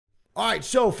All right,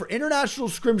 so for international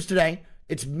scrims today,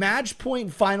 it's match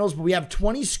point finals, but we have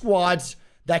 20 squads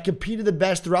that competed the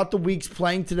best throughout the weeks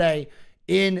playing today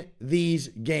in these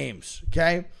games,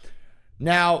 okay?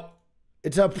 Now,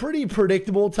 it's a pretty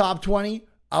predictable top 20.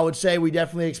 I would say we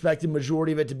definitely expected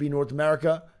majority of it to be North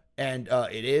America, and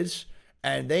it is.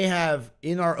 And they have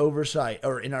in our oversight,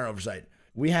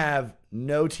 we have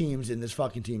no teams in this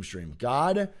fucking team stream.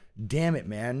 God damn it,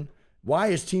 man.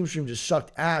 Why has team stream just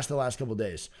sucked ass the last couple of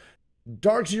days?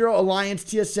 Dark Zero, Alliance,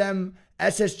 TSM,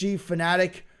 SSG,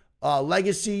 Fnatic,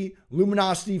 Legacy,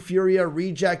 Luminosity, Furia,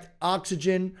 Reject,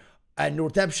 Oxygen, and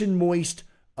Northeption, Moist,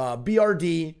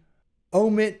 BRD,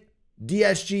 Omit,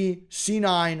 DSG,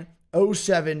 C9,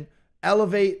 07,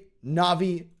 Elevate,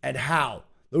 Navi, and HAL.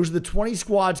 Those are the 20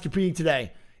 squads competing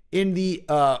today in the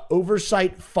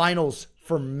Oversight Finals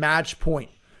for Match Point.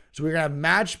 So we're going to have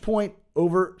Match Point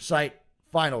Oversight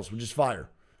Finals, which is fire.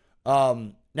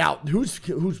 Now, who's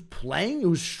playing?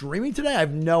 Who's streaming today? I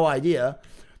have no idea,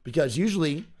 because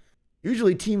usually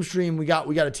team stream, we got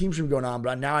a team stream going on,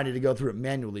 but now I need to go through it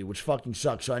manually, which fucking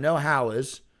sucks. So I know how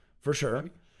is for sure.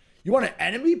 You want an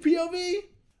enemy POV?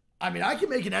 I mean, I can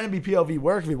make an enemy POV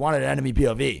work if we wanted an enemy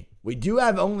POV. We do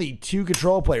have only 2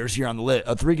 control players here on the list,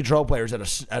 3 control players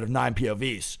out of 9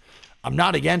 POVs. I'm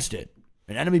not against it.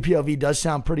 An enemy POV does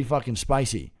sound pretty fucking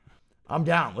spicy. I'm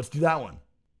down. Let's do that one.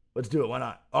 Let's do it. Why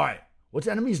not? All right. What's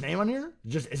enemy's name on here?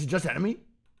 Is it just enemy?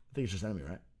 I think it's just enemy,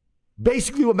 right?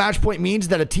 Basically, what match point means is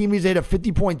that a team needs to hit a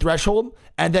 50-point threshold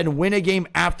and then win a game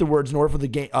afterwards in order for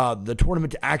the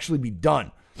tournament to actually be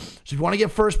done. So if you want to get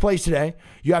first place today,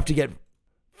 you have to get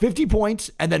 50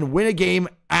 points and then win a game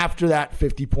after that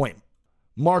 50-point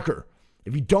marker.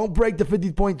 If you don't break the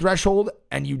 50-point threshold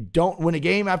and you don't win a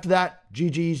game after that,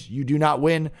 GG's, you do not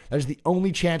win. That is the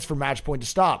only chance for match point to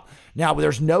stop. Now,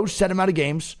 there's no set amount of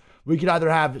games. We could either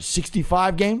have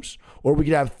 65 games or we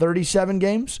could have 37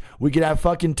 games. We could have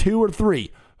fucking 2 or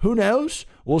 3. Who knows?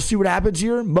 We'll see what happens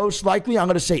here. Most likely, I'm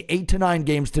going to say 8 to 9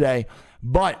 games today.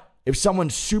 But if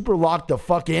someone's super locked the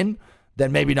fuck in,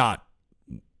 then maybe not.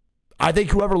 I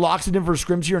think whoever locks it in for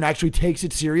scrims here and actually takes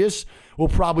it serious will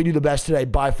probably do the best today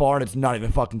by far, and it's not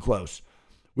even fucking close.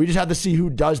 We just have to see who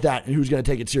does that and who's going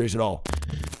to take it serious at all.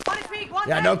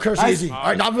 Yeah, no curse easy. All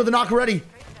right, Navi with the knock already.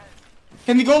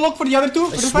 Can we go look for the other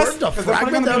 2? They swerved the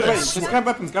fragment. Just grab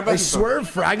weapons, They swerve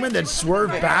fragment, then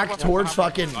swerve back towards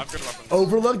fucking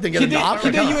Overlook, then get a knock. He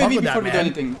did UAV before that, we do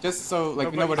anything, just so like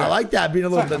we know what. I like that, being a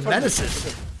little bit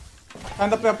menacing.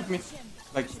 Stand up, play up with me.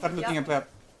 Like, start looking and play up.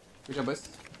 Good job, boys.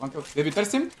 1 kill. Did we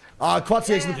thirst him? Quad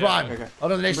CX with Prime. Okay. Oh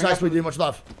no, the nation nice, we do much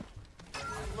love.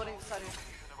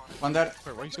 1 there.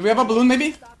 Do we have a balloon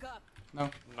maybe?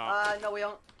 No. No, we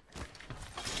don't.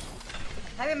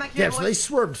 Damn, so they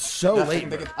swerved so late.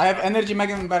 I have energy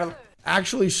Megan barrel.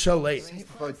 Actually, so late.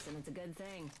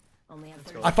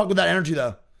 I fuck with that energy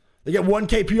though. They get 1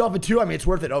 KP off it too. I mean, it's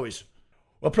worth it always.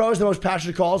 What pro is the most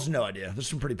passionate calls? No idea. There's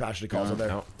some pretty passionate calls out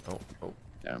there. Oh,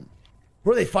 damn.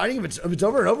 Who are they fighting? If it's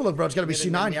over at Overlook, bro, it's got to be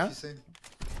C9, yeah?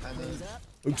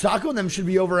 Utako and them should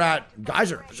be over at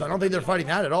Geyser, so I don't think they're fighting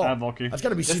that at all. That's got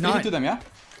to be just C9. Just to them, yeah?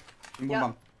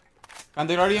 Yeah. And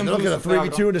they're already in look at the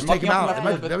 3v2 and just take him out.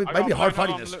 It might be hard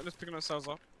fighting this. Let's pick ourselves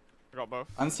up. I got both.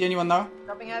 I don't see anyone now.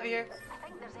 Jumping heavy here.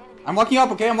 I'm walking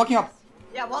up, okay? I'm walking up.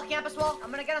 Yeah, walking up as well.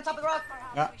 I'm gonna get on top of the rock.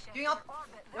 Yeah. Doing up.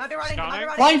 You might be running.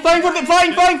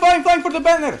 Flying for the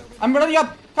banner. I'm running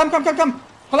up. Come.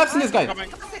 Collapsing this guy.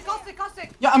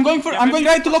 Caustic. Yeah, I'm going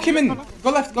right to lock him in.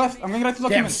 Go left. I'm going right to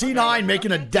lock him in. C9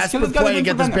 making a desperate play to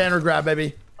get this banner grab,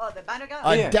 baby. Oh, the banner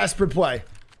guy? A desperate play.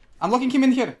 I'm locking him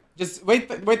in here. Just wait,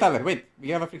 Tyler. Wait. We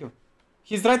have a free kill.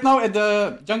 He's right now at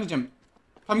the jungle gym.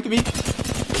 Coming to me.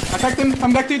 Attacked him.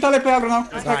 Come back to you, Tyler. Play Agro now.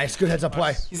 Nice. Good heads up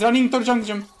play. He's running towards jungle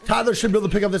gym. Tyler should be able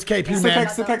to pick up this KP, man.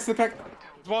 Still crack.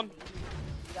 One.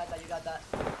 You got that.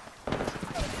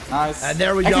 Nice. And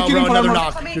there we go, bro. Another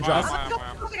knock. Good job.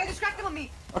 I distracted on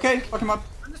me. Okay, fuck him up.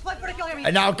 I'm just playing for the kill here.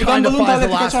 And now kind of finds the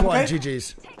last one. Okay?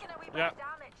 GG's. Yeah.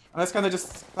 Let's kind of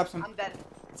just collapse him. I'm dead.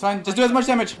 It's fine. Just do as much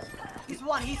damage. He's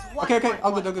one. Okay.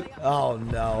 All good. Oh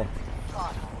no.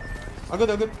 All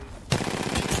good.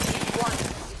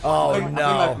 Oh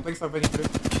no. Thanks for waiting for it.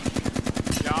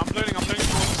 Yeah, I'm bleeding.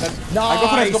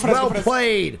 Nice. Well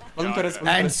played.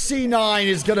 And C9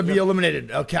 is going to be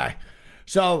eliminated. Okay.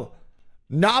 So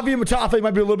Navi and Matafe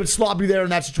might be a little bit sloppy there in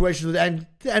that situation at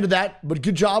the end of that, but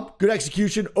good job, good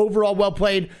execution, overall well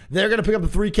played. They're going to pick up the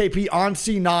 3 KP on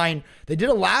C9. They did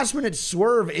a last minute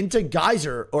swerve into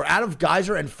Geyser, or out of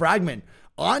Geyser and Fragment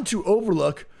onto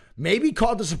Overlook. Maybe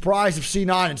caught the surprise of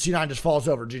C9, and C9 just falls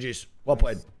over. GG's. Well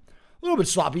played. A little bit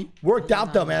sloppy. Worked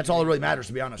out though, man. That's all that really matters,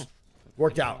 to be honest.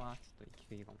 Worked out.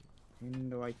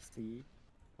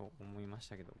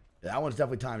 That one's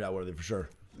definitely timed out worthy for sure.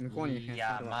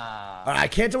 Yeah, All right, I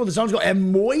can't tell where the zone's going.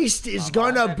 And Moist is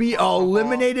going to be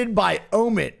eliminated by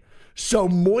Omit. So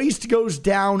Moist goes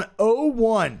down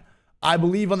 0-1, I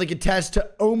believe, on the contest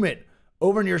to Omit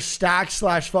over near Stack /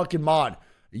 fucking Mod.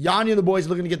 Yanni and the boys are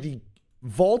looking to get the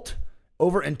Vault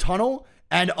over in Tunnel.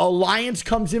 And Alliance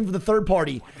comes in for the third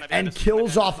party and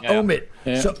kills off Omit.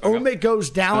 Yeah. So Omit goes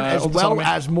down as well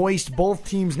as Moist. Both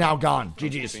teams now gone.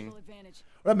 GG's.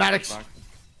 What up, Maddox?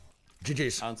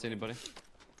 GG's. I don't see anybody.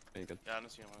 Very good. Yeah, I don't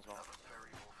see anyone as well.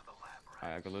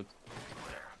 Alright, I got loot.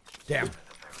 Damn.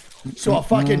 So a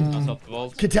fucking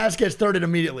contest gets thirded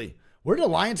immediately. Where did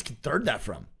Alliance third that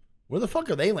from? Where the fuck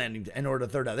are they landing in order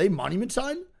to third that? Are they Monument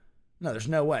side? No, there's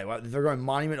no way. If they're going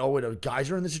Monument all the way to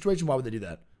Geyser in this situation, why would they do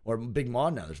that? Or Big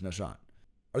Mod? No, there's no shot.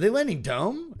 Are they landing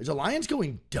Dome? Is Alliance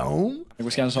going Dome?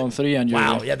 We're scanning zone 3 and you.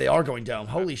 Wow, yeah, they are going Dome.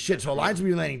 Holy shit. So Alliance will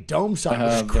be landing Dome side,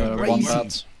 which is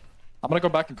crazy. I'm gonna go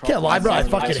back and cross. Can't lie, bro. I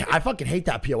fucking hate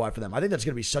that POI for them. I think that's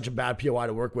gonna be such a bad POI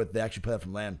to work with. They actually play that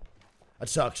from land. That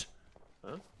sucks.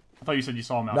 Huh? I thought you said you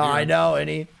saw him out no, here. I know,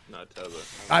 Innie. No,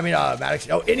 I mean, Maddox.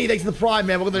 Oh, Innie, thanks for the prime,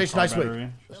 man. Welcome to the next NiceWigg.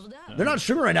 They're not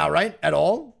streaming right now, right? At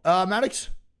all,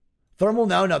 Maddox? Thermal?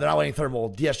 No, they're not waiting thermal.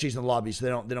 DSG's in the lobby,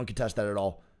 so they don't contest that at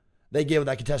all. They gave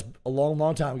that contest a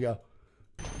long time ago.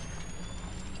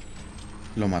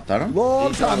 ¿Lo mataron?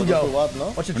 Long time ago.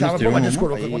 What's your channel? Put my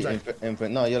Discord real quick, one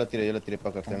second. No, yo la tiré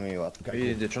para que esté en mi bat.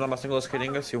 Y de hecho nada más tengo 2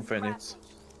 jeringas y un Fénix.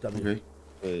 Ok.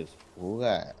 Pues,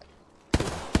 jugar.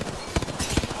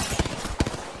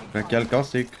 Aquí al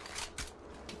Caustic.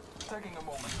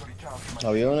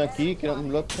 Había uno aquí que era un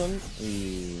Bloodstone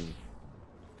y...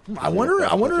 I wonder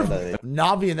if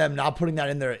Navi and them not putting that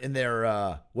in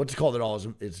their what's it called at all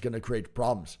is going to create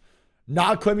problems.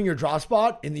 Not claiming your draw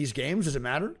spot in these games, does it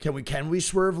matter? Can we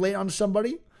swerve late on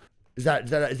somebody? Is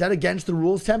that against the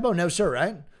rules, Tempo? No, sir,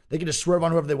 right? They can just swerve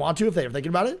on whoever they want to if they're thinking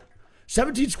about it.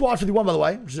 17 squads 51, by the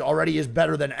way, which already is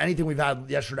better than anything we've had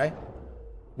yesterday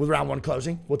with round 1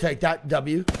 closing. We'll take that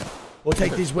W. We'll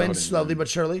take these wins slowly but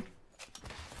surely.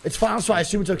 It's final, so I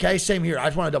assume it's okay. Same here. I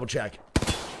just want to double check.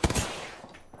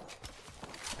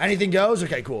 Anything goes?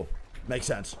 Okay, cool. Makes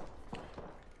sense.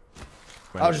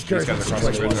 I was just curious. These guys are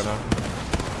crossing bridge right now.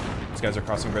 These guys are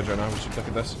crossing bridge right now. We should look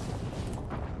at this.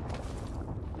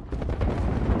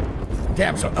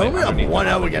 Damn, so only up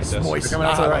 1-0 against Moist. Coming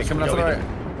out to the right, coming out to the right.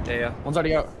 Yeah. One's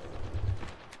already out.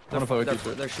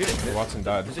 They're shooting. Watson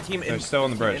died. There's a team They're still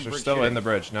in the bridge. They're still in the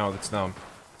bridge. No, it's them.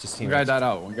 It's just team. One guy died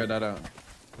out. One guy died out.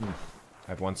 I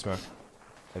have one smoke.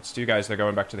 It's 2 guys. They're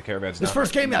going back to the caravans now. This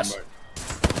first game, yes.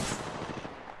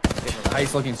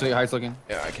 Highest looking, so highest looking.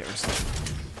 Yeah, I can't risk it.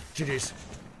 GG's.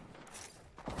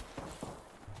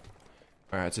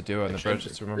 Alright, it's a duo on the bridge.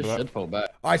 Let's remember that. Should pull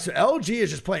back. All right, so LG is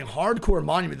just playing hardcore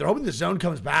Monument. They're hoping the zone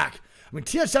comes back. I mean,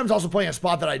 TSM's also playing a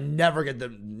spot that I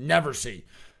never see.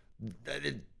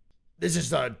 This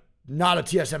is not a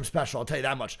TSM special, I'll tell you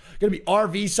that much. Gonna be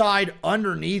RV side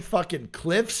underneath fucking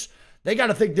cliffs. They got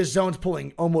to think this zone's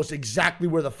pulling almost exactly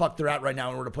where the fuck they're at right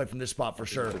now in order to play from this spot for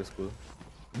sure.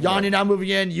 Yanni now moving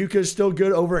in. Yuka's still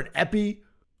good over at Epi.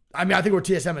 I mean, I think where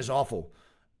TSM is awful.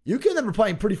 Yuka and them are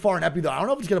playing pretty far in Epi, though. I don't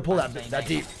know if it's going to pull that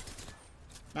deep.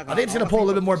 I think it's going to pull a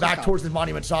little bit more back towards the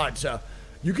Monument side, so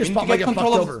Yuka's spot might get fucked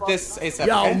over. This ASAP,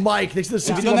 Yo, okay? Mike, thanks for the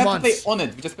 61 You don't have months. to play on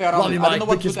it, we just play around Love it. you, I don't Mike. know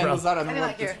what Big kiss, good angles are, I don't know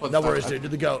what the spots No are. worries, dude. You're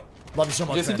the GOAT. Love you so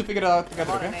much, Just man. need to figure it out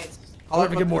together, okay? I'll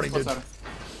Good morning, dude.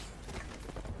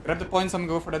 Grab the points and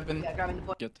go for that bin. Yeah, grabbing the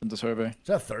point. Get in the survey. Is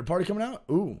that a third party coming out?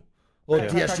 Ooh. Little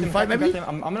DSG fight, maybe?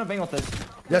 I'm gonna bang with this.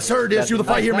 Yes, sir. DSG with the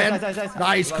fight here, man. Nice.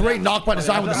 Nice. Great knock by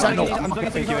design with the Sentinel. I'm doing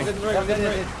a thing. They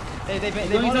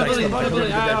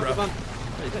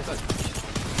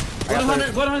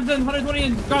 120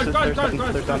 and guard.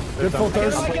 Good full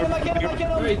thirst.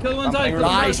 Kill one side.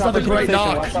 Nice. Another great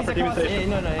knock. I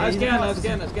scan. Let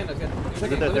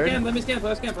me scan.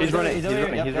 He's running.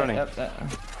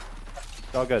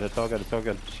 It's all good.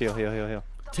 Heal.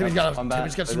 Timmy's got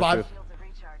to survive.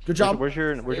 Good job. Where's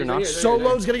your knock?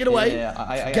 Solo's gonna get away.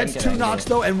 Yeah, Gets 2 knocks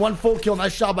though and 1 full kill.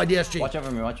 Nice job by DSG. Watch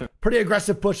over me. Pretty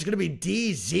aggressive push. It's gonna be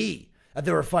DZ that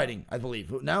they were fighting, I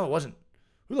believe. No, it wasn't.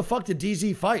 Who the fuck did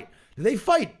DZ fight? Did they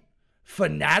fight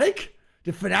Fnatic?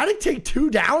 Did Fnatic take 2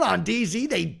 down on DZ?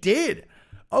 They did.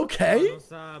 Okay.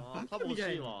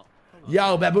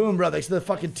 Yo, Baboon, bro. Thanks to the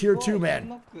fucking tier 2,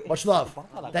 man. Much love.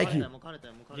 Thank you.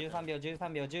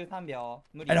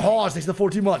 And Hawes, thanks to the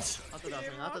 14 months.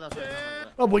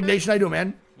 Oh, Wig Nation, how you doing,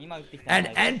 man? And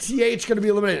NTH going to be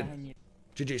eliminated.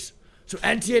 GG's. So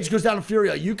NTH goes down to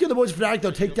Furia. Yuka, the boys of Fnatic,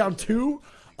 though, take down 2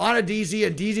 on a DZ,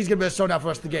 and DZ's going to be a showdown for the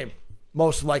rest of the game.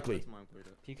 Most likely.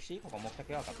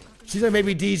 Seems like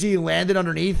maybe DZ landed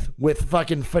underneath with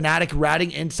fucking Fnatic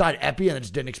ratting inside Epi and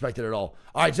just didn't expect it at all.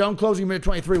 All right, zone closing minute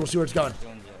 23. We'll see where it's going.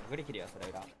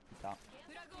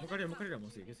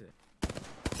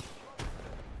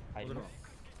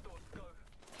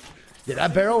 Yeah,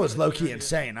 that barrel is low-key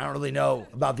insane. I don't really know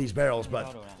about these barrels,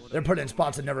 but they're putting in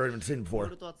spots I've never even seen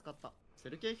before.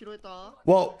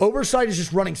 Well, Oversight is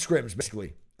just running scrims,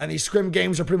 basically. And these scrim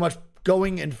games are pretty much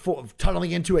going and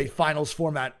tunneling into a finals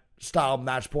format style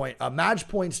match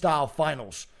point style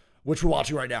finals, which we're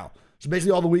watching right now. So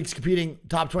basically all the weeks competing,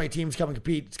 top 20 teams come and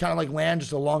compete. It's kind of like LAN,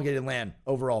 just elongated LAN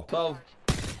overall. 12.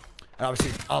 And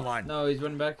obviously online. No, he's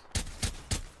running back.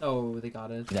 Oh, they got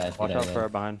it. Yeah, watch out for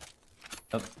behind.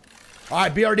 All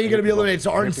right, BRD going to be eliminated.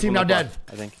 So Arden's team now dead.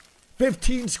 I think.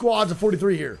 15 squads of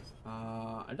 43 here.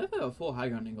 I definitely have a full high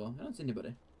ground angle. I don't see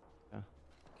anybody. Yeah.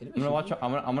 I'm gonna watch.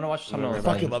 I'm gonna watch some of I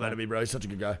fucking love Enemy, bro. He's such a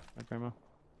good guy. I feel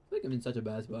like I'm in such a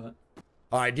bad spot.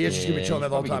 All right, DS is gonna be chilling there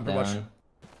the whole time, pretty much.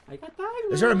 I got time.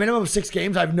 Is there a minimum of 6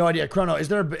 games? I have no idea. Chrono, is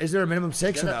there a minimum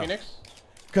 6 or no?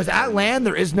 Because at LAN,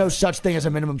 there is no such thing as a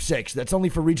minimum 6. That's only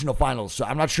for regional finals. So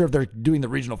I'm not sure if they're doing the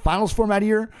regional finals format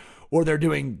here or they're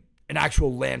doing an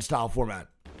actual LAN style format.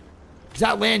 Because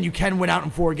at LAN, you can win out in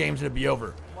 4 games and it'd be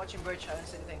over.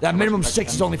 That minimum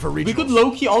 6 is only for regionals. We could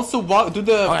low-key also do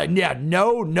the... All right, yeah,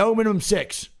 no minimum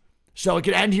 6. So it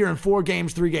could end here in 4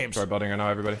 games, 3 games. Start building right now,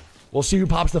 everybody. We'll see who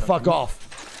pops the fuck off.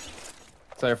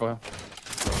 Slayer for him.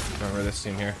 Remember this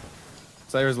team here.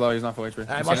 Slayer's low, he's not full HP.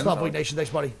 Hey, much love, Weak Nation.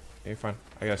 Thanks, buddy. You're fine.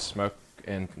 I got smoke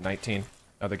in 19.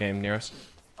 Other game near us.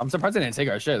 I'm surprised they didn't take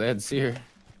our shit. They had to see her.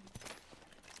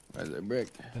 Where's their brick?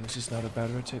 This is not a bad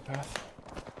rotate path.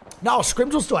 No,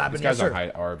 scrims will still happen. These guys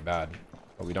yes, are bad,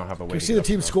 but we don't have a way. Can you see the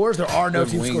team scores? There are no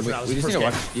team scores now. We just need to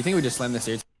watch. You think we just slam this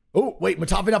here? Oh, wait,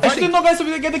 Matafi not Actually, fighting. no, guys,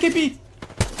 we get the KP.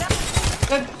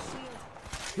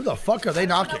 Who the fuck are they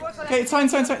knocking? Okay, it's fine,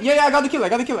 it's fine, it's fine. Yeah, I got the kill. I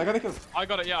got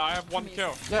it, yeah, I have 1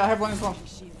 kill. Yeah, I have 1 as well.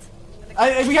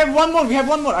 We have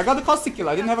one more. I got the Caustic kill.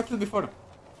 I didn't have a kill before.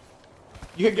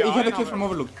 You had a kill from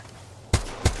Overlook.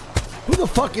 Who the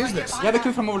fuck is this? Yeah, the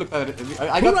kill from Overlook. I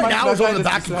Who got right now is on the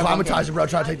back of of Climatizer, bro,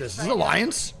 trying to take this. Is it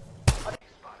Alliance?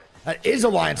 That is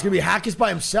Alliance. It's gonna be Hackus by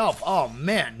himself. Oh,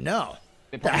 man, no.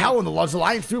 The hell in the Loves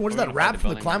Alliance doing? What is that rap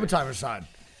from the Climatizer side?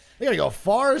 They gotta go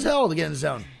far as hell to get in the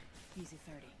zone.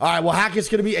 All right, well, Hackett's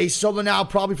going to be a solo now,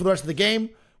 probably for the rest of the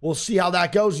game. We'll see how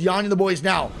that goes. Yanni and the boys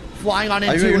now flying on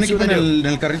into. We'll see what they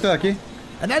do.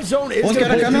 And that zone is going to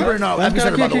be deeper in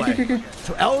epicenter, by the way.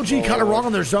 So LG kind of wrong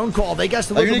on their zone call. They guess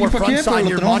to look more front side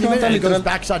near Monument, and it goes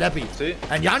backside Epi.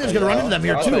 And Yanni's going to run into them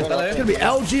here, too. It's going to be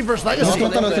LG versus Legacy.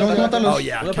 Oh,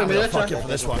 yeah. Kind of fucking for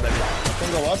this one, baby.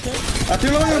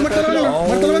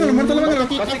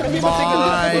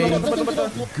 My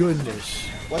goodness.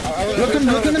 Look him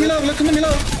to mi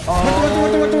lado.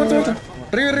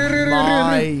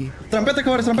 Trampete,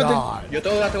 cabrón, trampete. Yo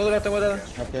tengo data.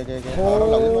 Okay.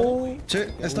 Che,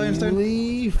 está bien.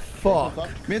 Holy fuck.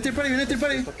 Viene tier party.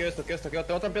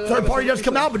 Third party does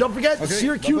come out, but don't forget,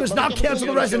 Syracuse does not cancel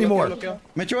the rest anymore. Me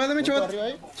echo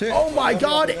bad. Oh my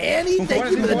god, Annie, thank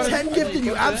you for the 10 gifted,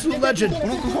 you absolute legend.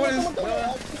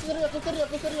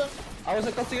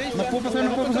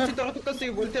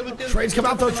 Trades come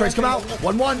out though, trades come out.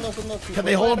 1-1. Can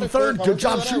they hold up the third? Good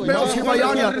job shooting barrels here by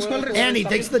Yanya. Annie,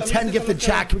 thanks for the 10 gifted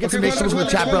chat. Can we get some nations in the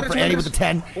chat, bro, for Annie with the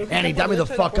 10? Annie, dial me the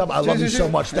fuck up. I love you so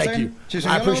much. Thank you.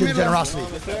 I appreciate the generosity.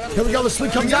 Here we go, the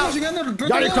sleep comes out.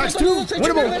 Yanya cracks 2.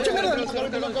 Winnable.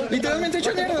 Literalmente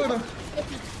hecho mierda, bro.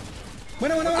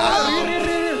 Bueno.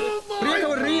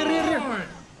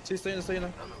 Sí, estoy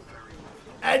yendo.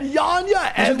 And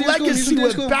Yanya and Legacy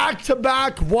with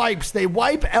back-to-back wipes. They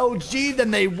wipe LG, then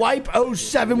they wipe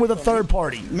 07 with a third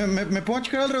party.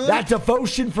 That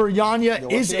devotion for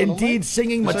Yanya is indeed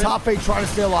singing Matafe trying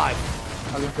to stay alive.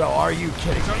 Bro, are you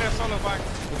kidding?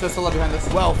 It's a solo behind us.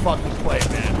 Well fucking played,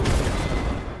 man.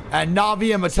 And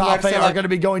Navi and Matafe are going to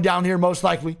be going down here most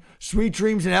likely. Sweet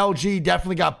Dreams and LG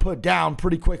definitely got put down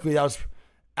pretty quickly. That was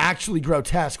actually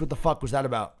grotesque. What the fuck was that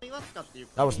about?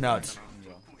 That was nuts.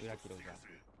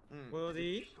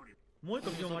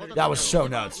 That was so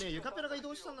nuts.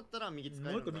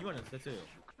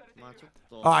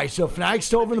 Alright, so Fnatic's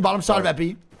still over in the bottom side of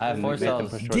Epi. I have 4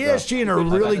 cells. DSG in a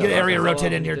really good area to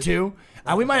rotate in here too.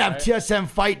 And we might have TSM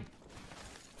fight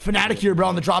Fnatic here, bro,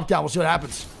 on the drop down. We'll see what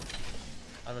happens.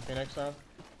 I'm a Phoenix now.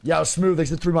 Yeah, it was smooth.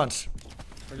 Thanks for 3 months.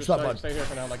 We're just stay here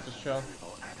for now, like just chill.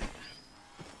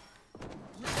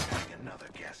 We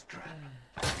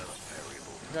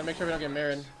gotta make sure we don't get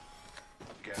married.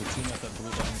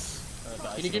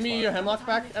 Can you give me your hemlock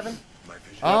back, Evan?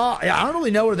 Yeah, I don't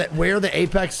really know where the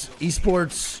Apex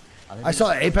Esports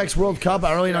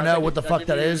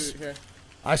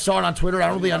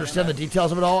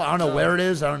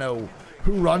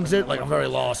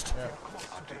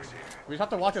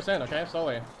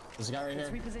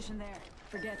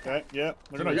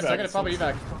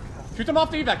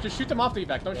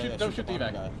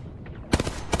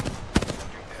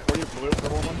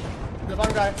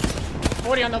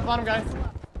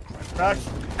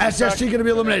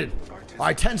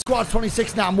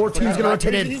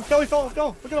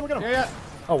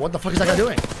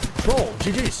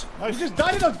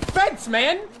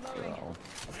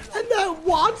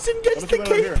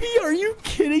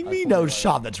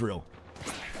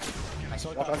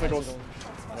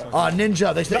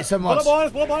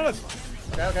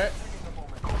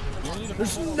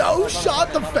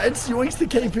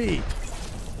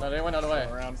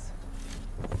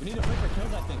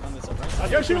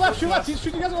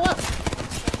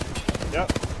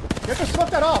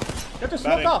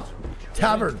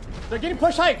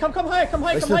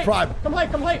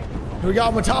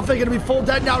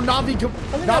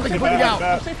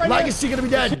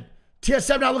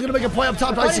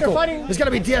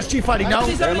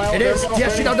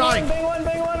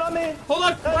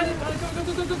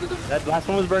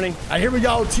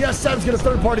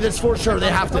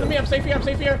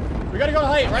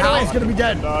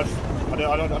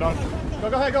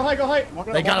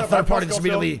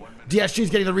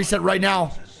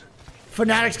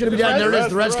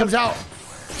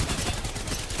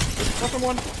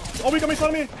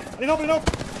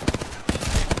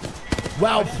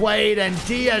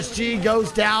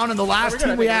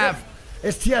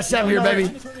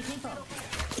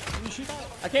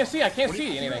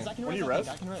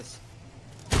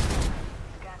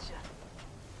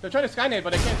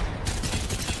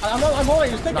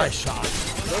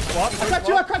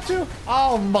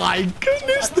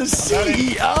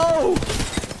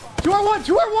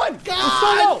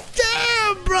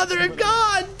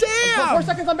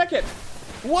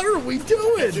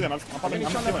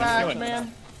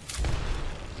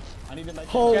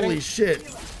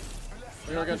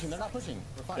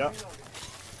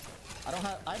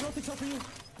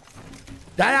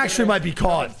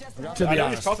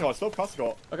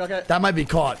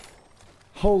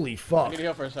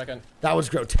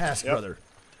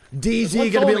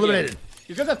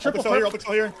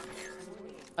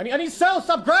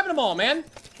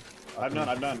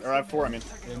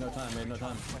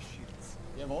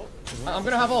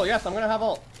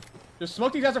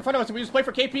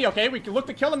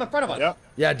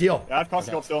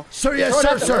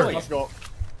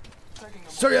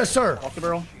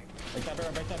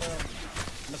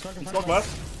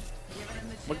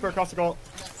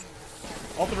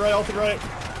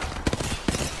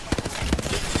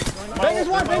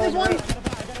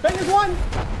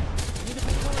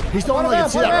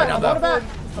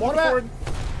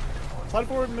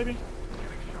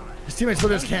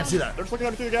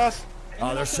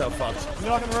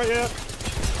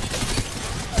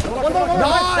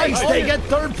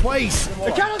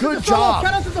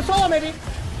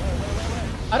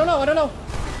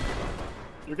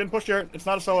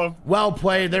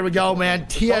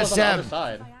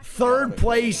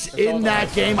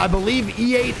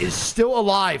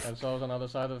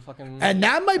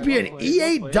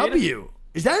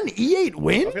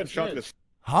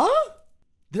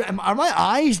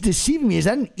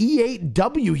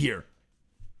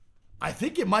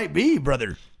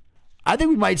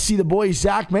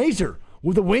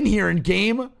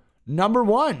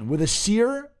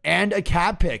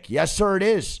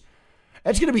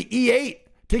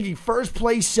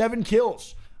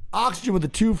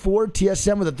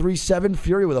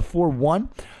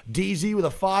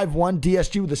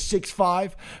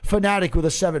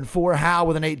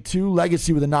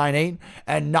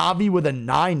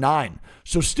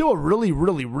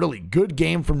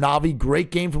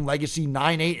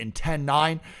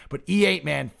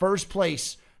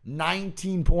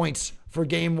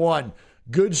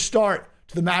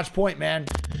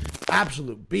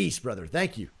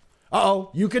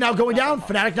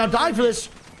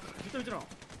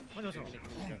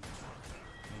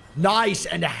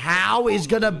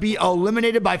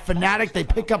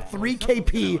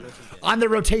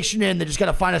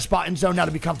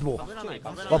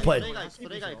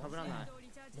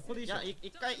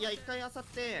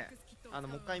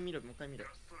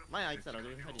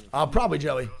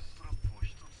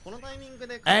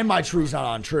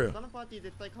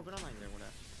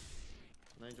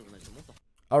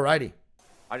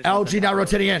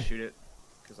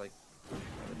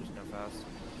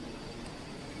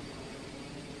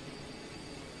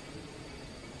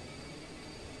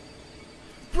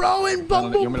bro, and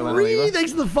Bumble Breathe.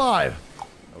 Thanks for the 5.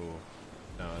 Oh,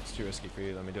 no, it's too risky for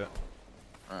you. Let me do it.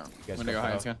 Alright, You guys I'm gonna go go high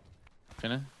for and scan.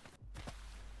 Shannon?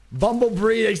 Bumble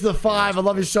Breathe. Thanks for the 5. I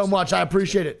love you so much. I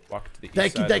appreciate it. Walk to the east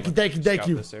Thank you, side. thank you, thank you, thank Scout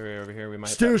you. This area over here. We might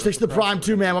hit Stu, that thanks for the vertical Prime cross.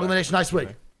 too, We're man. gonna Welcome to the go next back.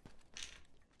 NiceWigg.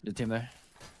 Good team there.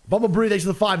 Bumble Breathe. Thanks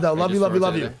for the 5, though. Love you, just love you, rotate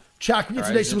love you. there. Chat, can we get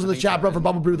some Alright, nations in the I think chat, bro, for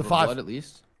Bumble Breathe with the blood 5. at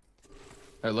least.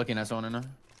 They're looking at someone in there.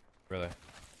 Really?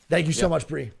 Thank you so much,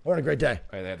 Bree. We're having a great day.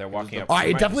 Okay, they're walking up. All right,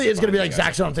 We it might definitely just is going to be spawn like these guys.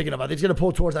 Zach's what I'm thinking about. He's going to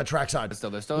pull towards that track side. They're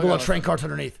With still a little train carts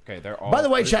underneath. Okay, they're all. By the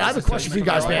way, chat, I have a question for you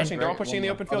guys, man. They're all pushing in the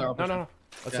open field. No, no, no.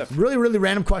 What's up? Really, really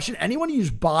random question. Anyone use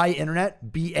BAI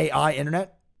internet? B-A-I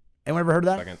internet? Anyone ever heard of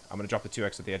that? Second. I'm gonna drop the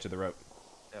 2x at the edge of the rope.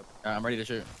 I'm ready to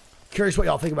shoot. Curious what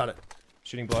y'all think about it.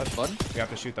 Shooting blood. Blood? We have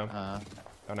to shoot them.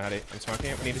 Don't know how to. I'm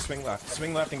smoking it. We need to swing left.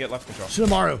 Swing left and get left control.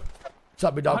 Shinomaru. What's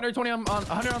up, big dog? 120 on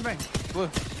 100 on bank. Blue.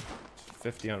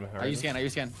 50 on I use scan.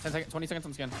 10 seconds, 20 seconds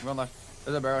on scan. Run left.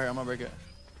 There's a barrel here. I'm gonna break it.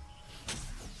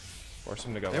 Force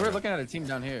him to go. They were looking at a team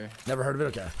down here. Never heard of it?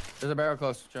 Okay. There's a barrel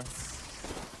close, Joe.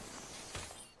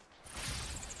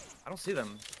 I don't see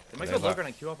them. They might They go left. lurking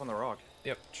and queue up on the rock.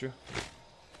 Yep, true.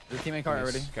 There's a teammate car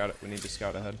already. Scout it. We need to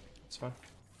scout ahead. It's fine.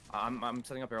 I'm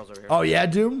setting up arrows over here. Oh, yeah,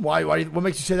 Doom? Why, what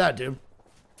makes you say that, Doom?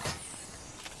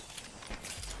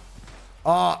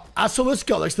 So let's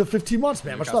go. Like the 15 months,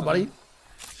 man. What's up, buddy?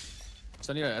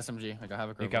 So I need an SMG. Like I have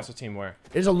a crew. Newcastle team where?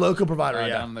 It is a local provider, yeah.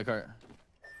 Down in the cart.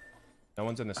 No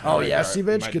one's in this. Oh, cart. yeah, We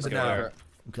Seavage? might Good just to go know. there.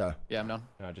 Okay. Yeah, I'm done.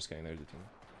 No, just kidding. There's a team.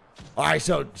 All right,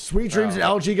 so Sweet Dreams and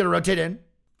LG going to rotate in.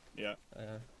 Yeah.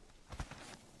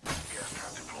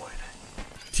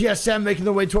 TSM making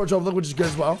their way towards Overlook, which is good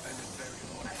as well.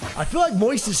 I feel like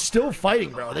Moist is still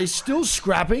fighting, bro. Are they still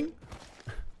scrapping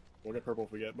We'll get purple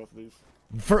if we get both of these.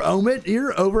 for Omit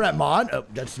here over at Mod? Oh,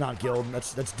 that's not guild.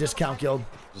 That's discount guild.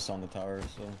 Just on the tower,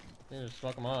 so. Yeah, just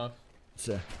fuck them off.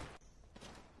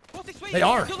 They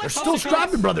are. They're still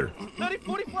scrapping, brother. 30,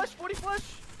 40 flush, 40 flush.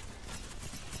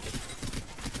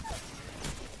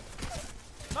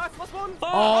 Nice, plus one.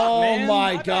 Oh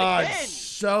my god.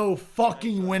 So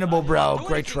fucking winnable, bro.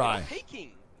 Great try.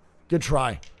 Good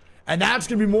try. And that's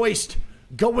going to be Moist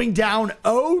going down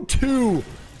 0-2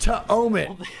 to Omit.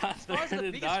 They're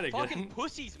the fucking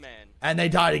pussies, man. And they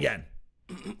died again.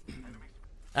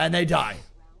 And they die.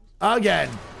 Again.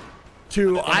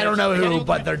 To I don't know who,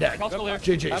 but they're dead.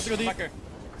 GG's.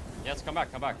 Yes, come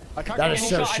back, come back. That is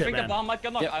so I shit, think the man. bomb might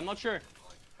get knocked. I'm not sure.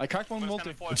 I cracked one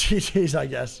multi. GG's, I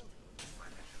guess.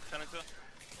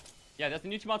 Yeah, there's a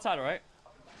new team outside, alright?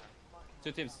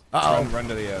 2 teams. Uh-oh. Run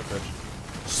to the bridge.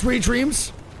 Sweet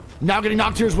Dreams. Now getting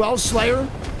knocked here as well. Slayer.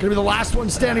 Gonna be the last one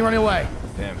standing running away.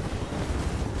 Damn.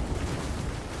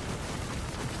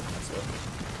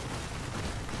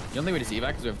 The only way to see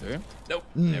evac is we have 3. Nope.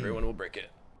 Everyone will break it.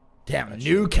 Damn,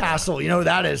 Newcastle. You know who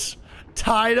that is.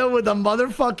 Tida with the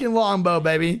motherfucking longbow,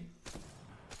 baby.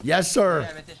 Yes, sir.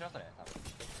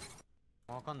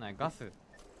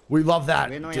 We love that.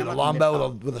 Dude, a longbow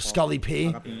with a Scully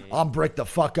P. I'm brick the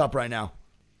fuck up right now.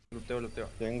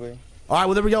 All right,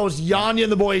 well, there we go. It's Yanya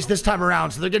and the boys this time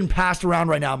around. So they're getting passed around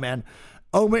right now, man.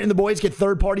 Omit and the boys get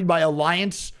third-partied by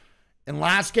Alliance in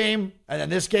last game. And then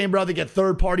this game, bro, they get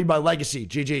third-partied by Legacy.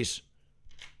 GG's.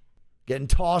 Getting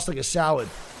tossed like a salad.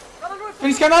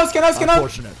 Please scan out, scan out, scan out.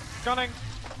 Unfortunate. Gunning.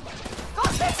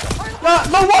 No,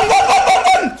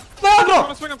 one! No,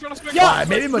 I'm trying to swing. Yeah, All right,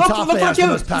 maybe Matafe has the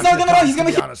most passionate he's touch, to gonna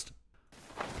be kill. honest.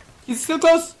 He's still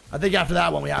close. I think after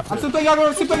that one, we have I'm still to. playing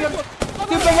aggro, still playing aggro.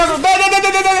 Still playing aggro.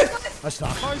 Dead. Let's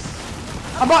not.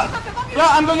 Yeah,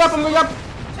 I'm going up.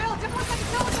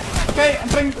 Okay, I'm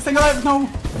staying alive. No.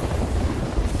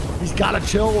 He's got to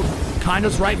chill.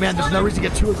 Kinda's right, man. There's no reason to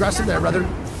get too aggressive there, brother.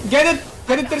 Get it.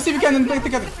 Let's see if we can and play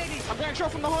together. I'm getting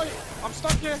shot from the height. I'm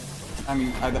stuck here. I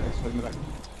mean, I died. So in the back.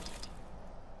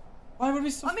 Why were we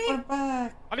so far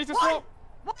back? I need to swap.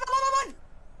 One.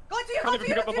 Going to you, Can't even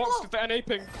pick up the box because the NA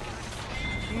ping.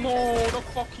 No, the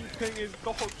fucking ping is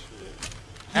dog shit.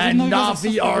 And know you guys are so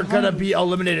Navi are fucking going to hungry. be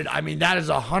eliminated. I mean, that is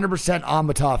 100% on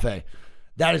Matafe.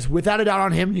 That is without a doubt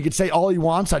on him. You can say all he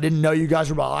wants. I didn't know you guys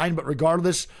were behind, but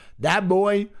regardless, that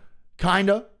boy,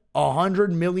 kinda,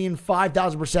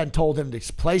 100,005,000% told him to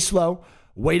play slow,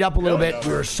 wait up a little bit.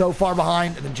 We were so far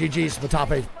behind, and then GG's,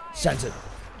 Matafe sends it.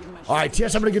 All right,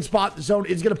 TSM in a good spot. The zone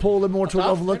is going to pull a little more towards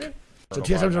Overlook. So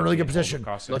TSM's in a really good position.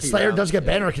 Slayer does get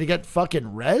banner. Can he get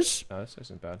fucking res? No, this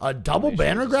isn't bad. A double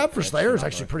banner grab for Slayer is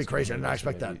actually pretty crazy. I did not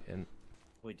expect that.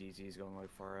 Boy, DZ's going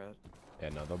like far out. Yeah,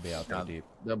 no, they'll be out there deep.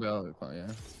 They'll be out there, yeah.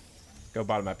 Go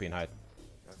bottom up and hide.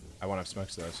 I won't have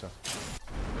smokes though, so.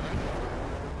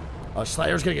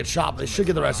 Slayer's gonna get shot, but they should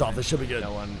get the rest off. They should be good.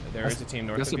 No one. There is a team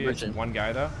north of you. One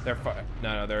guy though.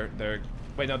 They're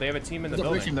Wait, no, they have a team in the There's a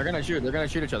blue building. team. They're gonna shoot. They're gonna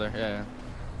shoot each other.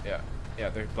 Yeah. Yeah,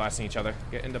 they're blasting each other.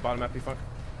 Get into bottom map, Funk.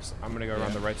 I'm gonna go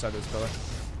around the right side of this pillar.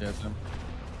 Yeah, Tim.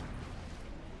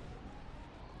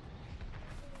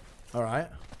 All right.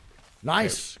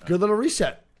 Nice. Good little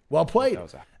reset. Well played. That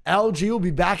was a- LG will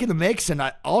be back in the mix, and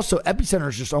also Epicenter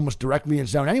is just almost directly in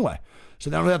zone anyway. So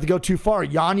they don't really have to go too far.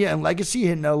 Yanya and Legacy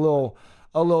hitting a little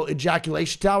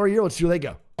ejaculation tower here. Let's see where they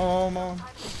go.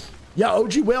 Yeah,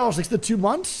 OG Wales takes the 2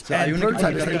 months. hay And un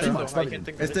Prototype equipo takes the que 2 months. Love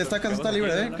it. Esta casa está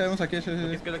libre, caemos aquí, sí.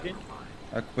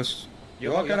 Ah, pues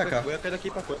yo voy a quedar acá. Voy a caer aquí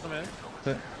para afuera también.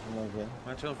 Sí.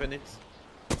 Mancha un Fénix.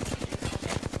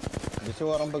 Yo se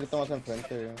voy a agarrar un poquito más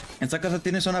enfrente. Esta casa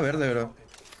tiene zona verde, bro.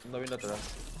 Ando bien atrás.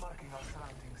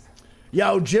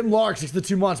 Yo, Jim Lark takes the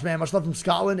 2 months, man. Much love from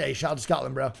Scotland. Hey, shout out to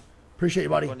Scotland, bro. Appreciate you,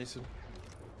 buddy. Buenísimo.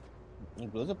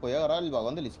 Incluso podía agarrar el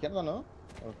vagón de la izquierda, ¿no?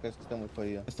 ¿O crees que está muy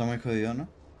jodido? Está muy jodido, ¿no?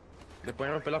 Le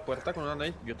pueden romper la puerta con una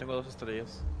nade. Yo tengo 2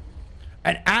 estrellas.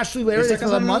 And Ashley Larry Esta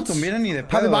takes casa 11 no nos months. conviene ni de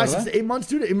Happy pedo, buy ¿verdad? 6 to 8 months,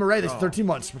 dude. And Murray takes 13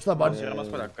 months. Much love, bud. Cierra más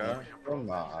para acá.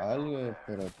 Mal, güey,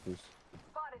 pero pues...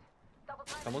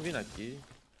 Estamos bien aquí.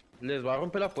 ¿Les va a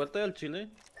romper la puerta del Chile?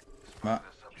 Va.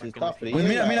 Sí está frío. Pues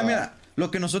mira. Lo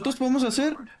que nosotros podemos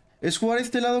hacer es jugar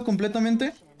este lado completamente.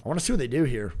 I want to see what they do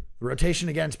here. The rotation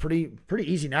again is pretty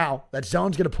easy now. That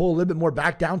zone's going to pull a little bit more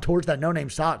back down towards that no-name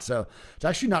shot, so it's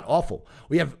actually not awful.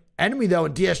 We have enemy, though,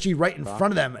 in DSG right in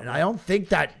front of them, and I don't think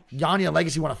that Yanni and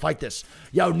Legacy want to fight this.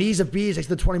 Yo, Knees of Bees takes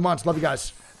the 20 months. Love you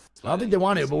guys. I don't think they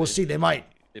want to, but we'll see. They might.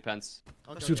 Depends.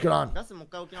 Let's see what's going on.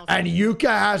 And Yuka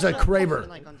has a Craver.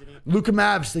 Luka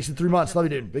Mavs takes the 3 months. Love you,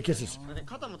 dude. Big kisses.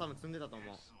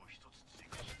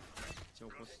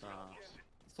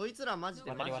 そいつらマジ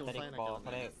でマジで抑えなきゃこ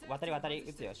れ渡り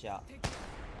打つよ視野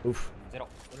Oof. ゼロ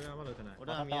俺はまだ打てない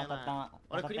俺は見えない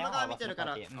俺クリマ側見てるか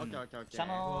らオッケーオッケーオッケー下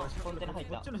のコンテナ入っ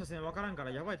たこっちの車線分からんか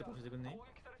らやばいとこ教えてくんね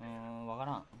分か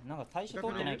らんなんか大使通っ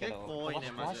てないけど小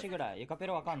橋ぐらいユカペ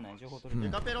ロ分かんない情報取る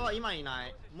ユカペロは今いな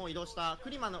いもう移動した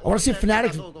クリマの I want to see if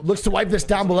Fnatic looks to wipe this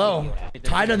down below.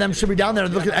 Tide on them should be down there.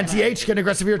 Look at NTH getting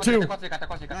aggressive here, too. ナイ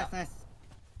スナイス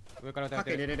上からパック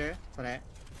入れれるそれ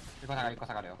1個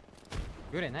下がるよ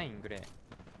グレーないんグレ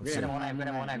ーグレーも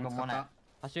ない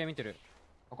端上見てる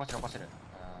起こしてる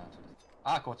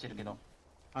アーク落ちるけど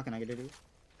アーク投げれる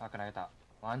アーク投げた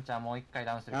ワンチャンもう一回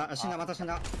ダウンするあ死んだまた死ん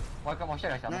だもう一回もう一人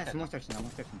がナイスもう一人死んだもう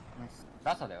一人死んだナイス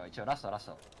ラストだよ一応ラス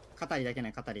ト肩りだけ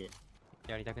ね肩り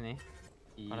やりたくね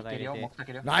いけるよ目た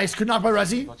ける Nice. Good knock by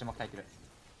Resi. どっちもたいてる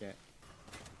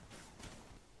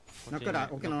ノックラ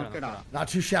奥のノックラ Not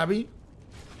too shabby.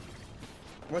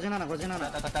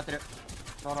 57当たってる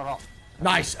ロロ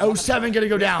Nice. 07 gonna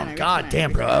go down. God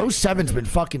damn, bro. 07's been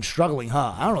fucking struggling,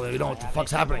 huh? I don't really know what the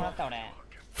fuck's happening.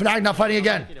 Fnatic not fighting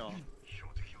again.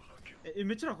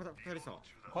 めっちゃ肩りさ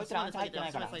こいつら入ってな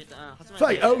いから I feel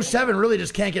like 07 really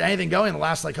just can't get anything going in the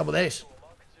last like couple days.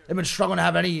 They've been struggling to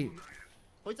have any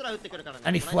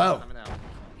flow.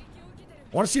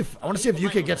 I want to see if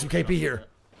UK gets some KP here.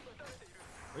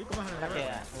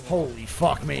 Holy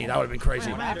fuck me, that would have been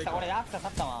crazy.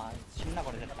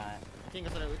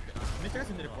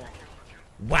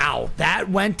 Wow, that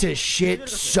went to shit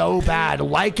so bad.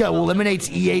 Leica eliminates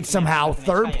E8 somehow.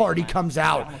 Third party comes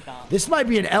out. This might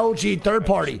be an LG third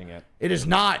party. It is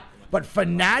not. But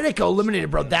Fnatic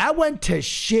eliminated, bro. That went to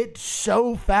shit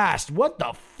so fast. What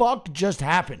the fuck just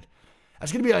happened?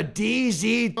 That's going to be a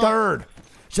DZ third.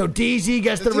 So DZ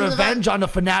gets the revenge on the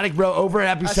Fnatic, bro, over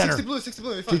at Epicenter. 60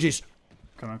 blue. GG's.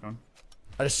 Come on.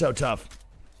 That is so tough.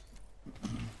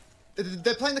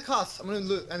 They're playing the cast. I'm gonna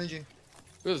loot energy.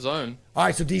 Good zone. All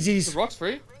right, so DZ's The rock's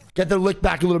free. get their lick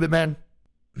back a little bit, man.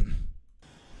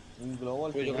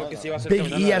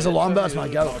 Big E has a longbow. That's my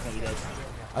go.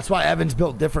 That's why Evan's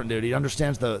built different, dude. He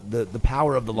understands the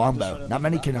power of the longbow. Not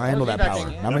many can handle that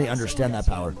power. Not many understand that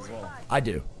power. I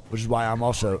do, which is why I'm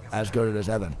also as good as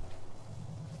Evan.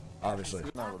 Obviously.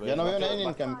 Ya no veo nadie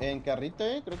en carrito,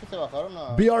 creo que se bajaron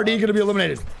a... BRD gonna be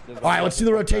eliminated. All right, let's see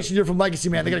the rotation here from Legacy,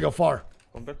 man. They gotta go far.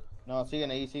 No, siguen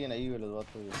ahí, los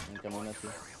vatos en camino así.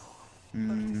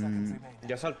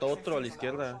 Ya saltó otro a la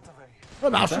izquierda.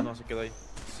 No, se quedó ahí.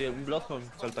 Sí, un Bloodhound,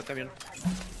 saltó camión.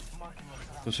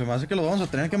 Pues se me hace que los vamos a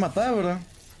tener que matar, ¿verdad?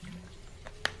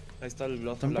 Ahí está el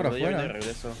Bloodhound. Están por afuera. De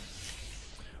regreso.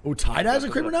 Oh, Tide has a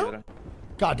Kraber now?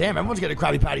 God damn, everyone's getting a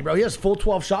Krabby Patty, bro. He has full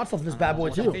 12 shots left in this bad boy,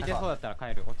 too.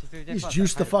 He's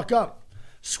juiced the fuck up.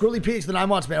 Squirrely Peaks, the 9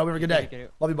 months, man. Hope you have a good day.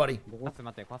 Love you, buddy.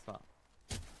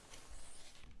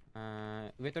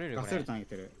 上取れるこれガスル投げ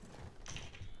てる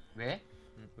上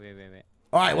上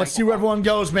All right, let's see where everyone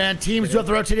goes, man. Teams do have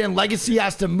to rotate in. Legacy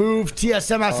has to move.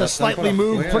 TSM has to slightly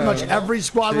move. Pretty much every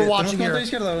squad we're watching here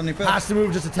has to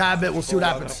move just a tad bit. We'll see what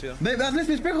happens. Hazle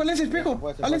ese espejo, hazle ese espejo.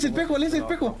 Hazle ese espejo, hazle ese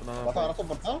espejo.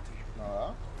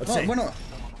 Let's see. Bueno,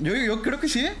 yo creo que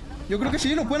sí, Yo creo que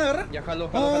sí, lo pueden agarrar. Ya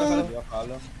jalo. Va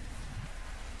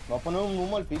a poner un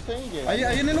humo al piso y llega.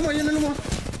 Ahí en el humo,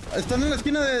 Están en la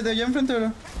esquina de allá enfrente,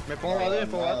 bro. Me pongo a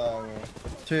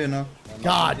Sí, no.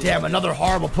 God damn, another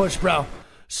horrible push, bro.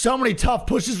 So many tough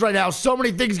pushes right now. So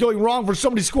many things going wrong for so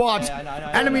many squads.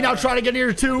 Enemy now trying to get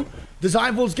near two.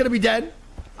 Designful's gonna be dead.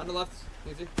 On the left.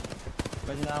 Easy.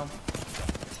 Right now.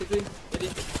 60, 80.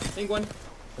 Ping one.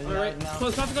 Alright.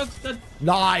 Close, dead.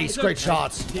 Nice, great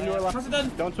shots.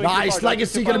 Don't swing Nice,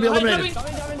 Legacy gonna be eliminated.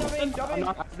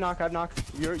 I've knock.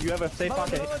 You have a safe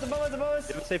pocket. You have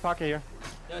a safe pocket here.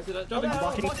 Yeah, I see that. Jumping.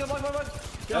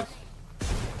 Block.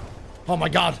 Oh my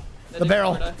god, the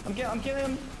barrel. I'm killing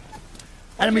him.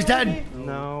 Enemy's dead.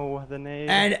 No, the nade.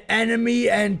 And enemy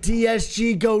and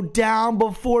DSG go down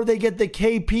before they get the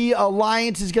KP.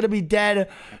 Alliance is going to be dead.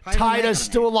 Tida's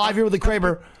still alive here with the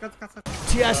Kraber.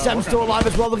 TSM still alive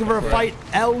as well, looking for a fight.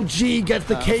 LG gets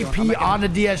the KP on the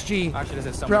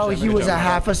DSG. Bro, he was a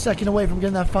half a second away from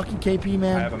getting that fucking KP,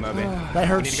 man. That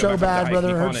hurts so bad,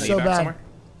 brother. It hurts so bad.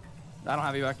 I don't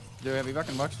have evac. Do you have evac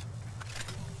in box?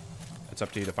 It's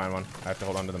up to you to find one. I have to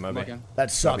hold on to the Moby.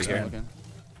 That sucks, man.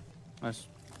 Nice.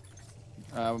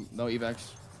 No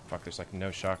evacs. Fuck, there's like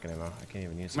no shock ammo. I can't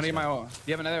even use it. I'm gonna get my ult. Do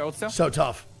you have another ult still? So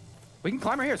tough. We can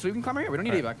climb right here, so we can climb right here. We don't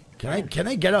need evac. Can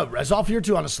they get a res off here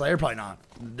too on a Slayer? Probably not.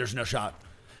 There's no shot.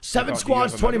 7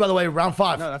 squads, 20 by the way, round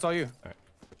 5. No, that's all you.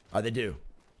 They do.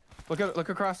 Look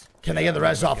across. Can they get the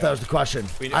res off? That was the question.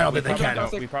 I don't think they can.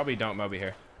 We probably don't Moby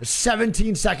here. There's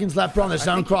 17 seconds left, bro, on the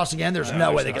zone crossing in. There's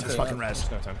no way they get this fucking res.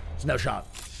 No time. There's no shot.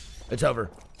 It's over.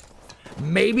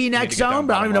 Maybe next zone,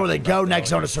 but I don't even know where they go next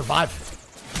zone to survive.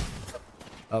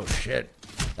 Oh shit.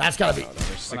 That's gotta be.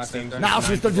 Now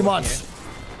she's 30 months.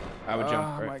 I would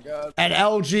jump. Oh my god. And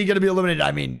LG gonna be eliminated.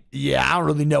 I mean, yeah, I don't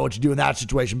really know what you do in that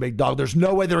situation, big dog. There's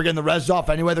no way they're getting the res off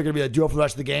anyway. They're gonna be a duo for the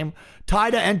rest of the game.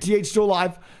 Tida, NTH still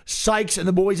alive. Sykes and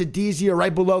the boys at DZ are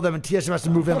right below them, and TSM has to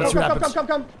move in. Let's see what happens.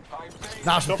 Come.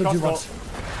 Now she's 32 months.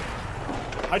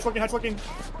 Heights looking.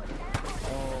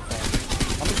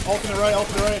 Alternate right. All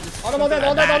dead.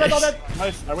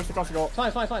 Nice. I wish the Caustic goal.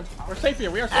 Fine. We're safe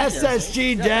here. We are safe here.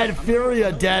 SSG dead.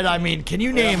 Furia dead. I mean, can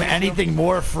you name anything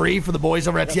more free for the boys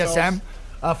over at TSM?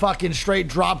 A fucking straight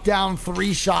drop down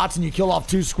 3 shots and you kill off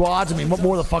 2 squads. I mean, what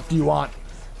more the fuck do you want?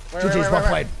 GG's well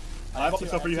played. I have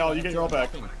stuff for you, Hal. You get your ult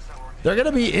back. They're going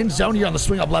to be in zone here on the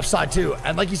swing up left side too.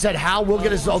 And like you said, Hal will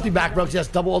get his ulti back, bro. He has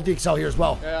double ulti XL here as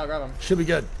well. Yeah, I'll grab him. Should be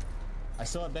good. I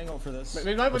still have Bangle for this.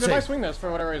 They might swing this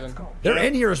for whatever reason. They're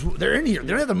in here. They don't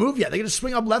have to move yet. They can just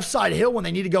swing up left side hill when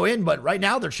they need to go in. But right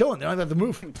now they're chilling. They don't have to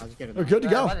move. They're good to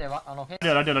go. I did.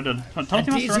 And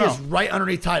DZ is right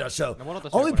underneath Tida. So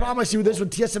only problem I see with this, when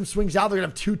TSM swings out, they're gonna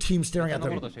have 2 teams staring at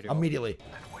them immediately.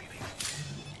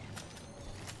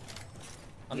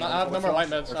 I have no more white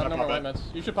meds.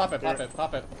 You should pop it.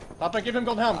 Give him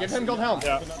gold helm. Yeah, I'm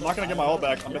not gonna get my ult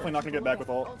back. I'm definitely not gonna get back with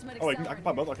ult. Oh wait, I can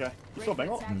pop both. Okay. You still have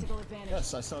Bangle?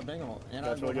 Yes, I still have Bangle. And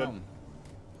that's really good.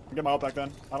 I'll get my ult back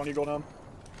then. I don't need gold helm.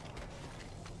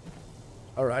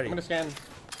 Alrighty. I'm gonna scan.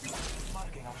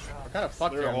 We're kind of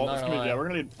fucked here. Yeah, we're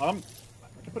gonna need. I can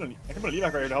put an evac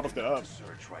right here to help us get up.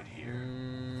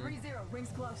 3-0, rings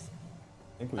close.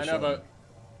 I know, but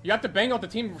you have to bang out the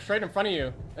team straight in front of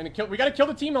you, and we gotta kill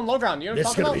the team on low ground. You know what I'm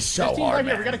talking about? This is gonna be so this team hard, right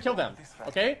here, man. we gotta kill them.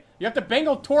 Okay? You have to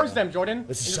bangle towards them, Jordan.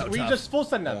 This is so we tough. just full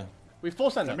send them. We full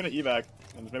send them. I'm gonna evac,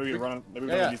 and maybe we run. Maybe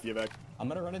we use the evac. I'm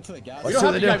gonna run into the gas. We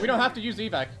don't have to use the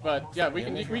evac, but yeah, we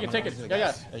can take it.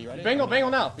 Yeah. Are you ready? Bangle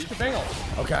now. You should bangle.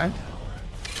 Okay.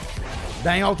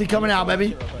 Bang ulti coming out,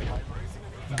 baby.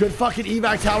 Good fucking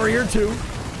evac tower here too.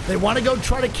 They want to go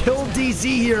try to kill DZ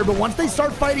here, but once they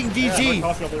start fighting DZ,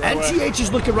 NTH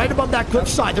is looking right above that cliff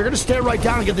side. They're going to stare right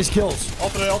down and get these kills.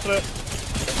 Ultimate.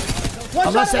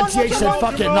 Unless NTH said,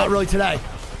 fuck it, not really today.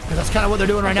 Because that's kind of what they're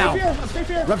doing right now.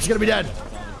 Rep's going to be dead.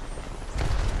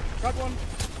 Got one.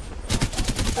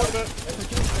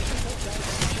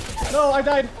 No, I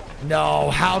died. No,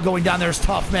 Hal going down there is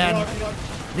tough, man.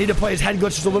 Need to play his head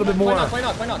glitches a little bit more. Why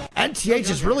not? NTH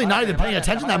is really not even paying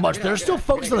attention that much. They're still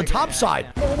focused on the top side.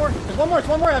 One more,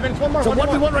 Evan. One more. It's a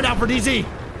 1v1 right now for DZ.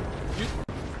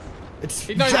 It's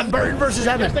Jeff Burton versus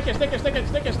Evan. Stick it.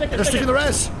 They're sticking the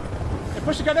res. Hey,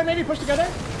 push together, maybe. Push together.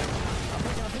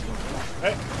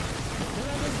 Hey.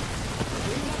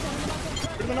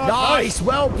 Nice,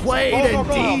 well played, and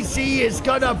DZ is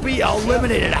gonna be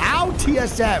eliminated. How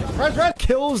TSM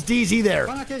kills DZ there.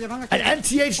 And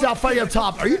NTH now fighting up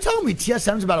top. Are you telling me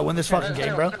TSM's about to win this fucking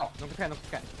game, bro?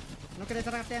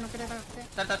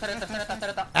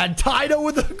 And Taido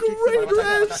with a great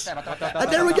res.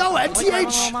 And there we go,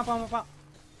 NTH.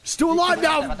 Still alive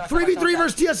now, 3v3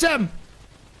 versus TSM.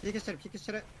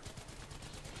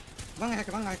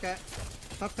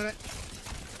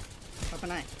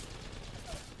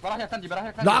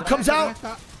 Knock comes out.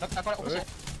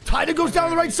 Taido goes down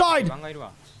the right side.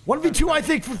 1v2, I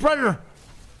think, for Predator.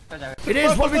 It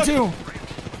is 1v2.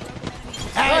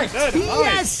 And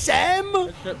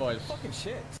TSM. Shit, boys. Fucking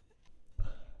shit.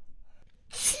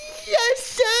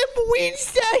 TSM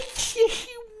wins that shit.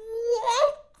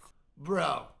 What?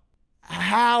 Bro,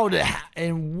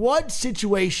 in what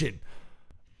situation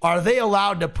are they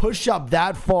allowed to push up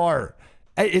that far?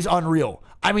 It is unreal.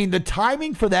 I mean, the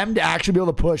timing for them to actually be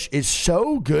able to push is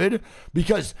so good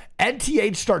because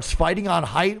NTH starts fighting on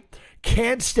height,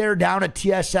 can't stare down at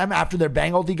TSM after their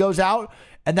bang ulti goes out,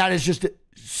 and that is just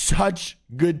such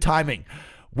good timing.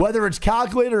 Whether it's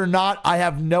calculated or not, I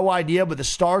have no idea, but the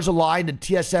stars aligned and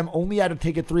TSM only had to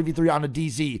take a 3v3 on a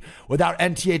DZ without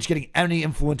NTH getting any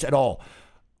influence at all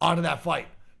onto that fight.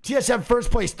 TSM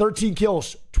first place, 13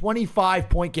 kills,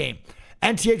 25-point game.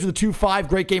 NTH with a 2-5,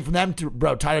 great game from them.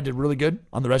 Bro, Taido did really good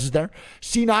on the reses there.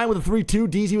 C9 with a 3-2,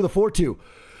 DZ with a 4-2.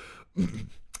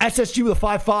 SSG with a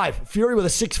 5-5, Fury with a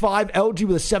 6-5, LG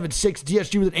with a 7-6,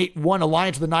 DSG with an 8-1,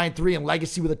 Alliance with a 9-3, and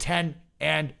Legacy with a 10-1.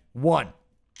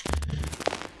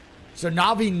 So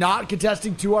Navi not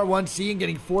contesting 2R1C and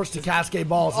getting forced to cascade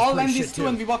balls. All land these two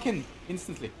and we walk in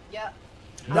instantly. Yeah.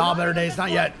 No, better days, not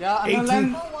yet. Yeah, I'm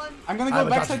gonna go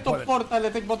backside top 4,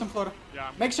 Tyler, take bottom floor. Yeah.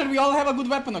 Make sure we all have a good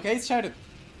weapon, okay? Share it.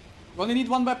 We only need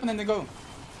one weapon and then go.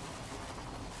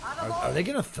 Are they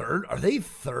gonna are they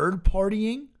third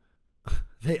partying?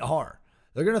 They are.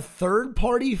 They're gonna third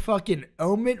party fucking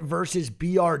Omit versus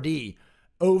BRD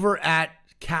over at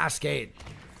Cascade.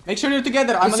 Make sure you're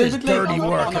together. I'm a little bit late. This is dirty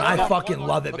work, and I fucking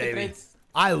love it, baby.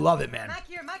 I love it, man. Mac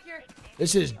here.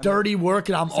 This is dirty work,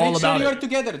 and I'm So all about make sure it. you're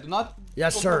together. Do not.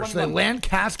 Yes, sir. So they land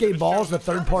Cascade balls, the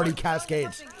third party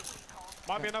Cascades.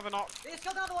 Might be another knock.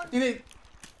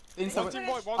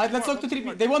 Alright, let's talk to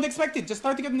 3P. They won't expect it. Just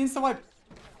try to get an insta wipe.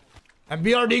 And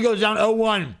BRD goes down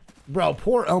 0-1. Bro,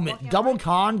 poor Omit. Double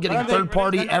con, getting third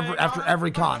party after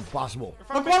every con possible.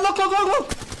 Look.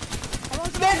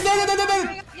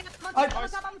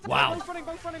 Wow.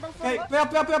 Okay, play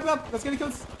up. Let's get the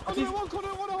kills.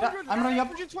 Yeah, I'm running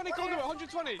up.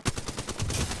 120.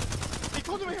 He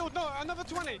called him a hill. No, another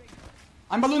 20.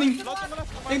 I'm ballooning.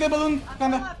 Take the balloon,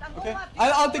 Kanda. Okay,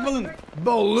 I'll take balloon.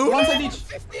 Balloon? One side each.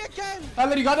 50 again.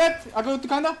 Tyler, you got it? I'll go to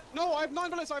Kanda. No, I have 9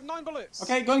 bullets.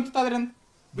 Okay, going to Tyler then.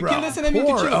 We Bro, kill this and then we have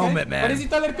to chill, okay? Omit, man. Where is it,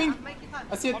 Tyler? Ping.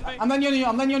 I see it. I'm not near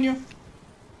you.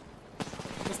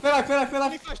 Just play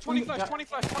life. 20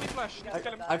 flash.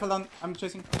 I fell down. I'm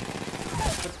chasing.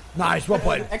 Nice, well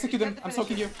played. Execute him. I'm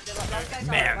soaking you.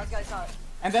 Man.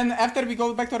 And then after we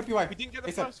go back to our PY. We didn't get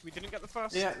the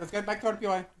first. Yeah, let's get back to our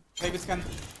PY. Maybe scan.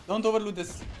 Don't overload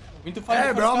this. We need to find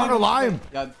Hey, bro, I'm not gonna lie.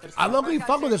 Yeah, I literally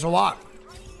fuck with this a lot.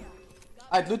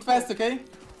 Alright, loot fast, okay?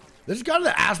 This is kind of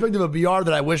the aspect of a BR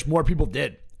that I wish more people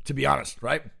did, to be honest,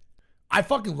 right? I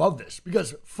fucking love this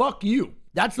because fuck you.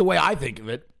 That's the way I think of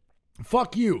it.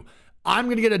 Fuck you. I'm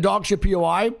going to get a dog shit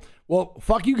POI. Well,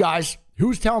 fuck you guys.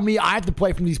 Who's telling me I have to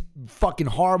play from these fucking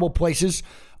horrible places?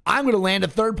 I'm going to land a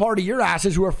third party your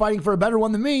asses who are fighting for a better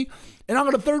one than me. And I'm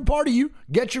going to third party you,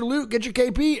 get your loot, get your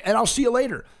KP, and I'll see you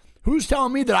later. Who's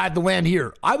telling me that I have to land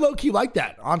here? I low-key like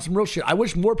that on some real shit. I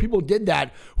wish more people did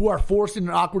that who are forced in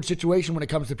an awkward situation when it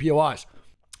comes to POIs.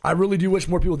 I really do wish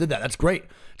more people did that. That's great.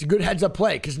 It's a good heads-up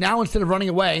play because now instead of running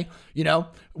away, you know,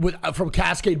 from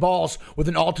Cascade balls with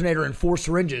an alternator and 4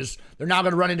 syringes, they're now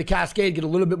going to run into Cascade, get a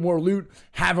little bit more loot,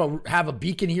 have a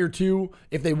beacon here too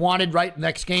if they wanted, right,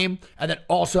 next game, and then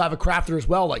also have a crafter as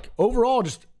well. Like, overall,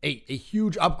 just a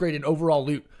huge upgrade in overall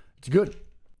loot. It's good.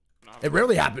 It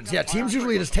rarely happens. Yeah, teams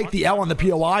usually just take the L on the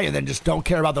POI and then just don't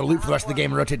care about their loot for the rest of the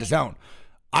game and rotate to zone.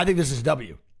 I think this is a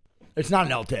W. It's not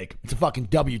an L take. It's a fucking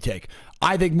W take.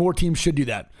 I think more teams should do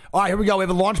that. All right, here we go. We have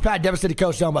a launch pad devastated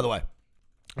coast zone, by the way.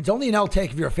 It's only an L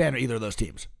take if you're a fan of either of those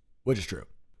teams, which is true.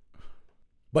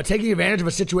 But taking advantage of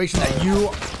a situation that you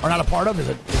are not a part of is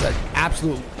an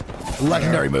absolute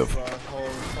legendary move. Holy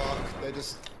fuck. They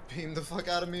just beamed the fuck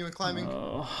out of me when climbing.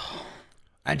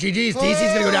 And GG's. DZ's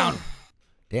going to go down.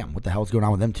 Damn, what the hell is going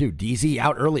on with them too? DZ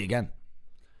out early again.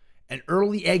 An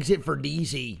early exit for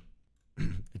DZ.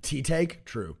 T take?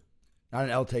 True. Not an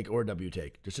L take or a W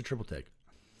take. Just a triple take.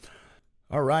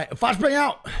 All right. Flashbang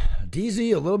out.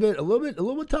 DZ a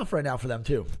little bit tough right now for them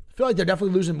too. I feel like they're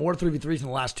definitely losing more 3v3s in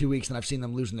the last 2 weeks than I've seen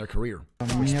them losing their career.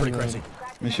 It's pretty crazy.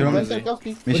 Me hicieron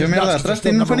mierda atrás.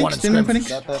 ¿Tienen un Phoenix? ¿Tienen un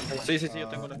Phoenix? Sí, yo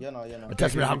tengo una. A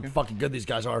testament how fucking good these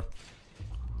guys are.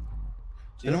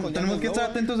 Tenemos que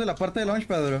estar atentos de la parte de launch,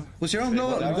 Pedro. Pusieron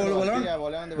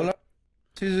volaron.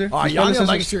 Sí. Alright, Yanni and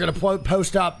Legacy are going to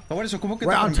post up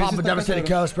right on top of Devastated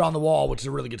Coast, but on the wall, which is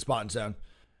a really good spot in zone.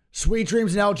 Sweet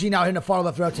Dreams and LG now hitting a far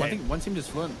left rotate. I think one team just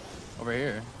flew over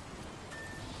here.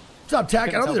 What's up, Tech?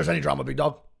 I don't think there's any drama, big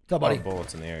dog. What's up, buddy?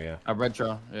 Bullets in the air, yeah. Red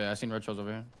trail. Yeah, I seen red trails over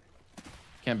here.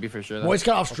 Can't be for sure. Voice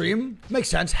cut off stream. Makes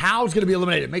sense. How's going to be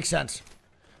eliminated. Makes sense.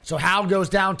 So How goes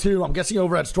down to, I'm guessing,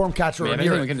 over at Stormcatcher or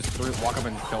near it. We can just walk up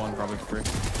and kill one probably for free.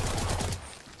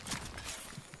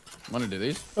 Want to do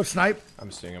these? Oh, snipe.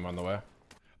 I'm seeing him on the way.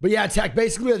 But yeah, Tech,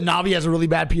 basically, Navi has a really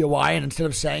bad POI, and instead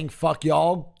of saying, fuck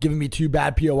y'all, giving me 2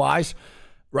 bad POIs,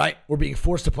 right, we're being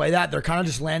forced to play that. They're kind of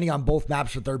just landing on both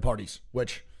maps for third parties,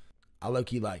 which I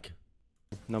low-key like.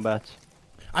 No bets.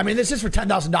 I mean, this is for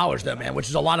 $10,000 though, man, which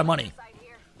is a lot of money.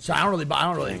 So I don't really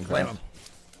blame them.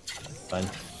 Fine.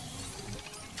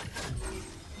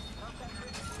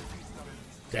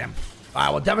 Damn. All right,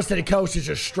 well, Devastated Coast is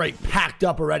just straight packed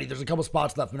up already. There's a couple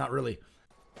spots left, but not really. You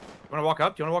want to walk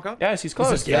up? Do you want to walk up? Yes, he's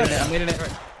close. Yeah, I'm leading it.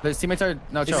 His teammates are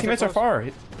His teammates are far.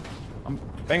 I'm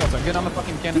Bangles. good on the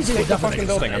fucking cannon. Take the fucking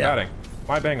building. I'm batting.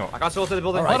 My Bangle. I got sold to the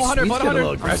building. All right, 100.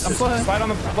 I'm slide on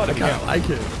the blood if you can. like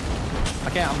it. I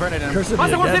can't. I'm burning him. Caustic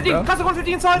 150. Caustic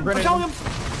 150 inside. I'm telling him.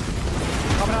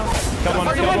 Coming out.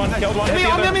 Killed one.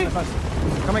 On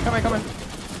me. Coming.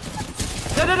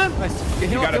 Dead. Nice.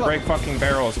 You gotta break fucking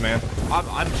barrels, man.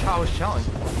 I was challenged.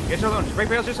 Get your own. Break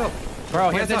barrels yourself. Bro,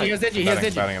 he has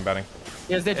Digi. I'm betting.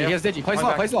 He has Digi.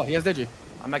 Play slow. He has Digi.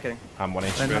 I'm not kidding. I'm 1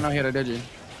 HP. No, he had a Digi.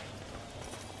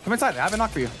 Come inside. I have a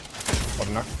knock for you. What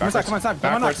a knock? Come inside.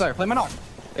 Play my knock, sir. Play my knock.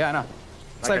 Yeah, I know.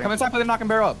 Sir, come inside. Play the knock and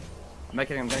barrel up. I'm not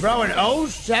kidding. Bro, an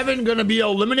 07 gonna be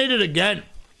eliminated again.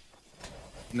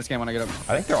 In this game when I get up.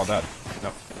 I think they're all dead.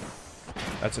 No.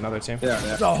 That's another team. Yeah.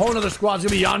 It's a whole other squad. It's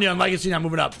gonna be Yanya and Legacy now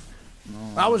moving up.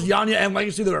 No. That was Yanya and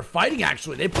Legacy that were fighting,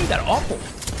 actually. They played that awful.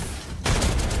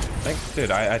 Dude,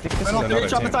 I think this is another team. They're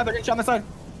getting shot on the side.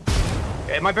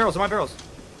 Okay, my barrels.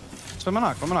 Swim my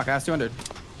knock. I asked 200.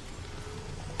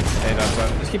 Hey, that's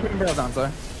just keep putting barrels down,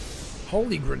 sir.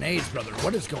 Holy grenades, brother.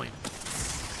 What is going on?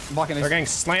 They're getting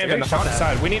slammed in the front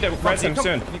side. We need to res him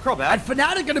soon. Can you crawl back? And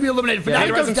Fnatic gonna be eliminated.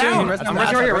 Fnatic goes down. I'm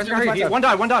right here. One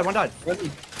died.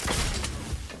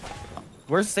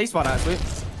 Where's the safe spot at, sweet?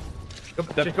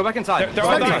 Just go back inside. They're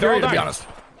all dying. To be honest.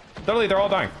 Literally, they're all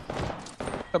dying.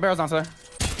 Put barrels down, sir.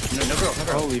 No barrels.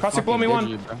 Holy Caustic, blow me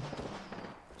one.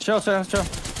 Chill. I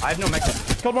have no mech.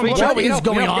 Killed one. What is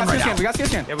going on right now? We got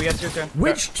CS. Yeah, we got CS.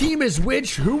 Which team is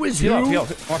which? Who is who?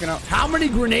 Walking out. How many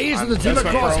grenades does the team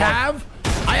across have?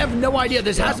 I have no idea.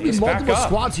 This has to be multiple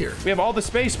squads here. We have all the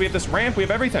space. We have this ramp. We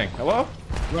have everything. Hello?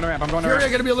 I'm going to ramp. Fury are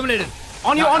going to be eliminated.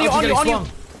 On you.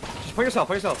 Just play yourself.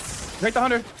 Break the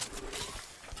 100.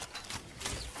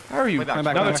 How are you?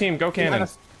 Another team. Go cannon.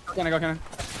 Go cannon.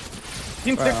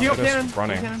 Team 6, you cannon.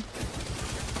 Running.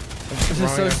 This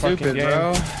is so stupid,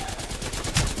 bro.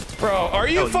 Bro, are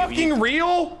you fucking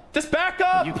real? Just back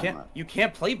up. You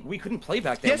can't play. We couldn't play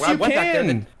back there. Yes, you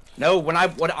can. No, when I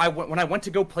went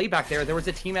to go play back there was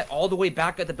a team all the way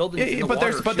back at the building. Yeah, but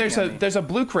there's a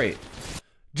blue crate.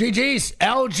 GG's.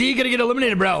 LG gonna get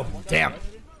eliminated, bro. Damn.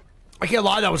 I can't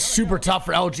lie, that was super tough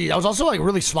for LG. That was also like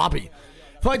really sloppy.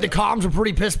 I feel like the comms were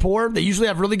pretty piss poor. They usually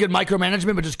have really good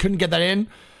micromanagement, but just couldn't get that in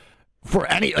for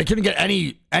any. Like couldn't get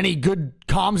any good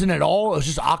comms in at all. It was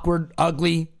just awkward,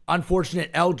 ugly,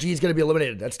 unfortunate. LG is gonna be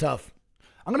eliminated. That's tough.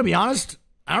 I'm gonna be honest.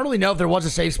 I don't really know if there was a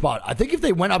safe spot. I think if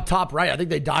they went up top right, I think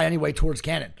they die anyway towards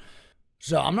cannon.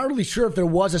 So I'm not really sure if there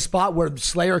was a spot where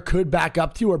Slayer could back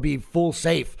up to or be full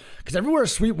safe. Because everywhere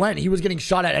Sweet went, he was getting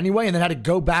shot at anyway and then had to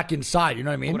go back inside. You know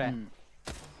what I mean?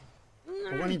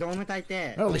 Not really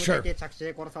sure.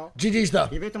 GG's though.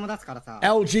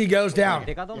 LG goes down.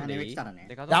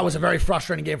 That was a very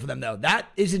frustrating game for them though. That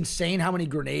is insane how many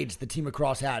grenades the team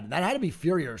across had. That had to be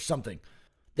Fury or something.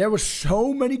 There was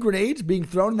so many grenades being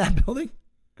thrown in that building.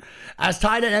 As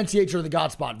tied at NCH or the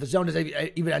God spot. If the zone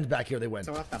even ends back here, they win.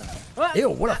 Ew,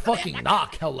 what a fucking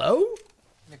knock. Hello?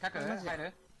 The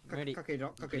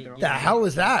hell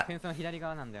is that?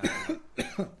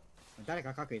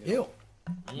 Ew.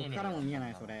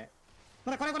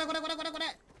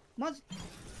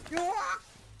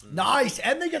 Nice,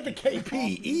 and they get the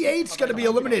KP. E8's gonna be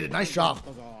eliminated. Nice job.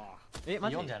 I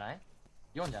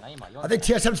think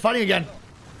TSM's fighting again.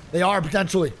 They are,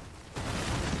 potentially.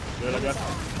 Good, I guess.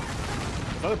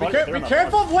 Be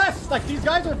careful of West! Like, these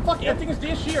guys are fucking... I think it's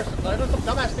DSG or something. They're some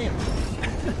dumbass team.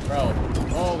 Bro,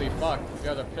 holy fuck. You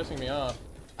guys are pissing me off.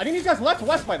 I think these guys left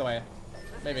West, by the way.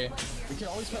 Maybe. We can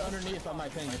always put underneath on my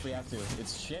ping if we have to.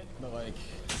 It's shit, but like,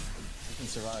 we can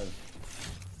survive.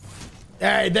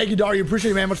 Hey, thank you, Dario.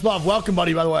 Appreciate it, man. Much love. Welcome,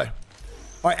 buddy, by the way.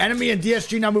 All right, enemy and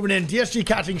DSG now moving in. DSG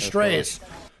catching strays.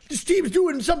 This team's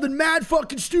doing something mad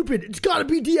fucking stupid. It's got to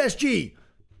be DSG.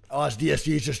 Oh, it's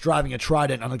DSG is just driving a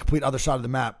Trident on the complete other side of the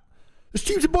map. This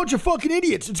team's a bunch of fucking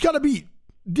idiots. It's got to be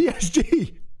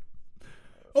DSG.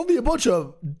 Only a bunch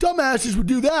of dumbasses would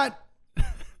do that.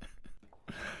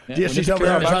 DSG's over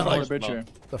there. Like,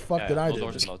 the fuck did I do?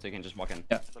 Just walk in.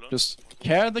 Yeah, just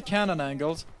care the cannon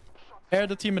angles. Care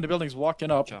the team in the buildings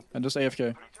walking up and just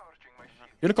AFK.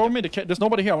 You look over me, there's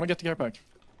nobody here. I want to get the care pack.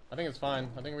 I think it's fine.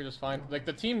 I think we're just fine. Like,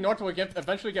 the team North will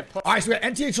eventually get put. All right, so we got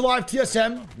NTH Alive,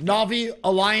 TSM, Navi,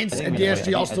 Alliance, and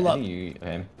DSG all still up. I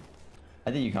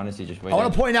think you can honestly just wait. I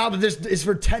want to point out that this is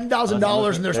for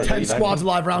 $10,000 and there's 10 squads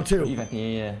alive round 2.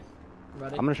 Yeah. I'm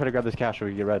going to try to grab this cash so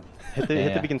we get red. Hit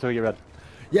the beacon so we get red.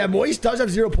 Yeah, Moist does have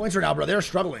 0 points right now, bro. They're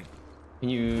struggling. Can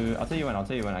you... I'll tell you when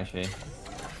actually.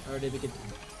 Already beacon.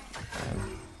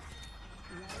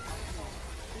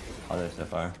 Oh, there's so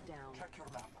far.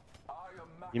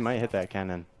 You might hit that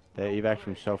cannon. They evac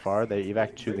from so far. They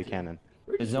evac to the cannon.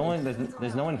 There's no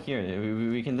one here.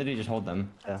 We can literally just hold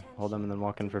them. Yeah, hold them and then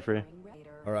walk in for free.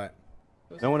 All right.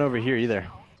 No one over here either.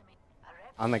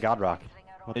 On the God Rock.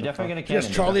 They're definitely gonna cannon.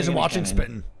 Yes, Charlie isn't watching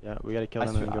spitting. Yeah, we gotta kill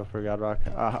them and go for God Rock.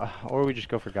 Or we just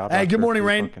go for God Rock. Hey, good morning,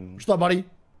 Rain. What's up, buddy?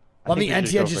 Love the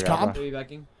NTH's comp.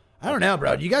 I don't know,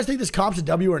 bro. Do you guys think this comp's a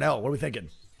W or an L? What are we thinking?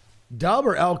 Dub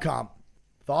or L comp?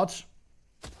 Thoughts?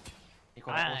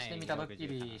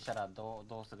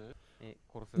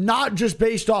 Not just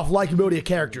based off likability of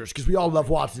characters, because we all love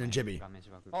Watson and Jimmy.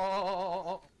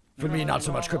 For me, not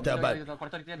so much crypto, but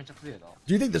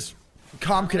do you think this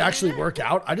comp could actually work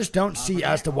out? I just don't see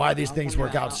as to why these things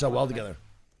work out so well together.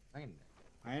 I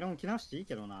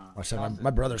said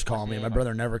my brother's calling me. My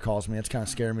brother never calls me. It's kind of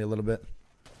scaring me a little bit.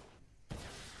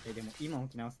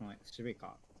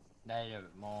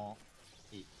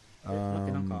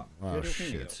 Oh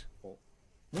shit.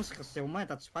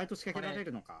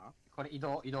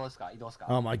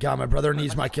 Oh my god, my brother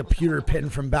needs my computer pin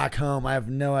from back home. I have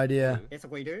no idea.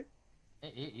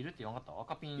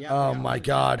 Oh my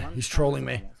god, he's trolling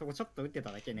me.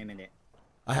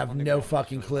 I have no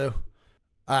fucking clue.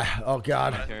 Oh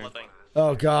god.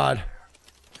 Oh god.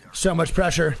 So much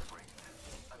pressure.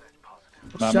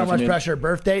 So much pressure.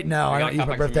 Birthday? No, I don't use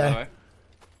my birthday.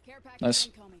 Nice.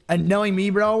 And knowing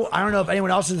me, bro, I don't know if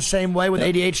anyone else is the same way with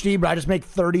ADHD, but I just make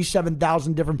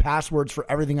 37,000 different passwords for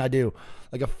everything I do.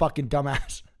 Like a fucking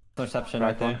dumbass. Perception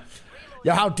right there.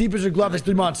 Yeah, how deep is your glove? It's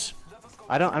 3 months.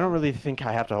 I don't really think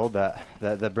I have to hold that.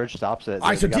 The bridge stops it. All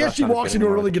right, so DSG walks into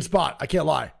a really good spot. I can't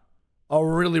lie. A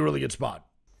really, really good spot.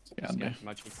 Yeah,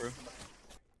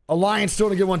 Alliance still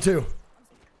in a good one, too.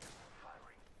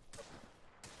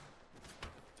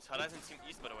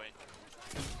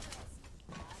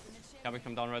 Can we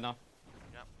come down right now?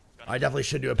 I definitely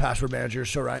should do a password manager, you're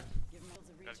so right.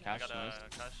 Cash, nice.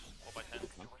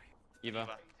 Eva.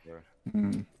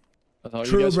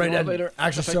 True, Brandon.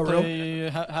 Actually, so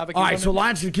real. All right, so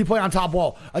Alliance can keep playing on top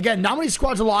wall. Again, not many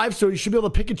squads alive, so you should be able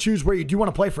to pick and choose where you do want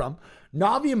to play from.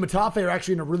 Navi and Matafe are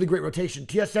actually in a really great rotation.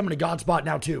 TSM in a god spot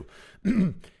now, too.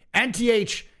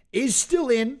 NTH is still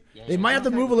in. They might have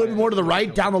to move a little bit more to the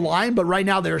right down the line, but right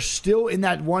now they're still in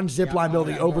that one zipline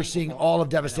building overseeing all of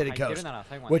Devastated Coast,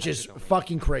 which is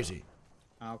fucking crazy.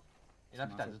 Back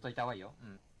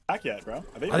yet, bro?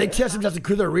 I think TSM has to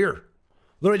clear their rear.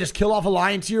 Literally just kill off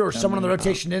Alliance here or someone on the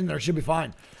rotation in there should be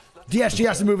fine. DSG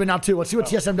has to move in now too. Let's see what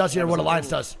TSM does here and what Alliance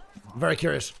does. I'm very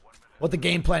curious what the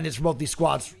game plan is for both these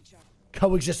squads.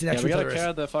 Coexisting next to each other. We gotta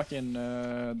carry the fucking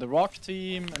the Rock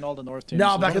team and all the North teams.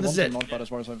 No, back this is it. As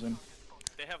far as I've seen.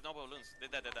 They have no balloons. They're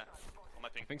dead. On my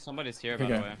ping. I think somebody's here, by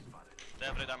the way. They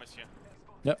have damage here.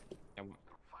 Yep.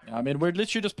 Yeah, I mean, we're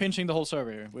literally just pinching the whole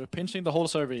server here. We're pinching the whole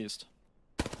server east.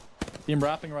 Team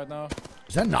wrapping right now.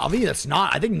 Is that Navi? That's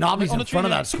not. I think Navi's in front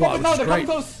of that squad, which is great.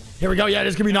 Here we go. Yeah, it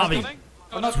is going to be Navi.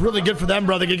 It's really good for them,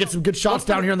 bro. They can get some good shots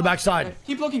down here on the backside.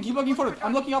 Keep looking for it.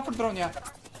 I'm looking up for the drone, yeah.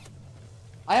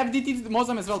 I have DT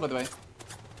Mozam as well, by the way.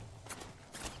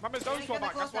 Remember, zone's far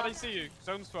back. That's why they see you.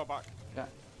 Zone's far back. Yeah.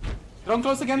 Drone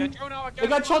close again. He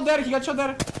got shot there. He got shot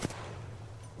there.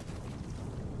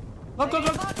 Look.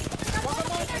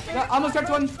 Yeah, almost got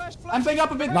one. I'm playing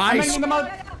up a bit. Nice. I'm hanging them out.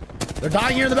 They're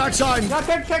dying here in the backside. Yeah,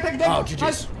 crack. Oh,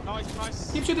 GG's.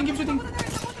 Nice. Keep shooting.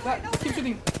 Yeah, keep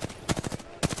shooting.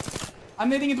 I'm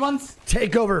nading it once.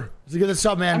 Take over. Let's get this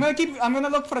up, man. I'm gonna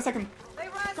look for a second.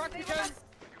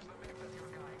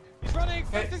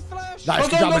 Nice,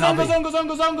 good job, Navi.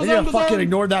 Go zone. They need to fucking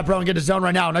ignore that, bro, and get to zone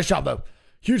right now. Nice job, though.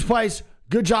 Huge plays.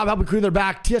 Good job helping clear their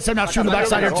back. TSM now shooting the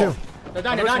backside here, too. They're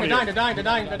dying. I'm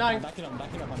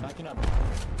backing up.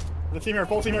 The team here,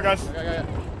 full team here, guys. Yeah.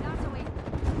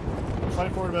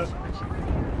 Sliding forward a bit.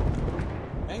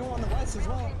 Angle on the west as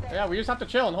well. Yeah, we just have to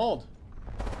chill and hold.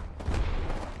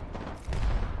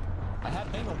 I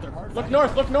had Mango up there hard. Look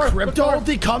north. Crypto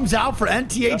ulti comes out for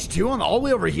NTH2 on all the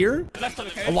way over here.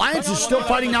 Alliance is still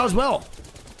fighting now as well.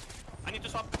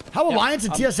 How Alliance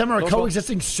and TSM are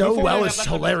coexisting so well is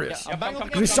hilarious.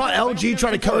 We saw LG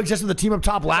try to coexist with the team up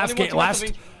top last 2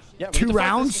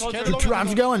 rounds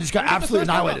ago and just got absolutely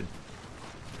annihilated.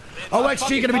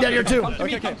 OXG gonna be dead here too.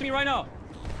 Come to me right now.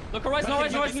 Look Horizon.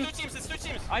 It's two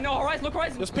teams. I know Horizon. Look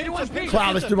Horizon.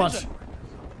 Cloud, let's do much.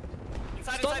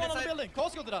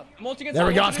 There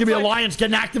we go. It's gonna be Alliance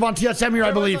getting active on TSM here,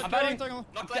 I believe. I'm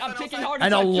kicking hard.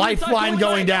 And a lifeline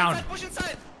going down.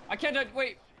 I can't.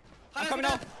 Wait. I'm coming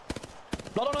out.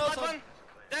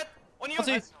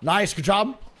 Nice, good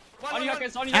job.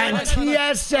 And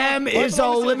TSM is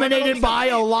eliminated by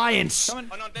Alliance.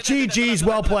 GG's,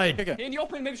 well played. In the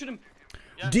open, maybe shoot him.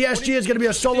 DSG is going to be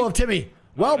a solo of Timmy.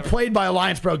 Well played by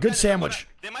Alliance, bro. Good sandwich.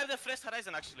 They might have the fresh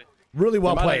Horizon, actually. Really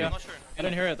well played. I'm not sure. I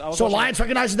didn't hear it. So Alliance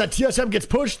recognizes that TSM gets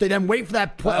pushed. They then wait for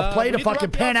that play to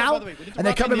fucking pan out. And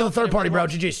they come into the third party, bro.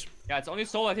 GG's. Yeah, it's only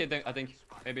solo, I think.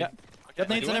 Maybe. Get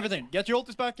nades and everything. Get your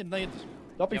ultis back and nades.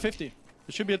 Dropping 50. There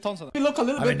should be a ton of them. Look a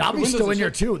little I mean, Navi's still in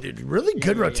here too, dude. Really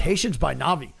good rotations by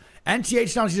Navi.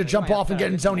 NTH now needs to jump off and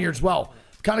get in zone here as well.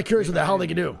 Kind of curious what the hell they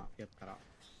can do.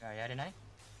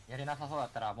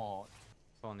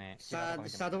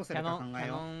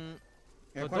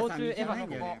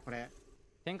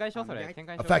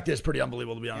 Effect is pretty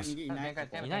unbelievable, to be honest.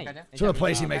 Some of the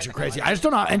plays he makes are crazy. I just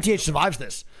don't know how NTH survives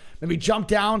this. Maybe jump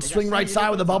down, swing right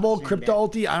side with a bubble, crypto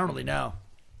ulti. I don't really know.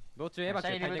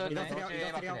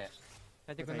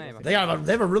 They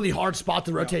have a really hard spot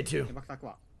to rotate to.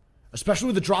 Especially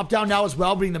with the drop down now as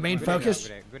well being the main focus.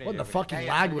 What the fucking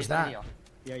lag was that?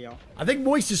 I think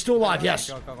Moist is still alive,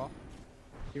 yes.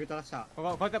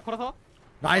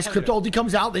 Nice, crypto ulti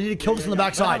comes out. They need to kill this on the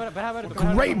backside.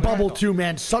 Great bubble too,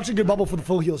 man. Such a good bubble for the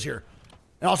full heals here.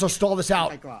 And also stall this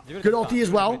out. Good ulti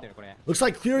as well. Looks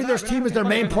like clearing their team is their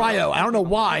main prio. I don't know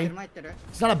why.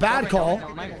 It's not a bad call.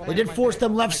 They did force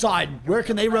them left side. Where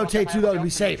can they rotate to though to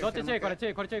be safe?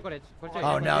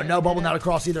 Oh no, no bubble not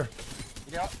across either.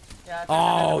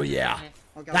 Oh yeah.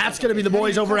 That's going to be the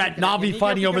boys over at Navi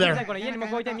fighting over there.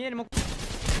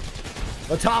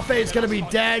 Latafe is going to be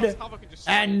dead,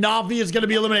 and Navi is going to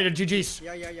be eliminated. GG's.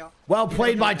 Well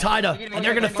played by Taida. And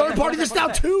they're going to third party this now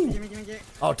too.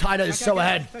 Oh, Taida is so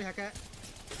ahead.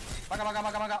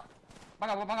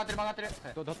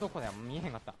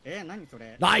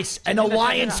 Nice. And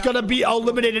Alliance going to be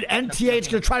eliminated. NTH going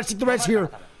to try to stick the res here.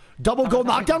 Double gold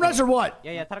knockdown res or what?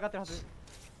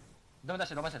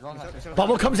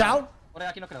 Bubble comes out. And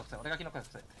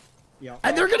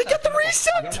they're going to get the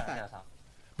reset.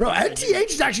 Bro, NTH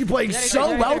is actually playing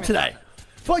so well today.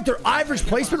 I feel like their average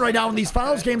placement right now in these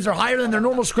finals games are higher than their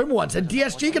normal scrim ones. And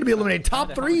DSG going to be eliminated.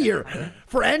 Top 3 here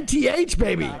for NTH,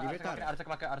 baby.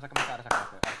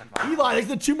 Eli, that's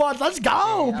the 2 mods. Let's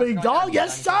go, big dog.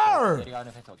 Yes, sir.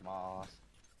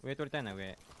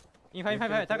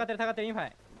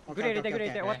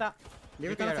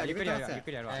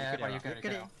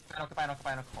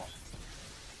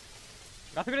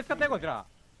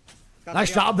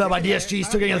 Nice job though by DSG,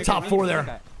 still getting in the top 4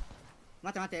 there.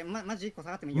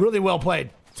 Really well played.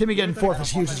 Timmy getting 4th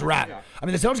is huge as a rat. I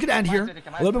mean, the zone's gonna end here.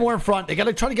 A little bit more in front. They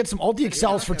gotta try to get some ulti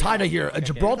excels for Taida here. A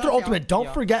Gibraltar ultimate.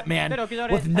 Don't forget, man.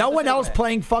 With no one else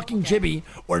playing fucking Jibby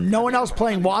or no one else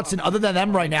playing Watson other than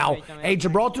them right now, a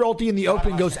Gibraltar ulti in the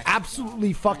open goes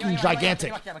absolutely fucking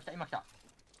gigantic.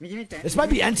 This might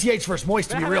be NTH versus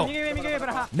Moist, to be real.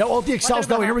 No ulti excels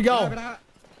though. Here we go.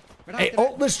 A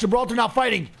ultless Gibraltar now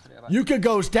fighting. Yuka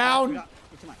goes down.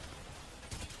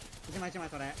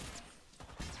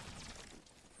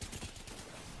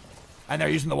 And they're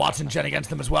using the Watson gen against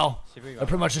them as well. They're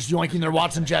pretty much just yoinking their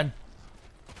Watson gen.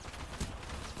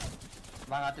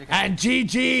 And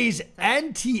GG's.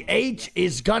 NTH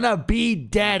is gonna be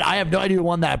dead. I have no idea who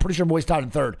won that. I'm pretty sure Moist out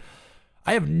in 3rd.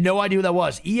 I have no idea who that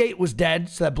was. E8 was dead,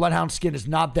 so that Bloodhound skin is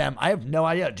not them. I have no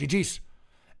idea. GG's.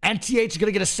 NTH is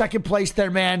gonna get a 2nd place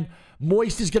there, man.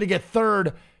 Moist is gonna get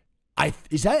 3rd.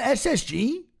 Is that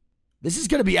SSG? This is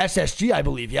going to be SSG, I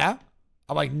believe, yeah?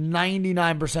 I'm like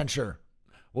 99% sure.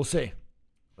 We'll see.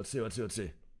 Let's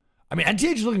see. I mean,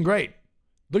 NTH is looking great.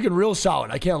 Looking real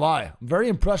solid. I can't lie. I'm very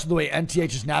impressed with the way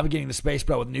NTH is navigating the space,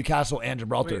 bro, with Newcastle and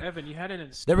Gibraltar. Wait, Evan, you had it in...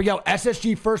 There we go.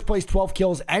 SSG first place, 12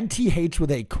 kills. NTH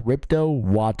with a Crypto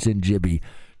Watson Jibby.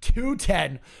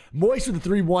 210. Moist with a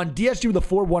 3-1. DSG with a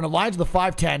 4-1. Alliance with a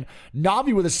 5-10.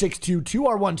 Navi with a 6-2.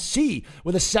 2R1C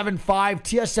with a 7-5.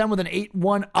 TSM with an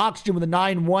 8-1. Oxygen with a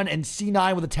 9-1. And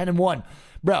C9 with a 10-1.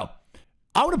 Bro,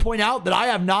 I want to point out that I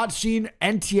have not seen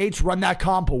NTH run that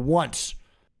comp once.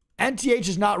 NTH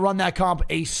has not run that comp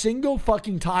a single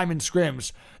fucking time in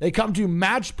scrims. They come to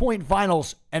match point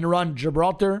finals and run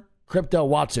Gibraltar, Crypto,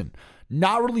 Watson.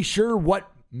 Not really sure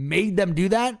what made them do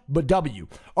that, but W.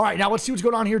 All right, now let's see what's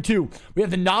going on here too. We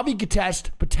have the Navi contest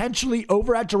potentially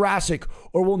over at Jurassic,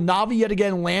 or will Navi yet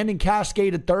again land in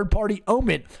Cascade, a third-party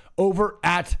omit over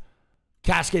at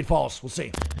Cascade Falls? We'll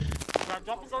see.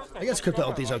 I guess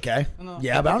Crypto Ulti's okay.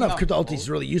 Yeah, but I don't know if Crypto Ulti's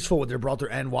really useful with Gibraltar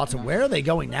and Watson. Where are they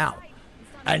going now?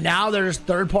 And now there's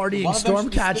third-party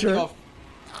Stormcatcher.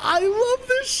 I love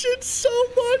this shit so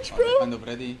much, bro. They're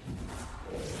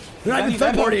not even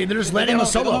third-party. They're just landing on a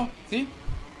solo. See?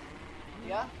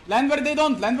 Yeah. Land where they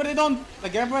don't. Land where they don't.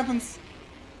 Like, grab weapons.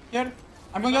 Here.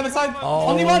 I'm going the other side. Oh,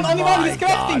 only one. Only one. He's crafting.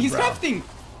 God, He's bro. crafting.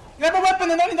 Grab a weapon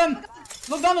and only done.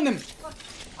 Look down on him.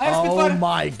 I have Oh Spitfire.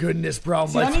 my goodness, bro.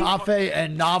 Matafe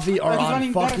and Navi are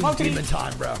on fucking demon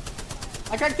time, bro.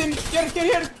 I cracked him.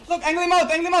 Here. Look, angle him out.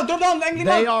 Drop down, angle him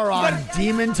out. They are on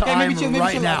demon time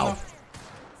right now.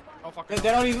 Oh, fuck.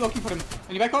 They're already looking for him.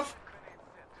 Can you back off?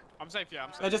 I'm safe, yeah,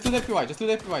 I'm safe. Just do the FPY. Just do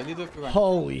the FPY. Lead the FPY.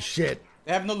 Holy shit.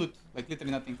 They have no loot. Like,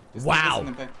 literally nothing. Just Wow.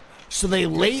 So they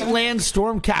late land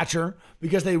Stormcatcher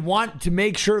because they want to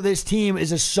make sure this team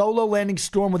is a solo landing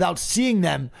Storm without seeing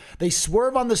them. They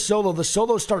swerve on the solo. The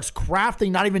solo starts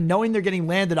crafting, not even knowing they're getting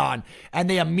landed on. And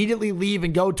they immediately leave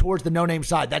and go towards the no-name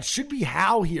side. That should be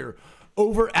Hal here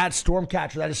over at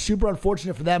Stormcatcher. That is super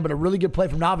unfortunate for them, but a really good play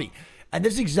from Navi. And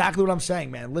this is exactly what I'm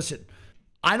saying, man. Listen,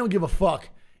 I don't give a fuck.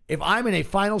 If I'm in a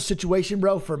final situation,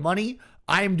 bro, for money,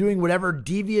 I am doing whatever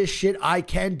devious shit I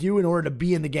can do in order to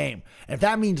be in the game. And if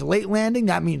that means late landing,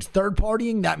 that means third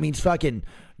partying, that means fucking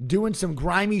doing some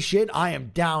grimy shit, I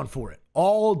am down for it.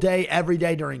 All day, every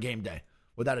day during game day.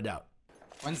 Without a doubt.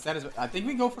 Once that is, I think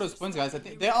we go for those points, guys. I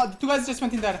think they are, two guys just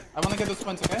went in there. I want to get those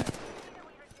points, okay?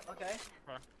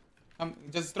 Okay.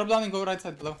 Just drop down and go right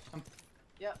side below. Come.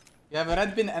 Yeah. You have a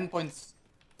red bin and points.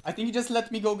 I think you just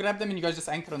let me go grab them and you guys just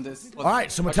anchor on this. All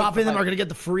right, so Matafe and them are going to get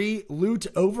the free loot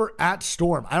over at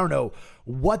Storm. I don't know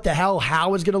what the hell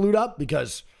Hal is going to loot up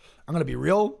because I'm going to be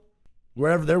real.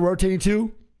 Wherever they're rotating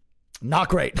to, not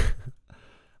great. I'm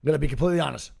going to be completely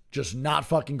honest. Just not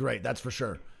fucking great, that's for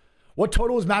sure. What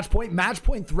total is match point? Match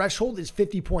point threshold is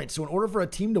 50 points. So in order for a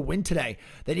team to win today,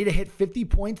 they need to hit 50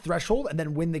 point threshold and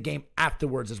then win the game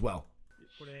afterwards as well.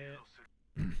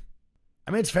 I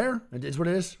mean, it's fair. It is what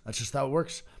it is. That's just how it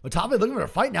works. Matafe looking for a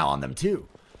fight now on them, too.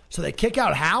 So they kick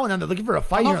out Hal, and then they're looking for a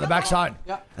fight here on the backside.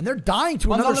 Yeah. And they're dying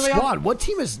to another squad. What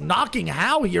team is knocking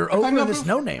Hal here over this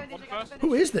no-name?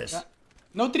 Who is this? Yeah.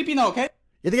 No trippy now, okay?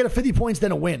 Yeah, they get a 50 points,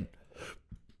 then a win.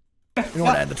 You don't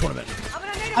want to end the tournament.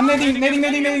 I'm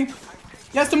nading.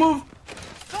 He has to move.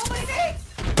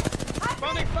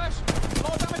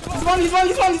 He's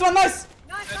one. Nice.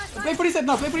 Play for reset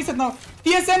now.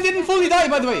 TSM didn't fully die,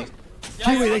 by the way.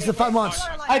 Kiwi, thanks for 5 months.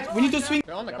 Alright, we need to swing.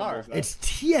 They're on the car. It's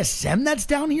TSM that's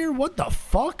down here? What the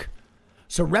fuck?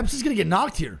 So Reps is going to get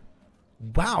knocked here.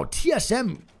 Wow,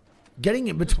 TSM getting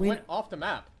in between. Went off the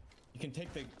map. You can take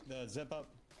the zip up.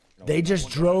 They just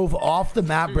drove off the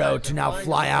map, bro, to now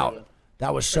fly out.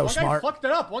 That was so smart.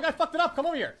 One guy fucked it up. Come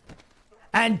over here.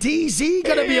 And DZ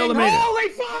going to be eliminated. Holy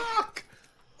fuck!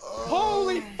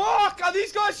 Holy fuck! Are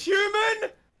these guys human?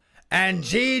 And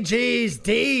GG's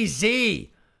DZ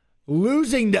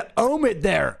losing to Omit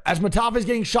there as Matafe is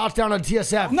getting shots down on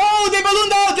TSM. No, they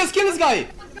ballooned out. Just kill this guy.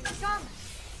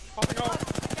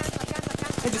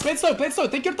 Hey, just play it slow.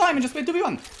 Take your time and just play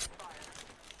 2v1.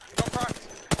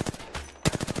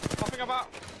 Popping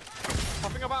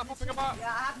about. Yeah, I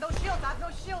have no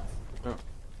shields.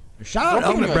 Shout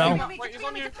out Omit, bro.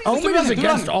 Omit is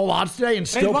against all odds today and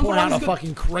still pulling out a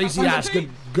fucking crazy ass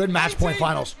good match point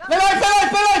finals. Play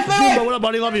life. Jumbo, what up,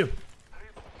 buddy? Love you.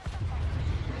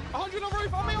 100 on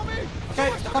roof, on me.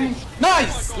 Okay, coming.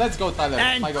 Nice. Let's go, Tyler.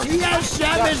 And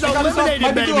TSM is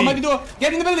eliminated, baby. Might be duo.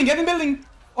 Get in the building.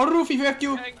 Or roof if you have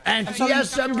Q. And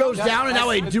TSM goes down, and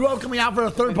now a duo coming out for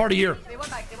a third party here. They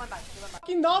went back.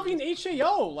 Fucking Navi and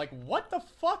HAO. Like, what the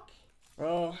fuck?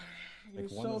 Bro. You're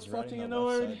so fucking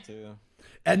annoyed.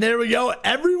 And there we go.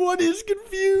 Everyone is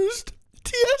confused.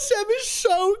 TSM is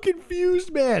so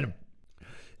confused, man.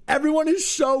 Everyone is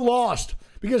so lost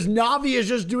because Navi is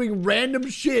just doing random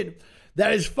shit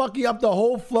That is fucking up the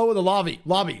whole flow of the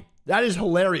lobby. That is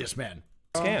hilarious, man.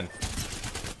 Scan.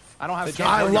 I don't have scan.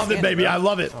 I love it, baby. I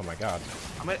love it. Oh my god.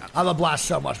 I love Blast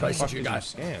so much, but I see you guys.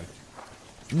 Scan.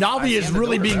 Navi is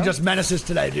really being just menaces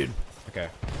today, dude. Okay.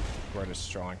 We're just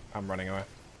strolling. I'm running away.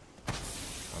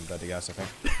 I'm dead to gas, I think.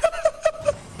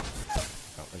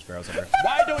 Oh, there's barrels over.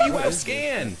 Why don't you have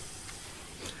scan?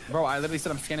 Bro, I literally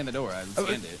said I'm scanning the door. I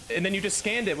scanned it. And then you just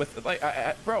scanned it with, like,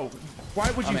 bro,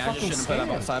 why would you I fucking just scan? put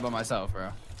up outside by myself, bro.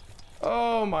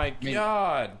 Oh my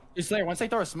god. It's there. Once they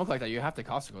throw a smoke like that, you have to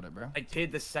caustic it, bro. I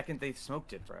did the second they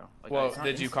smoked it, bro. Like, Well,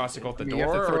 did you caustic the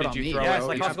door, or did you throw it? it? Yes,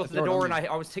 I caustic the door, and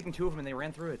I was taking 2 of them, and they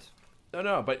ran through it.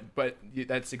 No, but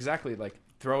that's exactly like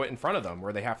throw it in front of them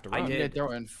where they have to run. I did.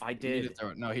 I did.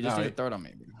 No, he just didn't throw it on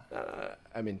me.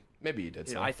 I mean, maybe you did.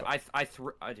 Dude, I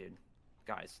did.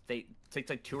 Guys, they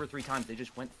takes like 2 or 3 times. They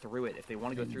just went through it. If they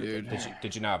want to go through it,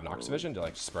 did you not have Nox vision to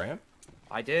like spray him?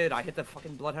 I did. I hit the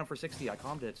fucking Bloodhound for 60. I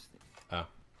calmed it. Oh.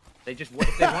 They just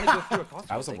if they want to go through a cost.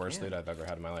 That was the worst loot I've ever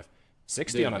had in my life.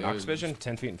 60 on a Nox vision,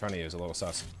 10 feet in front of you is a little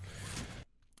sus.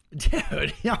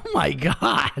 Dude, oh my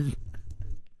god.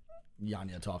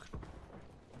 Yanya, talk.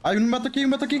 Hay un vato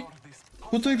aquí,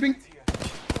 Justo mi ping.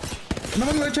 No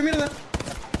me lo he hecho mierda.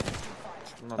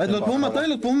 Los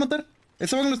puedo matar,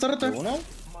 Ese vagon lo está roto. ¿Uno?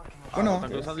 ¿O no?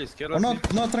 O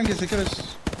no, tranqui, si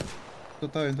quieres.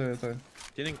 Está bien.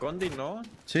 Tienen Condi, ¿no?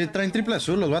 Sí, traen triple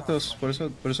azul los vatos. Por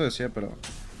eso decía, pero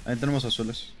ahí tenemos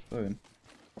azules. Todo bien.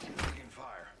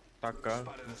 Está acá.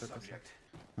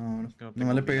 No,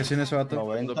 nomás le pegué sin ese vato.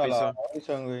 90 la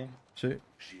Horizon, güey. Sí.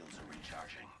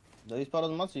 2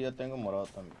 disparos más y ya tengo morado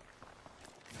también.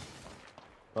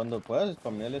 Cuando puedas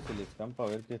spamearles el scan para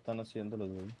ver qué están haciendo los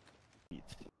güey.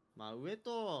 まあ上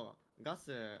とガ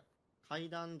ス階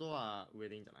段ドア上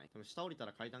でいいんじゃない？でも下降りた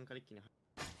ら階段から一気に入る。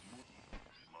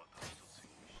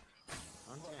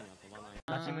安全には飛ばない。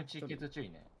ガシムチ血注意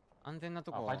ね。安全な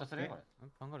とこ。ファイトするこれ。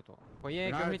バンガルト。これ家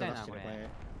みたいなこれ。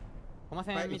コマ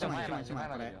線見た前こ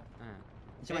れ。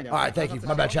Alright, thank you.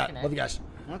 My bad, chat. Love you guys.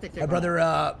 My brother,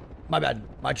 my bad.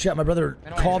 My brother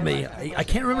called me. I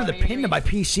can't remember the pin to my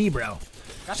PC, bro.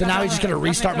 So now he's just gonna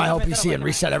restart my whole PC and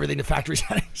reset everything to factory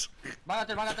settings.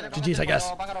 GG's, I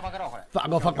guess. I'll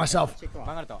go fuck myself.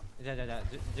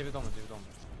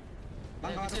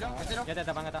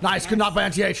 Nice, good knock by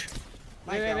NTH.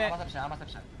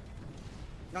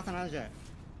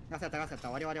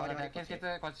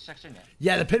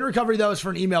 Yeah, the pin recovery though is for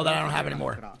an email that I don't have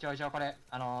anymore.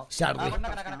 Sadly.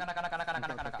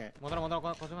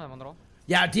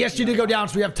 Yeah, DSG did go down,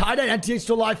 so we have Tide and NTH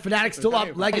still alive, Fnatic still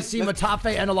up, Legacy,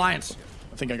 Matafe, and Alliance.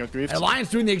 I think I got griefed. And Alliance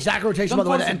doing the exact rotation, by the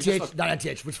way, that NTH, not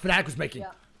NTH, which Fnatic was making.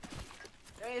 Yeah.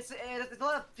 It's a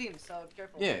lot of teams, so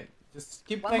careful. Yeah, just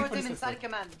keep One playing more for team this. inside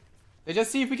command. They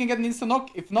just see if we can get an instant knock.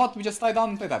 If not, we just lie down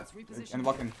and play that. And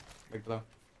walk in. Like below.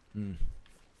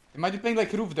 They might be playing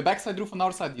like roof, the backside roof on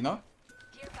our side, you know?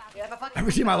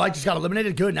 Every team I like just got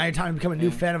eliminated. Good. Now you're time to become a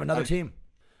new fan of another team.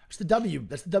 That's the W.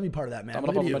 That's the W part of that, man. I'm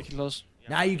gonna pop a medkit close.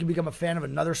 Now you can become a fan of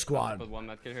another squad. Put one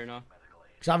medkit here now.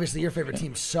 Because obviously your favorite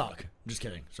teams suck. I'm just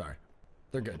kidding. Sorry.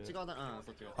 They're good.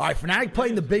 Alright, Fnatic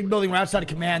playing the big building right outside of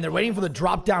command. They're waiting for the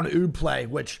drop down Ood play,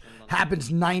 which happens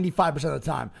 95% of the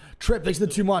time. Trip, thanks for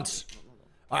the 2 months.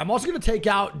 Alright, I'm also going to take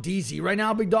out DZ right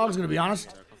now, big dogs, I'm going to be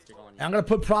honest. And I'm going to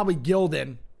put probably Guild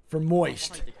in for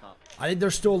Moist. I think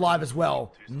they're still alive as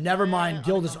well. Never mind,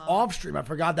 Guild is off stream. I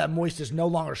forgot that Moist is no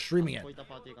longer streaming it.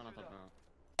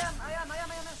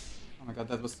 Oh my god,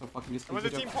 that was so fucking risky. There was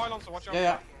a team pylon, so watch out.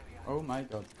 Yeah. Oh my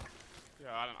god. Yeah,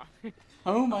 I don't know.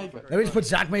 Oh my god. Maybe just put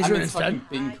Zach Mazer in instead.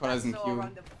 Pink Horizon Q.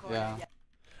 Yeah.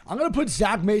 I'm going to put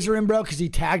Zach Mazer in, bro, because he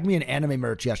tagged me in anime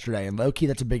merch yesterday. And low-key,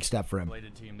 that's a big step for him.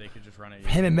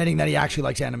 Him admitting that he actually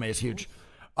likes anime is huge.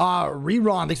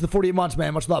 Rerun, thanks for the 48 months,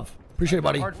 man. Much love. Appreciate it,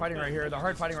 buddy. The hard fighting right here. The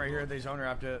hard fighting right here. They zone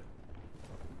wrapped it.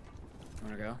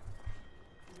 Wanna go?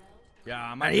 Yeah,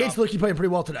 I And might. EA's looking playing pretty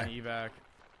well today. Evac.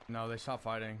 No, they stopped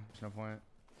fighting. There's no point.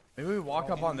 Maybe we walk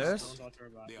up on this.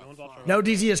 No,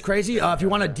 DZ is crazy. If you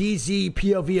want a DZ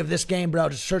POV of this game, bro,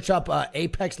 just search up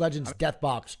Apex Legends Death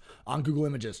Box on Google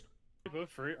Images. Both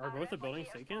free? Are both the buildings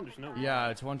taken? There's no. Yeah,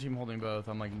 it's one team holding both.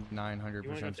 I'm like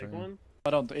 900% certain. I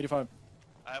don't. 85.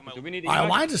 Do we need Alright,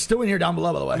 Alliance is still in here down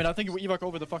below, by the way. I mean, I think we evac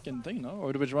over the fucking thing, no?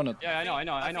 Or do we just run it? Yeah, I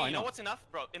know. You know what's enough,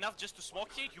 bro? Enough just to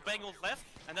smoke here. You bang ult left,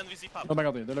 and then we zip up. Oh my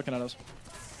god, they're looking at us.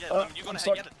 Yeah, you're gonna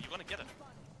get it. You're gonna get it.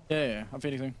 Yeah, I'm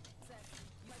phoenixing.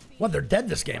 What? They're dead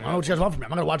this game. I don't know what you guys want from me. I'm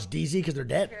gonna watch DZ because they're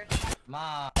dead.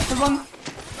 Good one.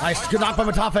 Nice. Good knock by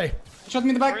Matafe. Shot me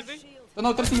in the back. Don't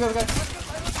know, 13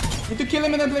 guys. Need to kill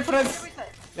him and then play for us.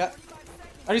 Yeah.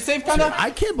 Are you safe, Kanda?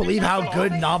 I can't believe how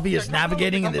good Navi is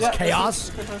navigating in this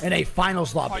chaos in a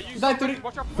finals lobby.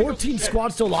 14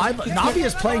 squads still alive. Navi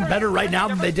is playing better right now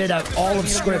than they did at all of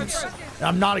scrims. And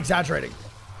I'm not exaggerating.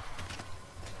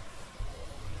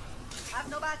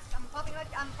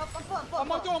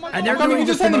 And they're doing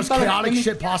just the most chaotic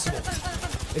shit possible.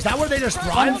 Is that where they just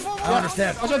thrive? I don't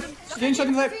understand. Getting shot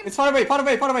inside. It's far away, far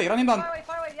away, far away. Running down.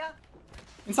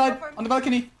 Inside, on the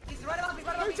balcony.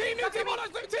 New team on us,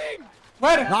 new team!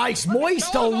 Where? Nice,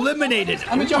 Moist eliminated.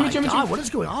 Oh my God, what is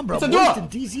going on, bro? It's a Moist duo.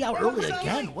 and DZ out early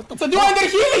again. What the It's a fuck? duo and they're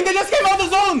healing. They just came out of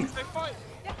the zone.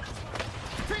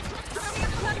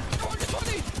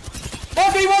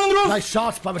 Oh, they won on the roof. Nice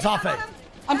shots by Matafe.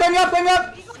 I'm climbing up, climbing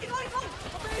up.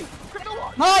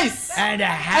 Nice. And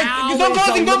how Don't go, is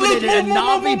don't eliminated, and move,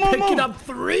 Navi picking up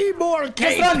 3 more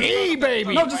KP,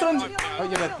 baby. No, just run. Oh,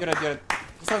 you're right.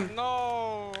 Just run.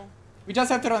 No. We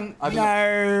just have to run.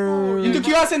 No. Into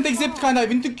QS and take zip, kind of.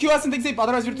 Into QS and take zip.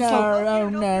 Otherwise, we're too slow. Oh,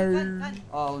 no.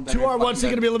 Oh, 2R1's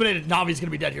going to be eliminated. Navi's going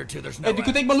to be dead here, too. There's no Hey, you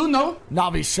could take balloon, no?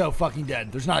 Navi's so fucking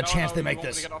dead. There's not a chance they make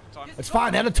this. It's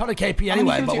fine. They had a ton of KP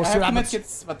anyway, but we'll see what happens.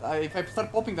 Kits, but if I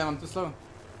start popping them, I'm too slow.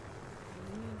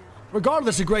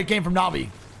 Regardless, a great game from Navi.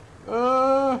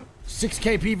 6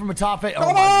 KP from Matafe.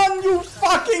 Come on, you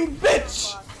fucking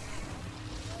bitch!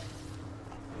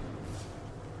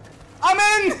 I'm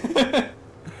in!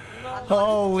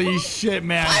 Holy shit,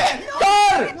 man.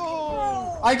 Car!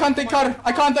 No. I can't take car.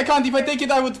 I can't. If I take it,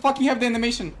 I would fucking have the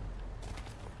animation.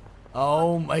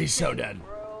 Oh, he's so dead.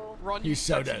 Ron, He's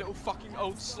so dead. little fucking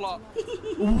old slut.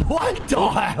 What the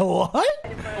hell? What?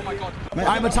 Oh my God.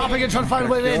 I'm Matafe again trying to find a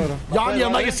way in.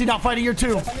 Yanya Legacy not fighting here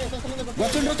too.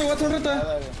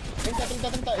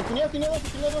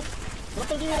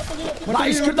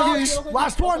 Nice, good knocks.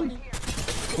 Last one.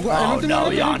 Oh no,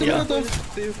 Yanya.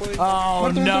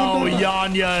 Oh no,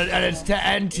 Yanya. And it's to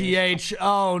NTH.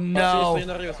 Oh no.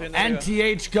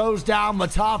 NTH goes down.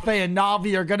 Matafe and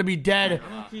Navi are going to be dead.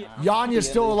 Yanya's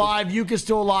still alive. Yuka's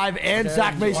still alive. And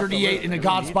Zach Mazer at E8 in a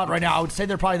god spot right now. I would say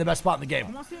they're probably the best spot in the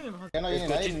game.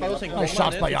 Nice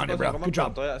shots by Yanya, bro. Good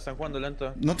job.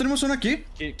 No tenemos una aquí.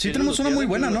 Sí tenemos una muy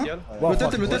buena, ¿no?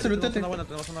 Lútate.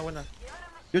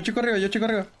 Yo chico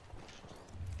arriba.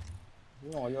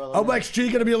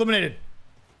 OXG gonna be eliminated.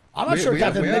 I'm not sure,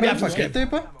 Captain. Maybe after this game.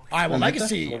 Alright, well,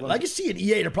 Legacy and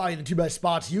E8 are probably the 2 best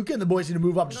spots. Yuka and the boys need to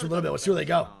move up just a little bit. Let's see where they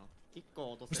go.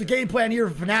 What's the game plan here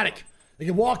for Fnatic? They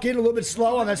can walk in a little bit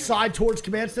slow on that side towards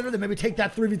command center, then maybe take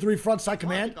that 3v3 front side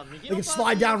command. They can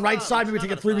slide down right side, maybe take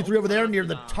a 3v3 over there near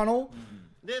the tunnel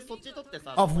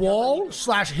of wall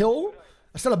 / hill.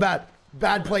 That's not a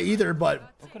bad play either,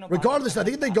 but regardless, I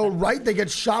think if they go right, they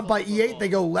get shot by E8. They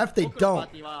go left, they don't.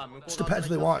 Just depends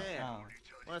what they want.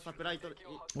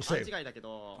 We'll see.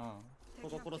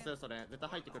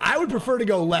 I would prefer to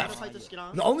go left.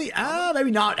 The only,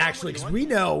 maybe not actually, because we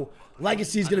know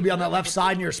Legacy is going to be on that left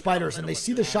side near Spiders, and they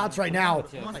see the shots right now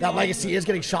that Legacy is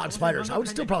getting shot in Spiders. I would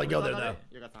still probably go there, though.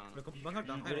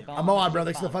 I'm on, bro.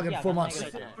 Thanks for the fucking 4 months.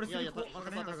 Let's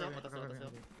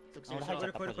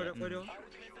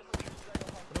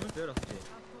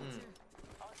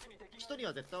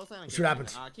see what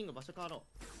happens.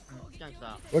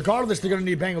 Regardless, they're going to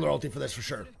need Bangalore ulti for this for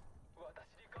sure.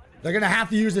 They're going to have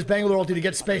to use this Bangalore ulti to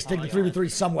get space, take the 3v3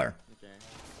 somewhere.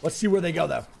 Let's see where they go,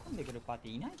 though.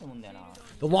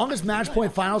 The longest match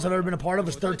point finals I've ever been a part of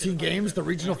was 13 games. The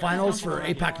regional finals for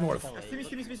APAC North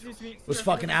was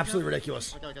fucking absolutely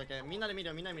ridiculous.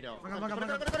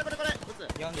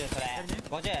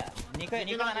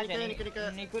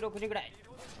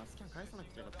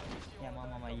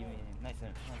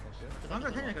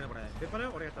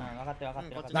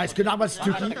 Nice, good knock by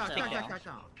Stuki.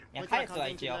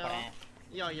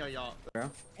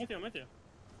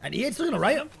 And E8's looking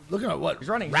at looking at what? He's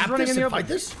running. Wrap this and fight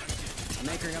this?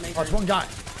 Oh, it's one guy.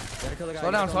 Slow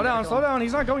down.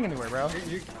 He's not going anywhere, bro.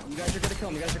 You guys are gonna kill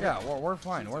him. Yeah, we're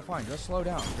fine. Just slow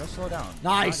down.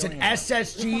 Nice, and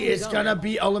SSG is gonna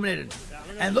be eliminated.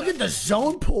 And look at the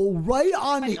zone pull right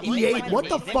on the E8. What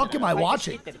the fuck am I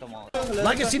watching?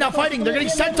 Legacy not fighting. They're getting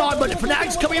sent on, but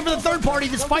Fnatic's coming in for the third party.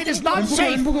 This fight is not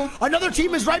safe. Another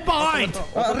team is right behind.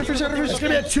 It's gonna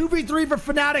be a 2v3 for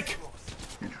Fnatic.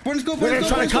 They're gonna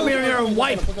try to come in here and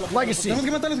wipe Legacy. Tenemos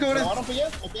que matarlos, cabrón.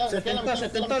 70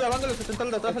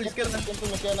 atrás a la izquierda.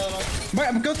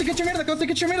 Caustic hecho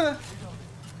mierda.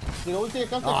 Oh,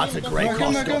 that's a great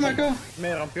Caustic. Me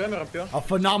rompió. A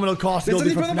phenomenal Caustic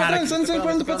ulti from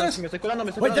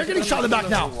Fnatic. Wait, they're getting shot in the back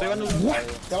now.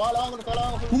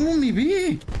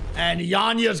 And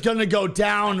Yanya's gonna go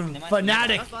down.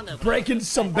 Fnatic breaking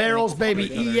some barrels, baby.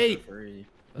 E8.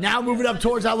 Now moving up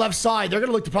towards that left side. They're going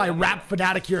to look to probably wrap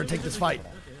Fnatic here and take this fight.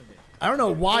 I don't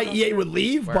know why E8 would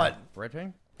leave, Where? but Red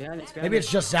ping? maybe it's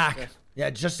just Zach. Yeah,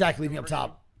 it's just Zach leaving up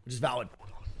top, which is valid.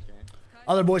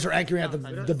 Other boys are anchoring at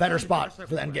the better spot for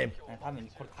the end game.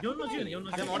 4の10ね、4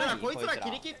の10。でも俺らこいつら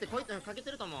切り切ってこいつらかけて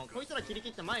ると思う。こいつら切り切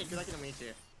って前行くだけでもいいし。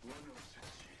よ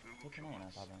くないな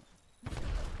多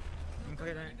分。か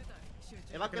けない。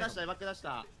バック出した、バック出し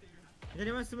た。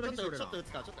左前進むだけちょっと打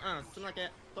つか、ちょっと進むだ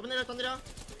け。飛んでる飛んでるよ。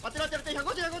待って150、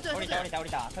150。降りた降りた降り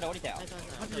た。それ降りたよ。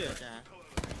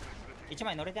 1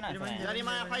枚乗れてないですね。左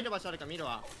前入る場所あるか見る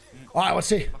わ。 All right, let's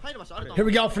see. 入る場所あると思う。 Here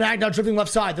we go. Fnatic now drifting left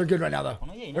side. They're good right now, though.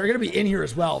 They're going to be in here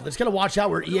as well. They're just going to watch out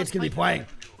where E8's going to be playing.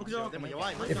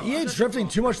 If E8's drifting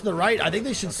too much to the right, I think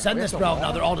they should send this, bro.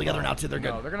 Now they're all together now, too. They're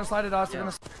good. No, they're going to slide at us. They're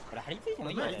going to...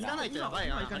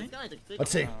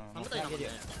 Let's see.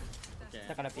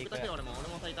 だからピーク。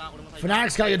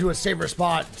 Fnatic's got to get to a safer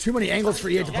spot. Too many angles for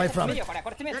E8 to play from.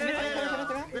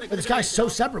 This guy's so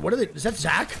separate. What are they? Is that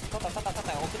Zach? 屋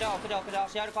上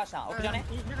シアル壊した屋上ね。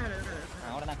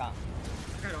俺なんか。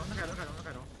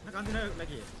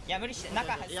いや無理して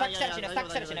中スタックしたりしないスタック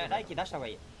したりしない。来季出した方が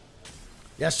いい。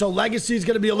 Yeah, so Legacy is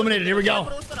going to be eliminated. Here we go.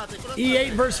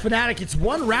 E8 versus Fnatic. It's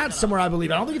one rat somewhere, I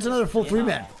believe. I don't think it's another full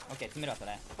 3-man. I think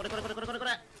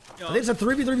it's a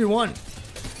 3v3v1.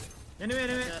 中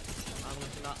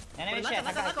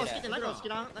押し切って中押し切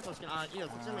らん中押し切らん。あいいよ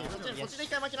そっちでもいいよ。そっちで一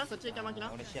回巻きなそっちで一回巻き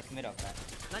な。俺視野詰めるわこ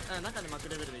れ。中で巻く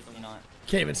レベルでいいと思う。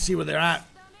 Can't even see where they're at.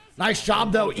 Nice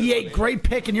job, though. E8, great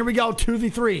pick. And here we go,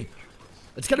 2v3.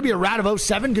 It's going to be a rat of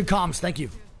 07. Good comms. Thank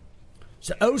you.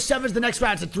 So 07 is the next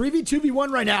rat. It's a 3v2v1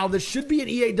 right now. This should be an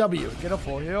E8W. Get a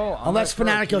full heal. Unless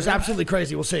Fnatic goes absolutely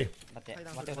crazy. We'll see.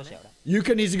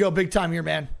 Yuka needs to go big time here,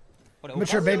 man.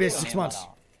 Mature baby is 6 months.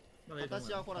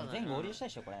 私はほら全合流した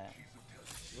でしょこれ。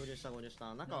合流し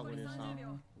た中は合流した。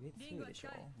上2でしょ。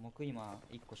僕今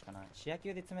1個しかない。試合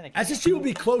球で詰めなきゃ。 SSG will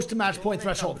be close to match point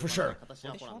threshold for sure.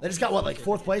 They just got what, like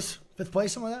 4th place, 5th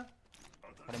place, something like that.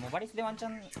 これモバリスでワンチャ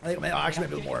ン。 I think actually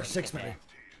maybe more, 6 maybe.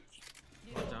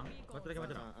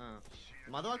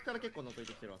 窓枠から結構覗い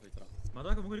てきてるわそいつら。窓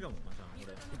枠潜りかもまた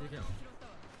俺。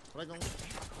ホライゾンもう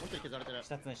一人削られてる。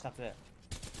下つ。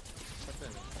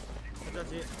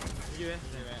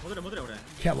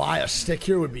 Can't lie, a stick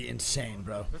here would be insane,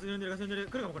 bro. 全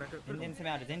然詰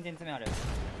めある全然詰めある。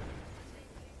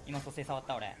今蘇生触っ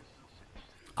た俺。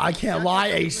 I can't lie,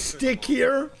 a stick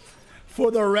here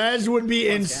for the res would be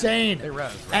insane.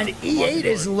 And E8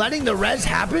 is letting the res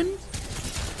happen?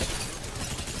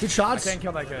 Good shots. I can't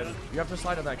kill that kid. You have to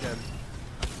slide at that kid.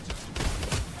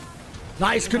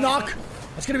 Nice, good knock.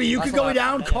 That's gonna be Yuka going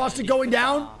down, Caustic going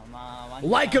down.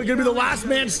 Leica gonna be the last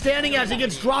man standing as he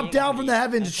gets dropped down from the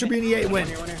heavens. It should be an E8 win.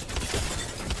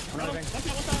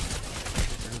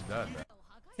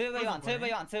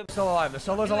 Still alive. The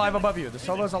solo's alive above you. The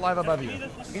solo's alive above you.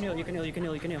 You can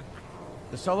heal.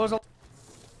 The solo's alive.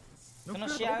 その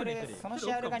シア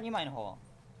ールが2枚の方。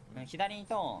左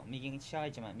と右下が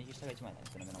1枚、右下が1枚だね。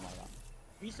その目の前が。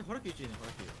右下ホラキュー1位ね、ホ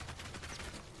ラキュ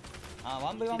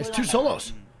ー。あ、1v1。 It's 2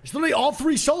 solos. It's literally all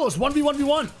 3 solos.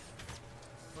 1v1v1.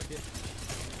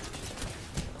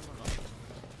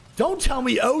 Don't tell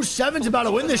me 07's about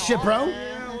to win this shit, bro.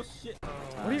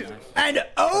 What are you? And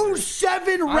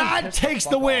 07 Rat takes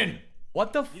the win.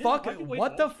 What the fuck?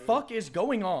 What the fuck is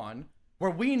going on? Where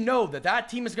we know that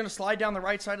team is going to slide down the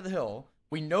right side of the hill.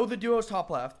 We know the duo's top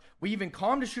left. We even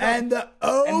calmed to shoot. And the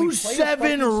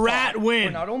 07 Rat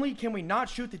win. Not only can we not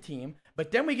shoot the team, but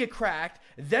then we get cracked.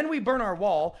 Then we burn our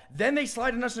wall. Then they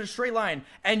slide in us in a straight line.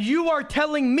 And you are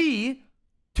telling me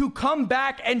to come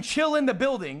back and chill in the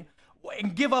building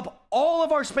and give up all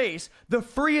of our space, the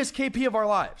freest KP of our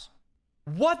lives.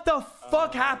 What the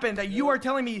fuck happened that you are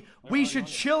telling me we should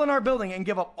chill in our building and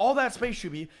give up all that space,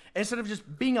 Shubi, instead of just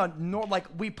being like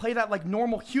we play that like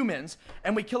normal humans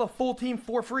and we kill a full team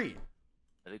for free?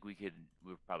 I think we're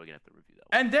probably gonna have to review that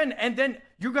one. And then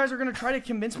you guys are gonna try to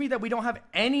convince me that we don't have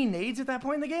any nades at that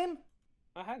point in the game?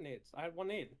 I had nades. I had one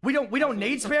nade. We don't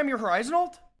nade spam your horizon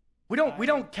ult? We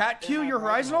don't cat Q your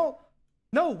horizon ult?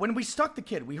 No, when we stuck the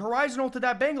kid, we horizon ulted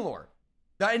that Bangalore.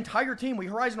 That entire team, we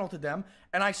horizon ulted them,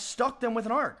 and I stuck them with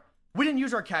an arc. We didn't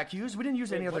use our cat Qs. We didn't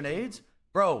use any other nades.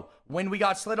 Bro, when we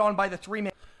got slid on by the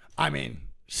 3-man... I mean,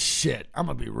 shit. I'm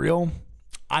gonna be real.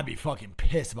 I'd be fucking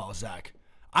pissed about Zach.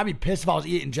 I'd be pissed if I was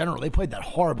E8 in general. They played that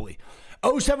horribly.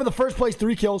 07 the first place,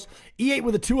 3 kills. E8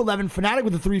 with a 2-11. Fnatic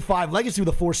with a 3-5. Legacy with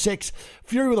a 4-6.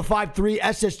 Fury with a 5-3.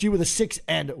 SSG with a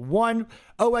 6-1.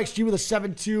 OXG with a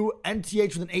 7-2.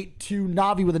 NTH with an 8-2.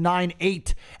 Navi with a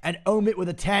 9-8. And Omit with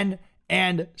a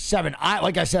 10-7.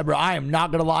 Like I said, bro, I am not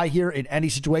going to lie here in any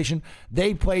situation.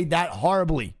 They played that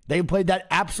horribly. They played that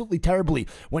absolutely terribly.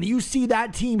 When you see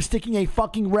that team sticking a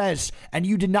fucking res and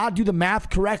you did not do the math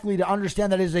correctly to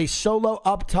understand that it is a solo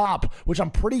up top, which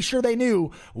I'm pretty sure they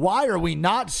knew, why are we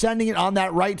not sending it on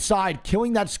that right side,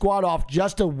 killing that squad off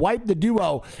just to wipe the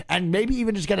duo and maybe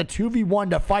even just get a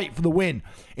 2v1 to fight for the win?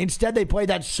 Instead, they played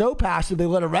that so passive, they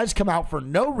let a res come out for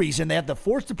no reason. They have to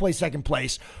force to play second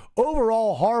place.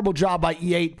 Overall, horrible job by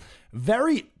E8.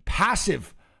 Very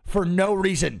passive for no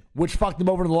reason, which fucked them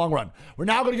over in the long run. We're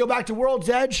now going to go back to World's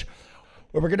Edge,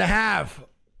 where we're going to have,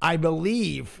 I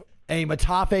believe, a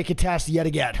Matafe contest yet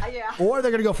again. Yeah. Or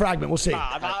they're going to go fragment. We'll see.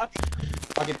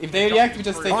 Okay, if they react, we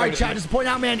just take All right, everything. chat, just to point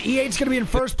out, man, E8's going to be in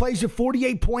first place with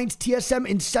 48 points, TSM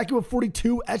in second with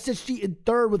 42, SSG in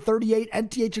third with 38,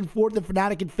 NTH in fourth, and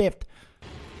Fnatic in fifth.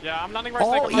 Yeah, I'm landing right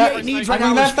All snake. E8 needs right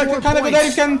now is 4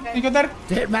 points You go there.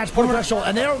 to hit match point threshold,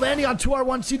 and they're landing on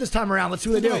 2R1C this time around. Let's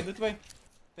see what they do. That way.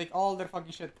 Take all their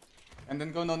fucking shit. And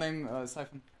then go no-name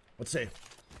Siphon. Let's see.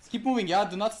 Just keep moving, yeah?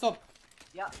 Do not stop.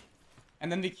 Yeah.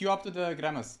 And then we queue up to the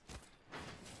Grammars.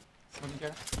 Smoking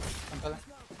here.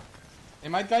 They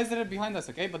might guys that are behind us,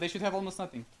 okay? But they should have almost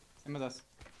nothing. Same as us.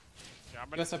 Yeah, I'm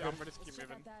ready to keep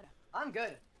moving. I'm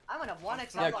good. I'm on a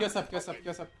 1x. Yeah, queue us up, queue us up,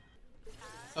 queue us up.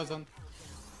 South zone.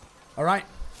 All right.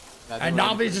 And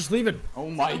Navi's just leaving. Oh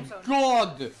my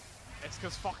god! It's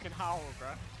because fucking Howl,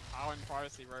 bruh. Howl and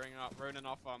Piracy running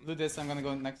off. Do this, I'm gonna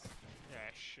go next. Yeah,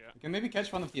 shit. You can maybe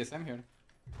catch one of TSM here.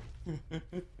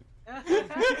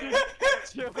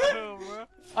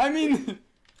 I mean,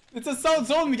 it's a south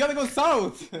zone, we gotta go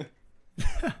south!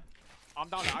 I'm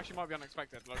down, that actually might be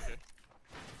unexpected, okay.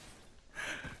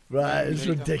 Right, it's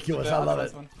ridiculous. I love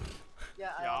it. Yeah,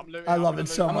 I'm looting. I love it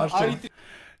so much, too.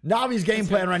 Navi's game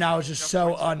plan right now is just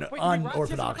so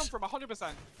unorthodox.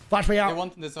 Flashbang out. They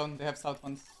want in the zone, they have south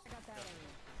ones.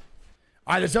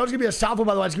 All right, the zone's going to be a south one,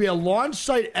 by the way. It's going to be a launch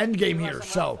site end game here.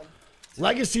 So,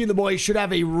 Legacy and the boys should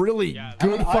have a really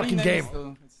good fucking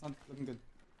game. It's not looking good.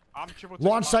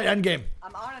 Launch site end game.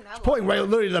 It's pulling right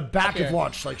literally to the back of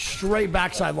launch, like straight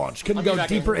backside launch. Couldn't go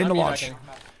deeper into launch.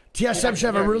 TSM should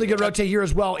have a really good rotate here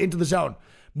as well into the zone.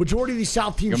 Majority of these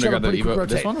south teams should have a pretty quick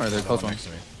rotate. This one or the close one?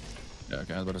 Yeah,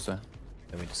 okay, I was about to say.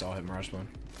 Then we just all hit Mirage Spawn.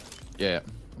 Yeah,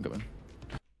 I'm good one.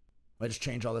 I just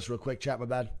change all this real quick, chat, my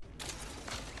bad.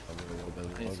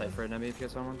 Need a sight for an enemy if you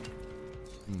get someone.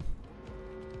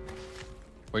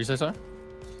 What do you say, sir?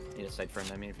 Need a sight for an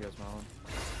enemy if you get someone.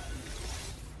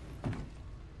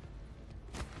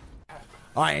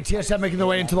 All right, and TSM making their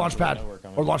way into launch pad.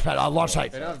 Or launch pad, launch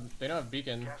site. They don't have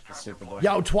beacon.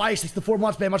 Yo, twice. It's the 4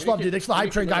 months, man. Much love, dude. Thanks for the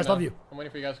hype train, guys. Love you. I'm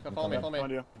waiting for you guys. Follow me, follow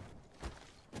me.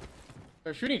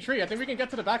 They're shooting tree. I think we can get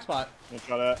to the back spot.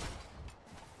 Try that.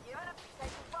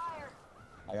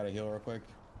 I gotta heal real quick.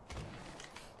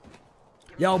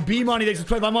 Yo, B money. Thanks for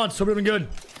 25 months. So we're doing good.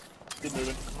 Keep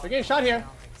moving. They're getting shot here.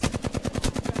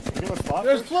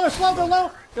 There's slow. They're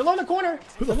low. They're low in the corner.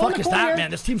 Who the fuck is that, man?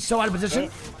 This team's so out of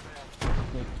position.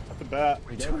 At the bat.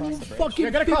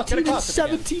 Fucking 15 and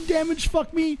 17 damage.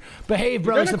 Fuck me. Behave,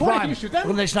 bro. It's the prime.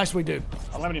 Elimination NiceWigg, dude.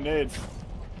 I don't have any nades.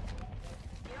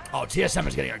 Oh, TSM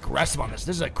is getting aggressive on this.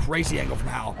 This is a crazy angle from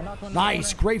Hal.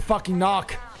 Nice. Great fucking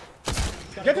knock.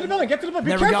 Get to the building. Get to the building.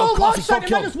 Be There we careful. go. Launch Caustic site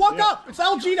and then kill. just walk up. It's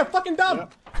LG. They're fucking dumb.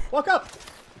 Walk up.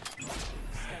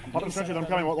 Pop in trenches, I'm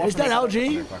coming. Is that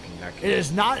LG? It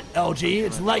is not LG.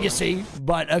 It's Legacy.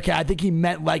 But, okay, I think he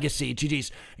meant Legacy.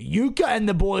 GG's. Yuka and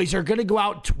the boys are going to go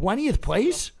out 20th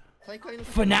place?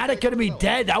 Fnatic going to be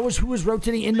dead. That was who was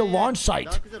rotating into launch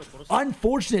site.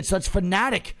 Unfortunate. So that's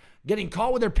Fnatic getting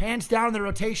caught with their pants down in the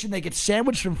rotation. They get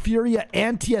sandwiched from Furia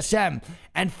and TSM.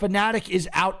 And Fnatic is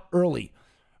out early.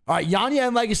 All right, Yanya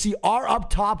and Legacy are up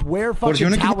top where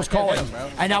fucking Tao was calling.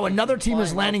 And now another team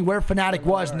is landing where Fnatic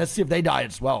was, and let's see if they die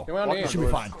as well. It should be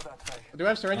fine. Do we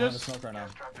have syringes? Smoke right now.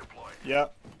 Yeah.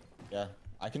 Yeah.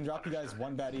 I can drop you guys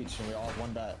one bat each, and we all have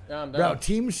one bat. Yeah, I'm Bro,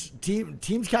 teams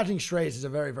catching strays is a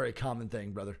very, very common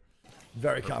thing, brother.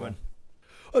 Very common.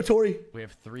 Oh, Tori. We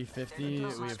have 350.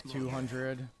 We have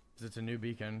 200. It's a new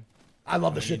beacon. I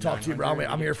love the shit talk to you, bro.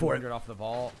 I'm here for it. Off the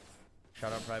vault.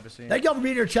 Shout out privacy. Thank y'all for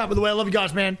being here, chat, by the way. I love you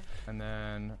guys, man. And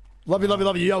then... Love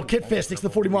you. Yo, Kit Fist, thanks for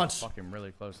the 40 months. Fucking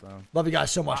really close, though. Love you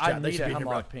guys so much, chat. I Thanks need for a being here,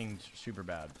 bro. hemlock pinged super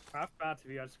bad. Craft bats if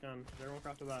you guys can. Everyone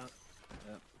craft a bat.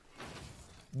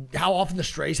 How often the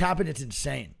strays happen, it's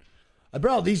insane.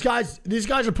 Bro, these guys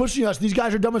are pushing us. These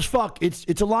guys are dumb as fuck.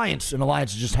 It's Alliance, and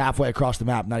Alliance is just halfway across the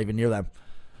map, not even near them.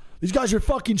 These guys are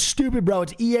fucking stupid, bro.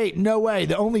 It's E8. No way.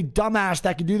 The only dumbass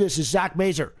that can do this is Zach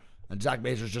Mazer. And Zach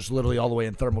Mazer's just literally all the way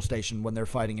in thermal station when they're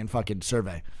fighting in fucking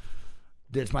survey.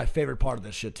 Dude, it's my favorite part of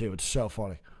this shit, too. It's so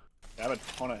funny. I have a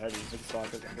ton of heavies. It's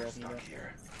the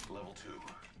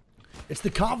It's the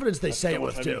confidence they say it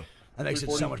with, too. That makes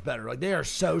it so much better. Like, they are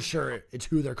so sure it's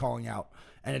who they're calling out,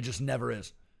 and it just never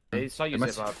is. They saw you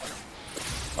zip up.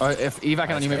 If evac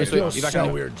on you, maybe it feels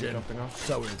so weird, Jin.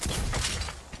 So weird.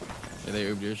 Yeah, they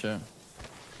oobed your shit.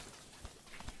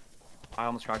 I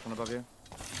almost cracked one above you.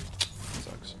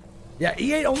 Sucks. Yeah,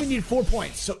 E8 only need 4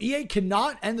 points. So E8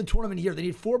 cannot end the tournament here. They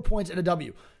need 4 points and a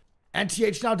W.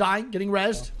 NTH now dying, getting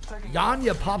rezzed.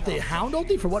 Yanya popped a Hound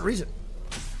ulti for what reason?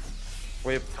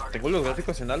 Güey, tengo los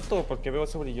gráficos en alto, ¿por qué veo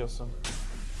eso brilloso?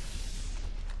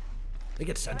 They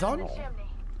get sent on?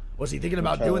 Was he thinking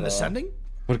about doing the sending?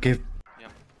 ¿Por qué?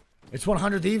 It's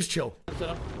 100 Thieves, chill.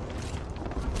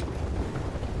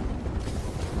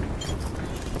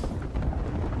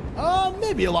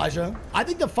 Maybe Elijah. I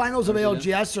think the finals of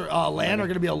ALGS or LAN are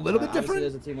going to be a little bit different.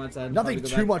 Nothing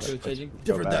too much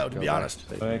different though, to be honest.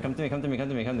 Wait, come to me.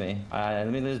 Let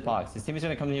me lose box. This team is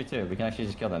going to come here too. We can actually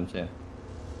just kill them too.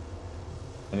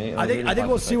 I think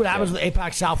we'll see what happens with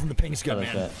APAC South when the ping's good,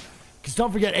 man. Because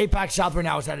don't forget, APAC South right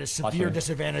now is at a severe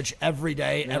disadvantage every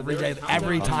day,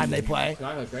 every time they play.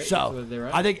 So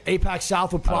I think APAC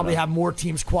South will probably have more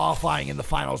teams qualifying in the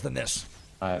finals than this.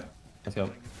 All right, let's go.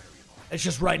 It's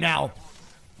just right now,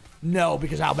 no,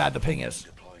 because how bad the ping is.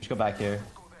 Just go back here.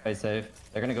 Play safe.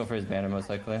 They're gonna go for his banner most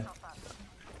likely.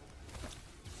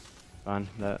 Fine.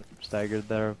 That staggered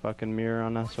their fucking mirror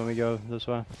on us when we go this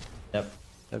way. Yep.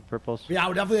 That purples. Yeah, I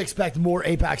would definitely expect more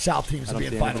APAC South teams to be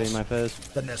in finals in my face.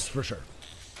 than this, for sure.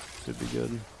 Could be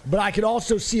good. But I could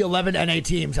also see 11 NA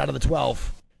teams out of the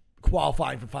 12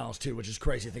 qualifying for finals too, which is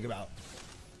crazy to think about.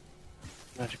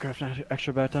 I have to craft an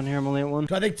extra bet down here. I'm only at 1.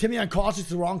 Do I think Timmy on Caustic is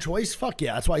the wrong choice? Fuck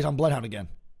yeah, that's why he's on Bloodhound again.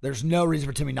 There's no reason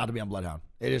for Timmy not to be on Bloodhound.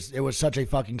 It was such a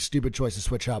fucking stupid choice to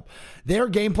switch up. Their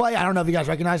gameplay, I don't know if you guys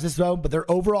recognize this though, but their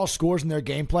overall scores in their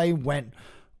gameplay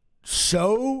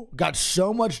got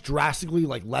so much drastically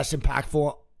like less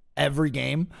impactful every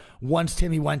game once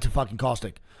Timmy went to fucking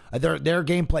Caustic. Their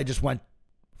gameplay just went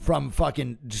from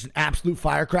fucking just an absolute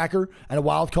firecracker and a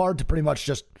wild card to pretty much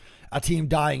just a team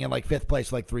dying in like 5th place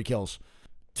for like 3 kills.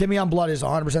 Timmy on Blood is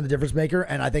 100% the difference maker,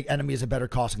 and I think Enemy is a better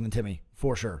Caustic than Timmy,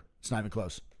 for sure. It's not even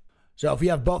close. So if we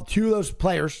have both 2 of those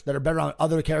players that are better on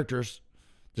other characters,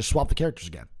 just swap the characters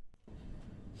again.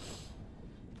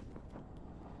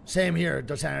 Same here,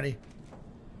 Dosanity.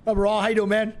 Overall, how you doing,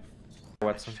 man?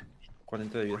 Watson. 40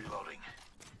 de vida.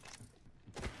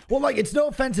 Well, like, it's no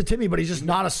offense to Timmy, but he's just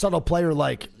not a subtle player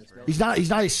like... He's not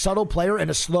a subtle player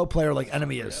and a slow player like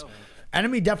Enemy is.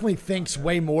 Enemy definitely thinks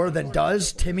way more than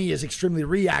does. Timmy is extremely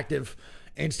reactive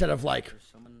instead of, like,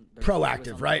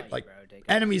 proactive, right? Like,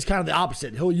 Enemy is kind of the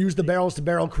opposite. He'll use the barrels to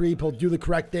barrel creep. He'll do the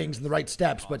correct things and the right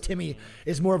steps, but Timmy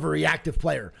is more of a reactive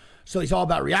player. So he's all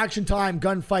about reaction time,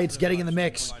 gunfights, getting in the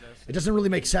mix. It doesn't really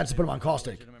make sense to put him on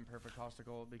Caustic.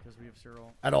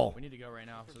 At all. We need to go right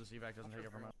now so the CVAC doesn't take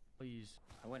it from us. Please.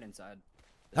 I went inside.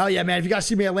 Hell yeah, man. If you guys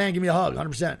see me at land, give me a hug.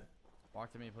 100%.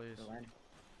 Walk to me, please.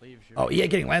 Leave. Shoot. Oh, he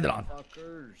ain't getting landed on.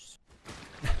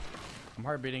 I'm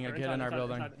hard beating a kid in our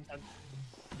building. Is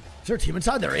there a team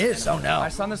inside? There is. Oh no. I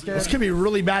saw this kid. This could be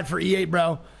really bad for E8,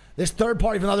 bro. This third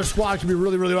party from another squad could be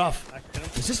really, really rough.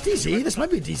 Is this DZ? This might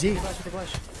be DZ.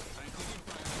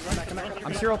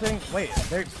 I'm serial thing. Wait,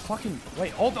 they're fucking.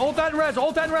 Wait, ult that and res.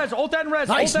 Ult that and res. Ult that and res.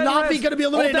 Nice. Navi gonna be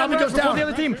eliminated. Navi goes down. The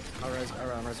other team. I'm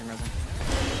resing.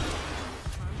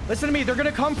 Listen to me. They're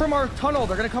gonna come from our tunnel.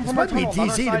 They're gonna come from our tunnel. This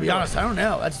might be DZ, to be honest. I don't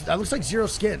know. That looks like zero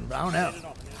skin, but I don't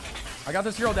know. I got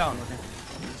the serial down.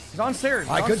 He's on stairs.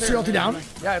 I could serial down.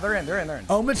 Yeah, they're in.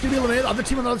 Omen's gonna be eliminated. Other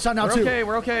team on the other side now too.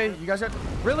 We're okay. You guys are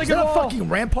really good. Is that a fucking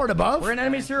rampart above? We're in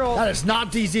enemy serial. That is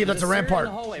not DZ. That's a rampart.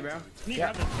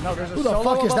 Yeah. No, there's a Who the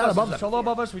fuck is that above them? Solo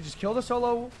above us. We just kill the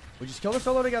solo. We just kill the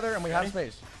solo together, and we have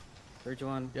space. 3, 2,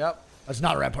 1. Yep. That's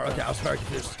not a rampart. Okay, I was very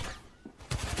confused.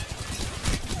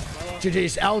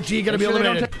 GG's. LG gonna be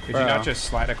eliminated. Did you not just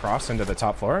slide across into the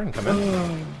top floor and come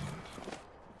in?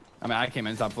 I mean, I came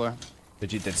in top floor.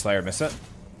 Did Slayer miss it?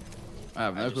 I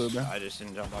have no clue, bro. I just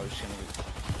didn't jump. I was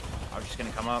just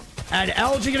gonna come up. And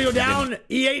LG gonna go down.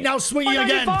 E8 now swinging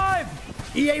again.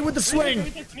 E8 with the swing.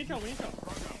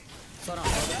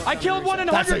 I killed one and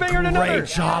That's 100 banger and another. Great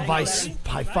job by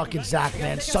fucking Zach,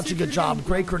 man. Such a good job.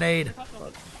 Great grenade.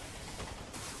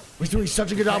 He's doing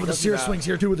such a good job with the sear swings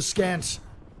here too with the scans.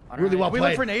 Really well played. We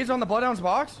look for nades on the Bloodhound's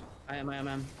box. I am.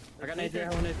 I got nades there. I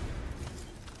want nades.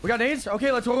 We got nades?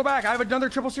 Okay, let's go back. I have another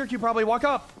triple sear cube probably. Walk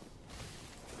up.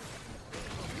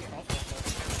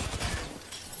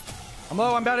 I'm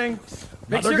low, I'm betting.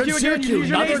 Another good sear cube.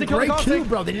 Another great cube,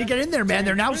 bro. They need to get in there, man.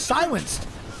 They're now silenced.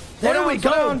 There we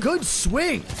go. Good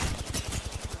swing.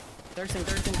 Thirsting.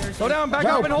 Go down, back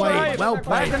up and hold the height. Well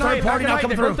played. Third party now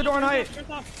coming through. The door on height.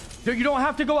 Dude, you don't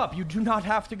have to go up. You do not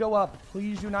have to go up.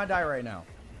 Please do not die right now.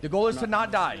 The goal is to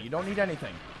not die. You don't need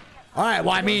anything. All right,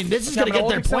 well, I mean, this is going to get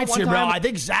their points here, bro. I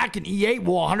think Zach and E8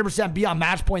 will 100% be on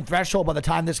match point threshold by the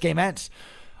time this game ends.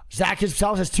 Zach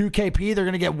himself has 2 KP. They're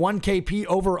going to get 1 KP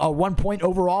over 1 point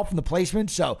overall from the placement.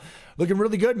 So looking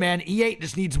really good, man. E8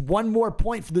 just needs 1 more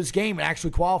point for this game and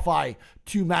actually qualify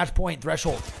to match point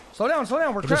threshold. Slow down.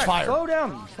 We're cracked. Slow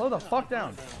down. Slow the fuck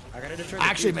down.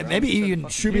 Actually, maybe even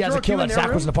Shuby has a kill that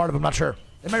Zach wasn't a part of. I'm not sure.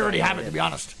 They might already have it, to be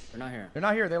honest. They're not here. They're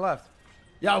not here. They left.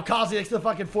 Yo, Caustic, thanks for the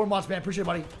fucking 4 months, man. Appreciate it,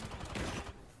 buddy.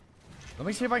 Let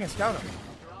me see if I can scout him.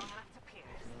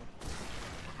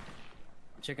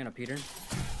 I'm checking up Peter.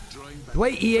 The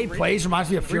way E8 plays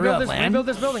reminds me of Fury at LAN. Rebuild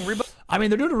this building. I mean,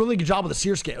 they're doing a really good job with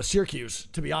the Syracuse,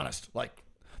 to be honest. Like,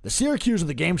 the Syracuse are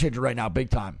the game changer right now, big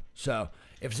time. So,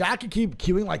 if Zach can keep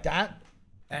queuing like that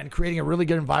and creating a really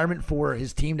good environment for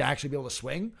his team to actually be able to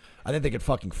swing, I think they could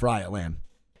fucking fry at LAN.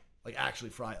 Like, actually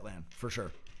fry at LAN, for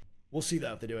sure. We'll see,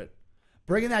 though, if they do it.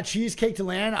 Bringing that cheesecake to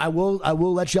LAN, I will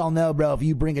let y'all know, bro. If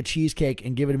you bring a cheesecake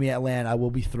and give it to me at LAN, I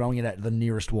will be throwing it at the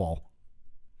nearest wall.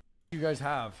 You guys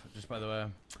have, just by the way.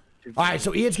 All right,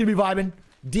 so Ian's going to be vibing.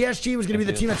 DSG was going to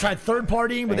be the team that tried third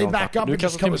partying, but they back up and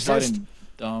just coexist.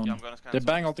 They're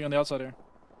bang ulting on the outside here.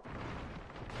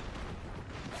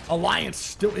 Alliance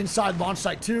still inside launch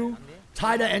site 2.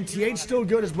 Tida and TH still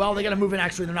good as well. They got to move in,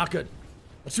 actually. They're not good.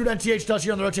 Let's see what NTH does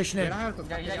here on the rotation in.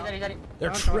 They're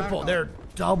triple. They're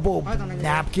double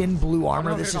napkin blue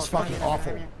armor. This is fucking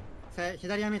awful. Bro,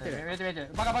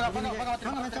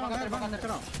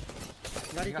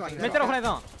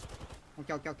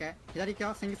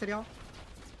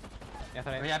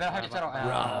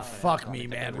 fuck me,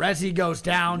 man. Rezi goes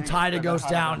down. Tida goes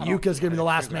down. Yuka's going to be the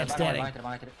last man standing.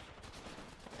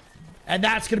 And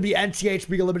that's going to be NTH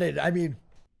being eliminated. I mean,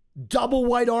 double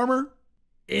white armor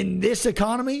in this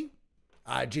economy?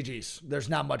 GG's. There's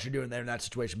not much you're doing there in that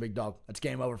situation, big dog. That's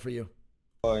game over for you.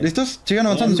 ¿Listos? Sigan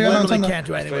avanzando, sigan avanzando. Can't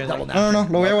do anything with double No,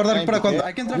 lo voy a guardar para cuando.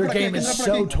 Hay que entrar Your por aquí, game is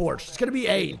so torched. It's going to be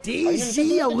a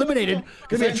DZ eliminated.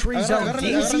 Going to be a tree zone.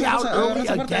 DZ out early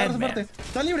again, man.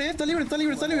 Está libre.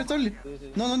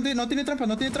 No tiene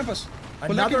trampas,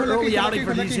 Another early outing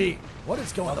for DZ. What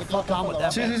is going the fuck on with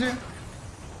that, man? Sí.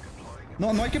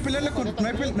 No hay que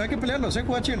pelearlo,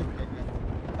 juega chill.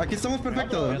 Aquí estamos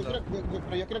perfectos.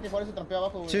 Pero yo creo que Juárez se trampea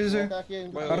abajo. Sí.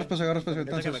 Agarra espacio.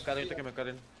 Entonces. Que me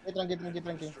calen.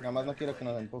 Tranqui. Nada más no quiero que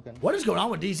nos empujen. What is going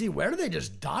on with DZ? Where do they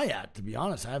just die at, to be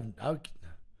honest?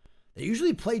 They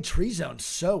usually play tree zone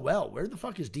so well. Where the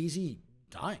fuck is DZ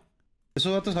dying?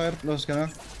 Esos datos, a ver, los que no.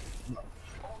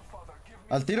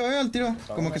 Al tiro.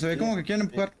 Como que se ve como que quieren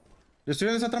empujar.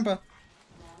 Destruyen esa trampa.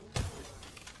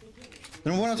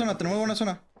 Tenemos buena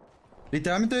zona.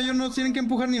 Literalmente ellos no tienen que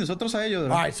empujar ni nosotros a ellos.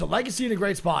 All right, so Legacy in a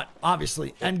great spot.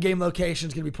 Obviously, end game location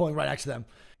is going to be pulling right next to them.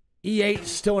 E8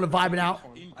 still in a vibing out.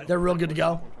 They're real good to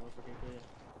go.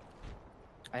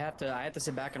 I have to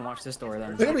sit back and watch this door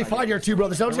then. They're going to be fine here too, bro.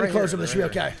 The zone's going to close over. This should be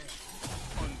okay.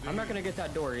 I'm not going to get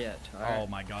that door yet. Oh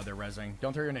my god, they're rezzing.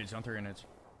 Don't throw your nades.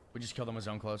 We just killed them with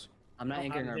zone close. I'm not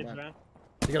anchoring our back.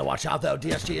 They gotta watch out though.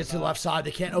 DSG is to the left side.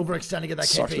 They can't overextend to get that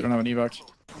Sucks, KP. we don't have an evac.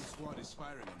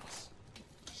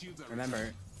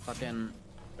 Remember, fucking.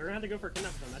 They're gonna have to go for a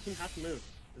kidnap zone. That team has to move.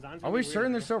 Are we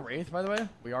certain they're still Wraith, by the way?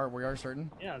 We are certain?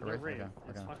 Yeah, they're Wraith.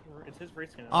 Okay. It's his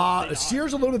Wraith skin.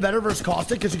 Sear's a little bit better versus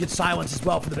Caustic because you get silence as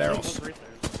well for the barrels.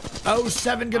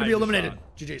 07 gonna be eliminated.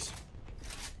 GG's.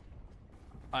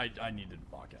 I needed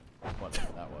Bakken.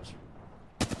 Whatever that was.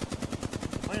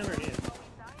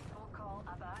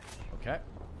 Okay.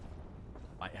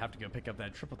 Might have to go pick up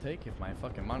that triple take if my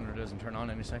fucking monitor doesn't turn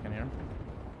on any second here.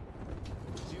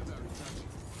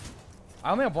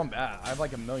 I only have one bat. I have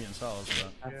like 1 million cells,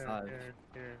 but...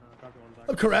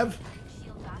 Oh, Karev.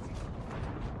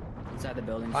 Inside the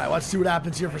building. All right, let's see what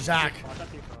happens here for Zach.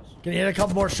 Can he hit a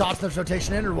couple more shots in this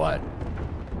rotation in or what?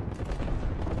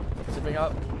 Zipping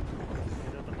up.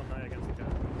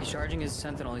 He's charging his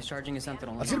sentinel.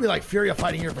 That's gonna be like Furia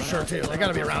fighting here for sure too. They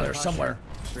gotta be around there somewhere.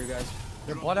 Three guys.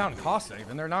 They're Bloodhound Caustic,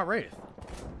 and they're not Wraith.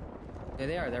 Yeah,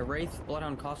 they are. They're Wraith,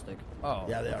 Bloodhound, Caustic. Oh.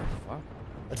 Yeah, they are. Fuck.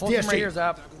 It's DSG. DSG. Right here,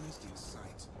 Zap.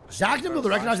 Zach didn't be able to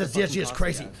recognize that DSG is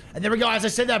crazy. And there we go. As I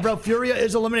said that, bro, Furia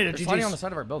is eliminated. They're fighting on the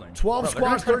side of our building. 12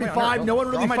 squads, 35. No one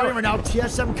really fighting right now.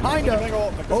 TSM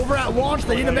kinda over at launch.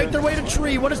 They need to make their way to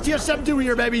tree. What does TSM do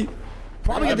here, baby?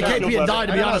 Probably get the KP and die,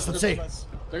 to be honest. Let's see.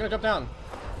 They're gonna jump down.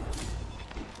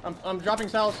 I'm dropping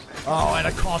cells. Oh, and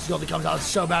a cost goal that comes out. It's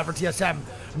so bad for TSM.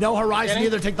 No horizon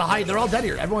either. Take the height. They're all dead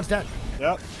here. Everyone's dead.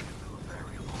 Yep.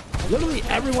 Literally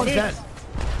everyone's dead.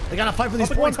 They gotta fight for these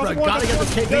points, bro. Gotta get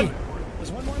this KP.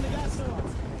 There's one more in the gas zone.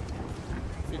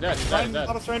 He's dead. He's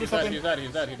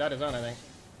dead his own, I think.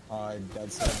 I'm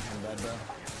dead, bro.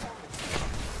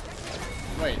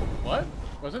 Wait, what?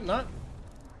 Was it not?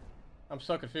 I'm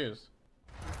so confused.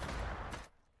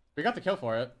 We got the kill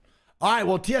for it. All right,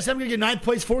 well, TSM gonna get 9th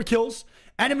place, 4 kills.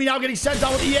 Enemy now getting sent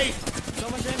out with E8. So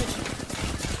much damage.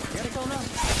 You gotta kill now.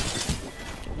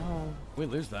 No. We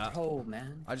lose that. Oh,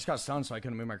 man. I just got stunned, so I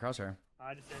couldn't move my crosshair.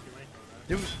 I just stand your way.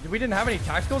 We didn't have any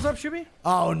tacticals up, Shuby?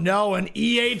 Oh, no, and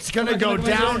E8's gonna go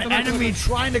down. Enemy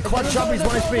trying to clutch up his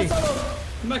 1 HP.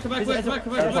 Come back.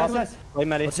 Wait,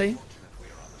 Matty. Let's see.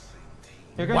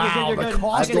 You're good, Wow, you're good, the you're good.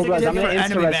 Caustic I'm gonna for enemy,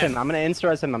 insta-res man. him. I'm gonna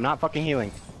insta-res him. I'm not fucking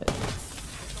healing.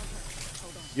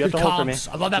 You have Good to hold for me. comms.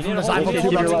 I love that from the side. Worst case,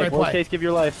 give your life. Worst case, give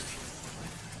your life.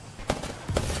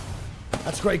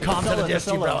 That's great comms out of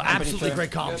DSG, bro. I'm pretty Absolutely sure.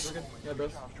 great comms.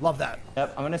 Love that.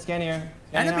 Yep, I'm gonna scan here.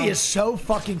 Enemy is so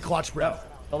fucking clutch, bro.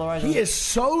 He is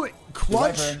so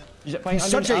clutch. He's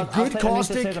such a good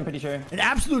Caustic. I'm pretty sure. An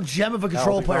absolute gem of a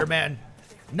control player, man.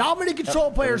 Not many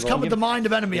control players come with the mind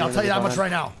of enemy. I'll tell you that much right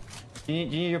now. Do you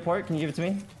need your port? Can you give it to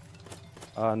me?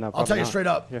 No. I'll tell you straight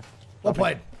up. Here. Well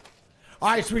played. All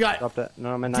right, so we got Drop that.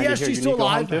 No, I'm at 90 here. DSG You still need to go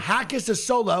home alive. too? Hackus is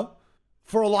solo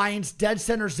for Alliance. Dead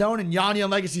center zone, and Yanni on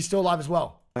Legacy still alive as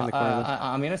well. I'm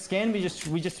gonna scan. We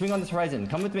just swing on this horizon.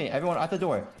 Come with me, everyone at the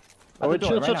door. Oh,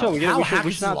 chill. How Hackus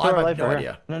is not alive, throw I our have life no right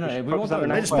idea. No, we won't throw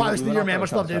it. I just probably the year, man.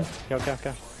 Much love, dude. Okay.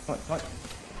 Come on.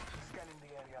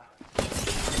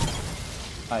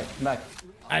 Alright, come back.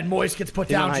 And Moist gets put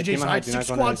Team on down. height, GG's. team on All right, height, do not 6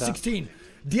 go into squads, that. 16.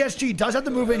 DSG does have to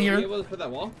move in here.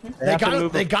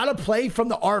 They gotta play from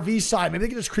the RV side. Maybe they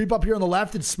can just creep up here on the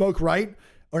left and smoke right.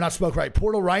 Or not smoke right,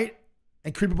 portal right.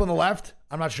 And creep up on the left.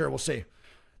 I'm not sure. We'll see.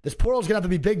 This portal's gonna have to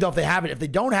be big though if they have it. If they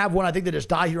don't have one, I think they just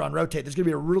die here on rotate. This is gonna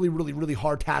be a really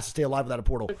hard task to stay alive without a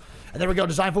portal. And there we go.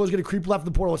 Design Flow is gonna creep left of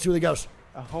the portal. Let's see where he goes.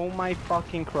 Oh my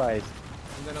fucking Christ.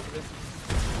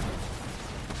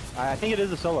 I think it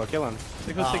is a solo. Kill him.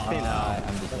 It goes 16.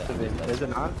 Is it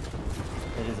not?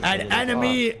 And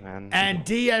enemy and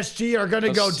DSG are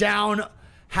gonna go down.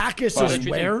 Hackus is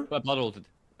where? Blood ulted.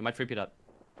 It might free up.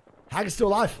 Hackus still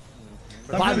alive.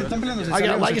 I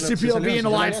got Legacy POV in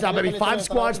Alliance now, baby. 5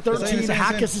 squads, 13.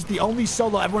 Hackus is the only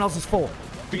solo. Everyone else is full.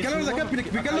 Pícalos de acá,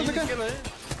 pícalos de acá.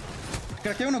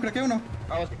 Craquea uno.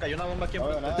 Cayó una bomba aquí.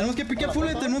 Tenemos que piquear full,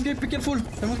 tenemos que piquear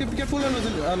full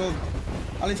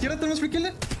a la izquierda tenemos free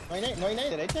kill. No hay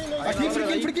nadie derecha. Aquí, free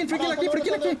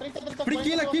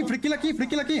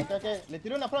kill aquí. Le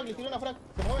tiro una frag.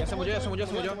 Ya se murió.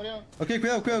 Ok,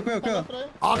 cuidado.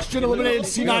 Oxygen eliminated,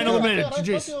 C9 eliminated.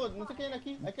 GG's.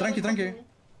 Tranqui.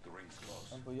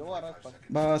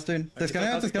 Va, estoy bien. Te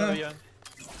escaneo.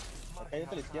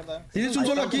 Tienes un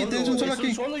solo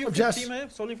aquí. Jess.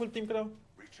 Solo y full team, creo.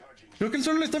 Creo que el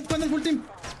solo le está empujando el full team.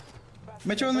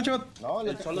 Me echo. No,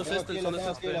 el solo es este.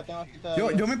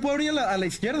 Yo me puedo abrir a la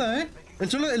izquierda, El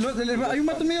solo, hay un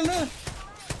vato en medio de nada.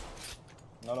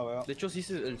 No lo veo. De hecho, sí,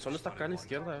 el solo está acá a la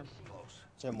izquierda.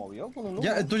 Se movió con un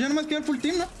Ya, entonces ya nomás queda el full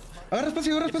team, ¿no? Agarra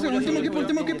espacio.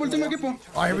 Último equipo.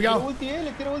 All right, here we go.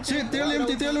 Le tiro ulti. Sí, tírale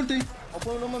ulti. O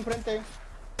pon un humo enfrente.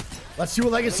 Let's see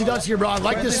what Legacy does here, bro. I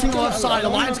like this team left side.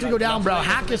 Alliance gonna go down, bro.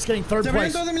 Hackus getting 3rd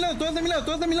place. Todos de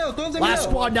mi lado. Last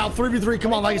squad now, 3v3.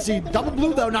 Come on, Legacy. Double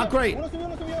blue, though. Not great.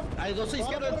 Hay dos a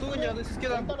izquierda, tú, Enya. De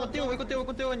izquierda. Voy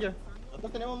contigo, Enya.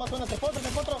 Nosotros tenemos más zonas. Te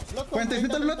encuentro. 40 el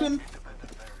Bloodhound.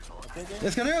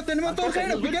 Escaneo, tenemos todos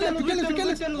aéreos. Pícale. Los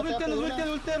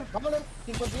voltean. Vámonos.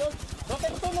 52.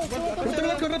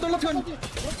 Roto Bloodhound.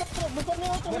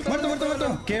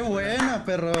 Muerto. Qué buena,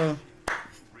 perro.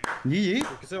 GG.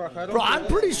 Bro, I'm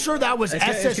pretty sure that was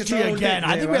SSG again.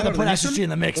 I think we have to put SSG in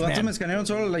the mix, man. Me escanearon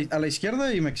solo a la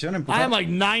izquierda y me quisieron empujar. I am like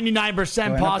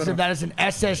 99% positive that is an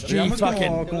SSG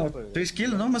fucking 3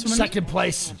 kills, ¿no? Más o menos. 2nd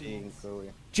place.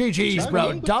 GG's,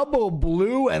 bro. Double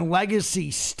blue and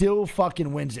Legacy still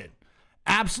fucking wins it.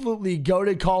 Absolutely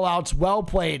goated callouts. Well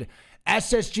played.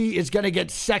 SSG is going to get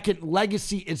 2nd.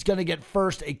 Legacy is going to get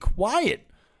 1st. A quiet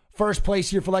 1st place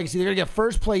here for Legacy. They're going to get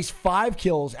 1st place, 5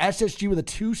 kills. SSG with a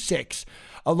 2-6.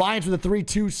 Alliance with a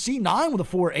 3-2. C9 with a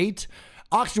 4-8.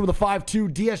 Oxygen with a 5-2.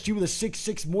 DSG with a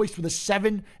 6-6. Moist with a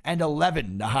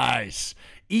 7-11. Nice.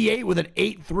 E8 with an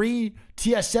 8-3.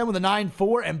 TSM with a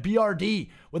 9-4. And BRD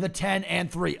with a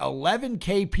 10-3. 11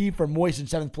 KP for Moist in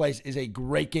 7th place is a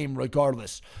great game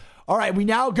regardless. All right, we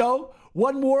now go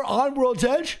one more on World's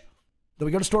Edge. Then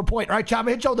we go to Store Point. All right, Chop,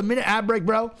 hit y'all with a minute ad break,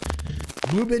 bro.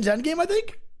 Blue Bin's endgame,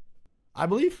 I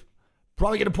believe.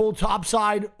 Probably going to pull top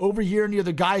side over here near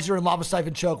the Geyser and Lava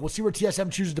Siphon Choke. We'll see where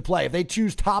TSM chooses to play. If they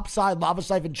choose top side Lava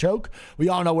Siphon Choke, we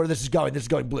all know where this is going. This is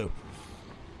going blue.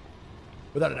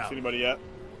 Without a doubt. See anybody yet?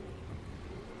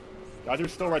 Guys are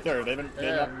still right there. They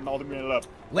haven't all been it up.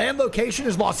 Land location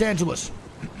is Los Angeles.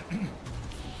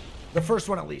 The first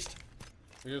one, at least.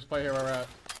 We just play here where we're at.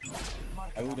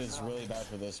 I would is really bad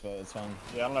for this, but it's fine.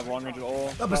 Yeah, I don't have long range at all.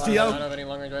 Up, I Castillo. don't have any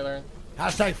long range either.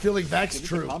 Hashtag feeling vexed.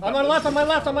 True. On my left, on my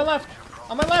left, on my left!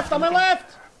 On my left, on my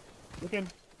left! Looking.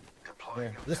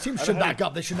 This team should back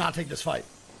up. They should not take this fight.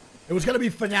 It was going to be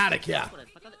Fnatic, yeah.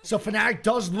 So Fnatic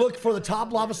does look for the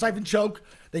top lava siphon choke.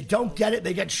 They don't get it.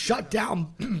 They get shut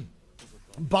down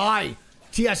by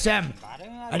TSM.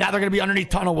 And now they're going to be underneath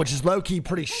tunnel, which is low-key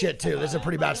pretty shit, too. This is a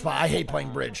pretty bad spot. I hate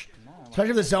playing bridge. Especially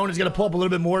if the zone is going to pull up a little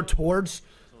bit more towards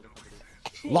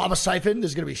lava siphon.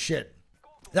 This is going to be shit.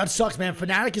 That sucks, man.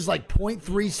 Fnatic is like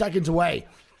 0.3 seconds away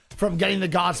from getting the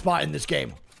God spot in this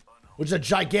game, which is a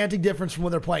gigantic difference from what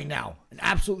they're playing now. An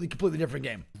absolutely, completely different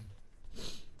game.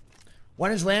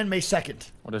 When is land? May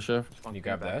 2nd. What is shift? Can you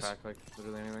grab this? Like,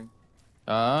 literally anything.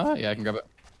 Yeah, I can grab it.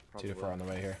 2 to 4 on the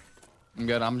way here. I'm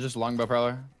good. I'm just longbow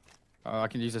prowler. I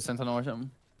can use a sentinel or something.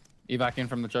 Evac in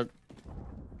from the choke.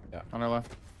 Yeah. On our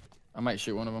left. I might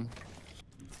shoot one of them.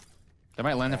 They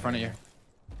might land in front of you.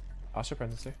 Oscar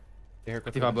presence here. Here,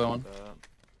 55 below one.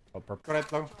 Oh, purple. Right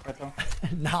low, right low.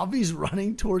 Navi's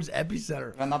running towards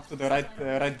epicenter. Run up to the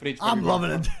right bridge. I'm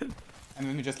loving it. And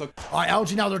then we just look. All right,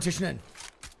 LG now rotation in.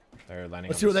 They're landing.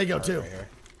 Let's see where they go too. Right here.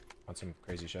 On some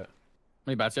crazy shit. How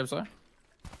many bats you have, sir?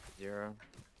 0.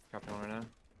 Copy one right now.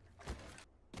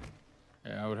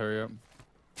 Yeah, I would hurry up.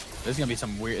 This is gonna be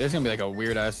some weird. This is gonna be like a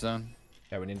weird ass zone.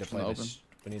 Yeah, we need to play this.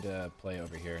 We need to play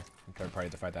over here. Third party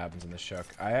the fight that happens in this choke.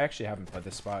 I actually haven't played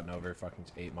this spot in over fucking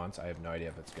 8 months. I have no idea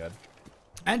if it's good.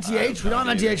 NTH, we don't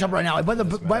have NTH up right now.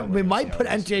 But we might put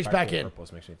NTH back in.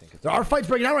 There are fights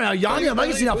breaking out right now. Yanni and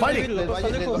Legacy now fighting. No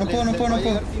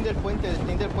puedo.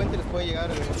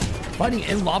 Fighting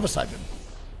in lava siphon.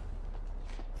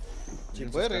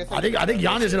 I think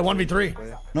Yanni's in a 1v3.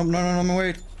 No me voy a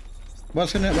ir. Voy a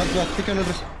picar los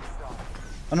dos.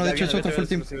 Ah, no, de hecho es otro full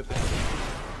team.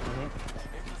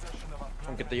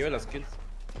 Aunque te lleve las kills.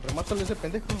 Remátale ese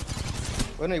pendejo.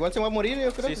 Bueno, igual se va a morir,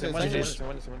 yo creo. Sí, se muere.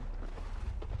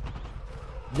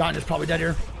 Yanni is probably dead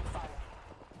here.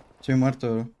 Estoy muerto,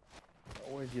 bro.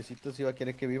 Uy, Diosito sí va a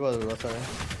querer que viva, bro, vas a ver.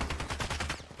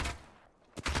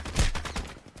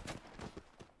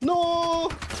 ¡No!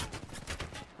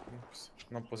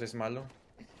 No, pues es malo.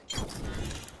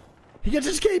 He gets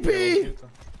his KP!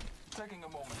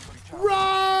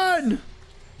 Run!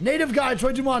 Native guy,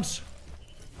 22 months.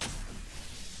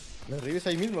 ¿Me revives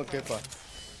ahí mismo, jefa?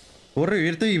 ¿Puedo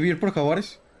revivirte y vivir por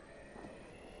jaguares?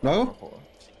 ¿Lo hago?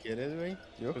 Si quieres, güey.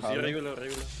 Yo Pues sí, revívelo.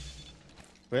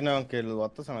 Bueno, aunque los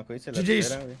vatos a la coy se la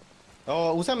GG's. esperan, güey.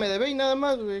 Oh, úsame de bait nada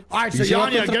más, güey. Alright, so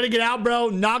Yanni, gonna get out, bro.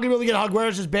 Not gonna be able to get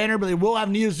Hogwarts' banner, but they will have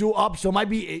Nizu up, so it might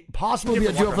be possible to be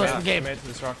a duo for the game. I'm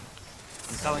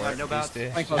telling you, no bats.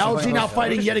 LG now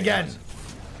fighting yet again.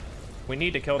 We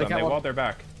need to kill them. They walled their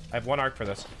back. I have 1 arc for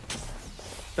this.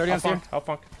 30 on steer. Help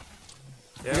funk.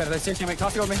 Yeah. You got it. That's teammate.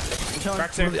 Caustic with me.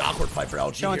 Crack's Really awkward fight for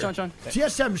LG here. Sean.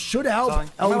 TSM should help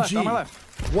LG.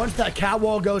 Once that cat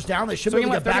wall goes down, they should be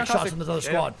able to get back shots on this other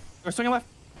squad. We're swinging left.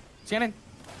 Scanning.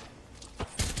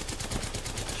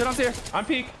 Shit on steer. On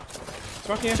peak.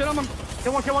 Smoking in. Shit on them.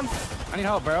 Kill one. I need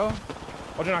help, bro.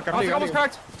 Hold your knock. Caustic almost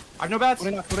cracked. I have no bats.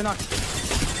 What a knock.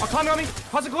 Oh, climbing on me.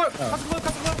 Caustic glue.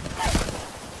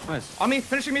 Nice. On me.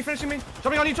 Finishing me.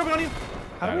 Jumping on you.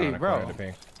 How do we, bro?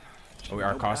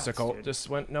 Our Caustic ult just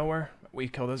went nowhere. We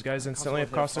kill those guys instantly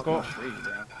with Caustic ult.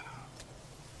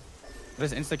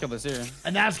 This insta kill this here.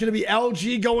 And that's going to be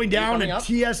LG going down, and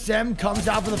TSM comes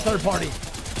out for the third party.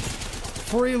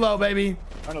 Free low, baby.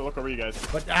 Trying to look over you guys.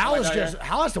 But Al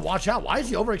has to watch out. Why is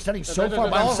he overextending so far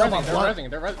by himself on blood?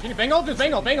 Can you bangle? Just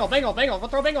bangle. We'll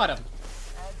throw bangle at him.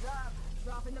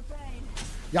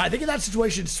 Yeah, I think in that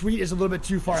situation, Sweet is a little bit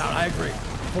too far out. I agree.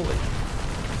 Fully.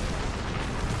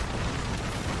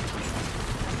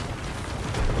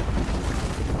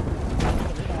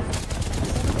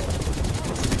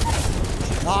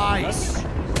 Nice.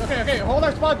 Okay. Hold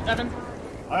our spot, Evan.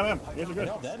 I am. You guys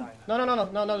are good.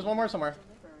 No. There's one more somewhere.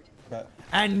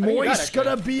 And Moist's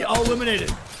gonna be eliminated.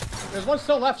 There's one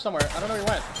still left somewhere. I don't know where he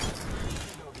went.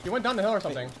 He went down the hill or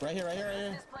something. Right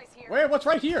here. Wait, what's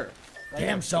right here?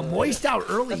 Damn, so Moist out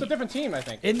early. That's a different team, I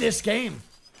think. In this game.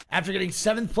 After getting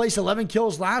 7th place, 11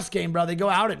 kills last game, bro. They go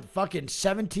out at fucking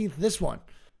 17th this one.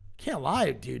 Can't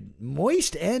lie, dude.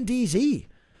 Moist and DZ.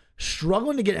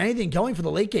 Struggling to get anything going for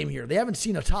the late game here. They haven't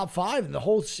seen a top 5 in the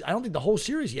whole, I don't think the whole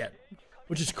series yet.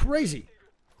 Which is crazy.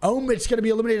 Omit's going to be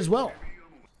eliminated as well.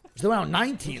 So they're out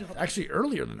 19th. Actually,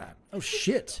 earlier than that. Oh,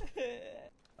 shit.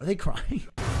 Are they crying?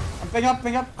 Ping up.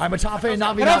 I'm Matafe and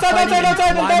Navi now fighting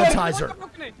Climatizer.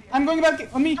 I'm going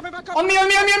back. On me. On me.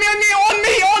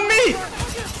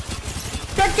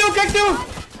 Crack two.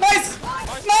 Nice,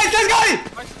 this guy.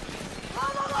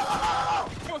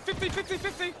 50.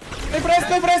 They pressed.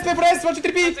 launcher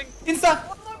 3P.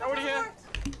 Insta.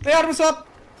 They arms up.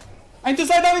 I need to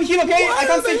slide down and heal, okay? I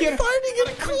can't stay here. Finding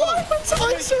it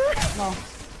climatizer. No.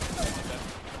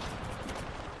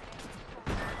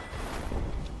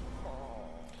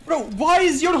 Bro, why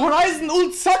is your Horizon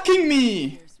ult sucking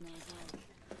me?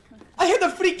 I had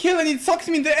a free kill and it sucks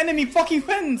me in the enemy fucking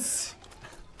fence.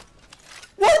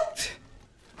 What?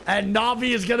 And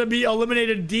Navi is gonna be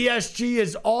eliminated. DSG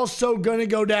is also gonna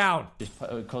go down.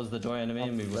 Just close the door, enemy,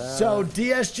 and move. So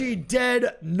DSG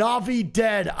dead, Navi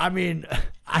dead. I mean,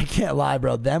 I can't lie,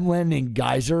 bro. Them landing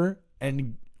Geyser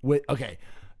and with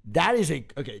that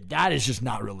is just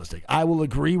not realistic. I will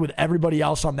agree with everybody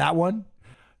else on that one.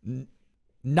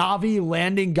 Navi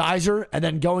landing Geyser and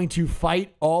then going to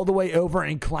fight all the way over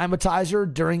in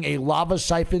Climatizer during a lava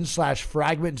siphon /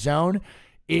 fragment zone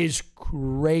is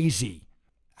crazy.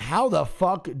 How the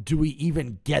fuck do we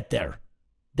even get there?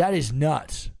 That is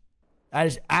nuts. That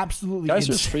is absolutely Geyser's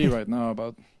insane. free right now,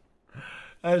 but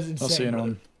that is insane. I'll see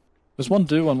anyone. There's one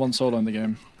duo and one solo in the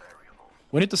game.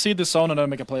 We need to see this zone and then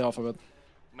make a play off of it.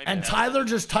 And Tyler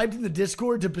just typed in the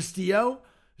Discord to Pastillo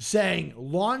saying,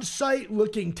 launch site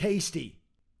looking tasty.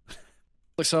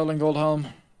 Like selling gold helm.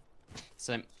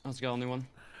 Same. Let's go, only one.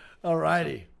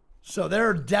 Alrighty. So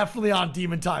they're definitely on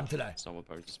demon time today. Someone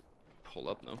probably just pull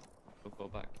up now. We'll go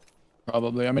back.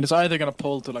 Probably. I mean, it's either gonna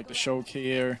pull to like the choke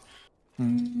here.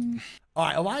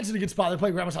 Alright, Alliance in a good spot. They're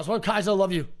playing Grandma's house. Well, Kaiser, I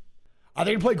love you. I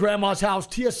think they play Grandma's house.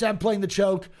 TSM playing the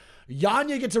choke.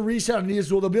 Yanya gets a reset on Nia's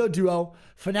duel. They'll be a duo.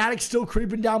 Fnatic still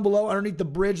creeping down below underneath the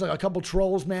bridge like a couple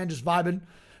trolls, man, just vibing.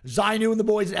 Zainu and the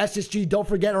boys at SSG, don't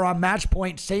forget, are on match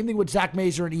point. Same thing with Zach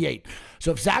Mazer and E8.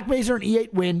 So if Zach Mazer and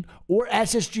E8 win or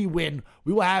SSG win,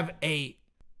 we will have a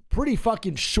pretty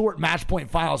fucking short match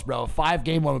point finals, bro. A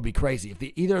 5-game one would be crazy. If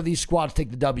either of these squads take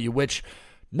the W, which,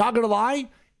 not gonna lie,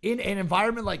 in an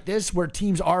environment like this where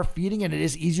teams are feeding and it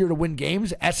is easier to win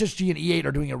games, SSG and E8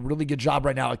 are doing a really good job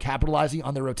right now at capitalizing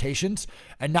on their rotations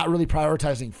and not really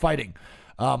prioritizing fighting.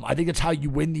 I think that's how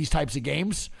you win these types of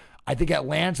games. I think at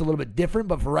LAN's a little bit different,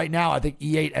 but for right now, I think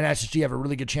E8 and SSG have a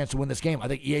really good chance to win this game. I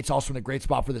think E8's also in a great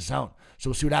spot for this zone. So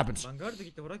we'll see what happens. Do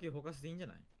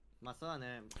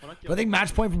I think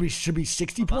match point should be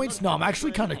 60 points? No, I'm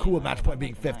actually kind of cool with match point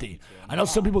being 50. I know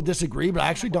some people disagree, but I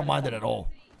actually don't mind it at all.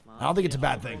 I don't think it's a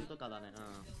bad thing.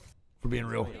 For being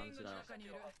real.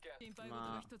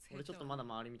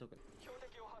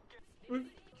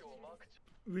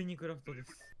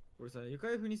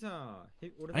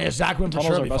 Hey, Zach went for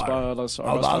Shirley Fire. I'd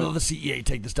love to see E8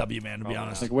 take this W, man, to be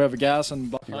honest. Like, we have gas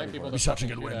and... It'd be such a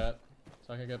good win.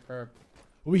 So I can get perp.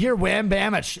 We hear Wham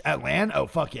Bam at LAN? Oh,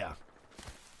 fuck yeah.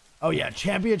 Oh, yeah.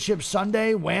 Championship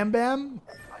Sunday, Wham Bam?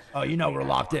 Oh, you know we're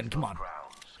locked in. Come on.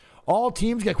 All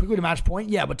teams get quickly to match point?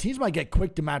 Yeah, but teams might get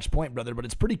quick to match point, brother. But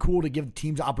it's pretty cool to give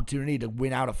teams opportunity to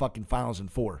win out a fucking finals in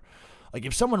 4. Like,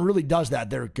 if someone really does that,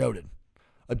 they're goated.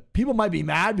 People might be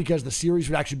mad because the series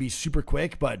would actually be super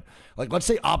quick, but like, let's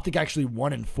say Optic actually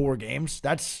won in 4 games.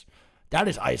 That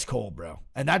is ice cold, bro.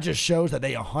 And that just shows that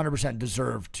they 100%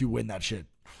 deserve to win that shit.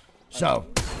 So,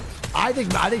 I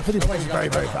think 50 points is very,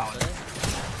 very valid.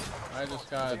 I just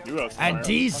got... And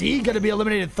DZ going to be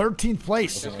eliminated 13th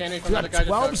place. We got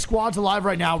 12 squads alive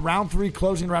right now. Round 3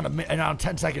 closing around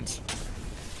 10 seconds.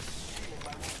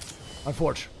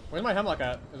 Unfortunate. Where's my hemlock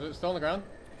at? Is it still on the ground?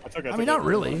 I mean, not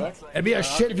really. It'd be a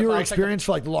shit viewer experience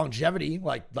for like the longevity.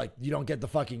 Like you don't get the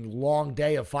fucking long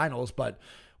day of finals, but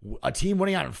a team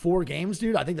winning out in 4 games,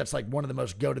 dude, I think that's like one of the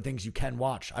most goated things you can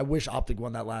watch. I wish Optic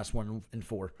won that last one in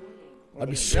 4. That'd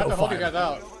be so fun. You have to hold you guys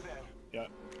out. Yeah.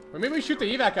 Or maybe we shoot the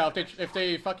evac out if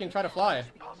they fucking try to fly.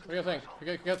 What do you think?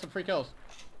 We get some free kills.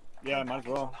 Yeah, might as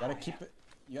well. Gotta keep it.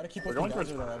 You gotta keep it. We're going towards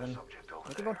Evan.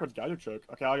 We're going towards Geyser choke.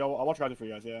 Okay, I'll watch Geyser for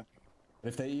you guys. Yeah. But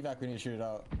if they evac, we need to shoot it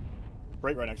out.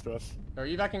 Break right next to us. They're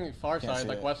evacing far side,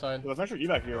 like west side. Let's make sure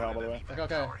evac here, Hal, by the way.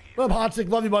 Okay. What up, Hotstick?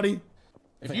 Love you, buddy.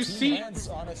 If you see... lands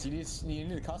on us, you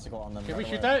need a Caustic on them. Can we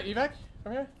shoot that evac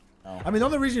from here? No. I mean, the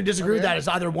only reason you disagree with that is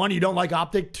either 1, you don't like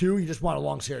Optic, 2, you just want a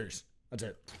long series. That's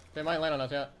it. They might land on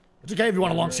us, yeah. It's okay if you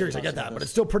want a long series, I get that, but it's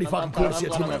still pretty fucking cool to see a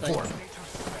team win 4.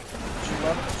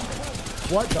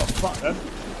 What the fuck?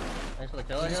 Thanks for the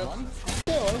kill, I guess.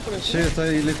 Sí, está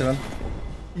ahí literal.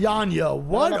 Yanya,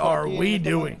 what are we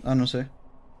doing? Ah, no sé.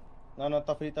 No,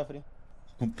 está free, está free.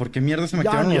 ¿Por qué mierda se me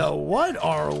activaron los... Yanya, what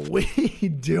are we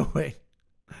doing?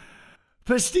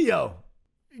 Pastillo,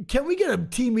 can we get a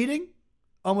team meeting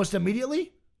almost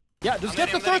immediately? Yeah, just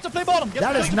get the third to play bottom.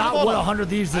 That is not what 100 of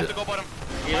these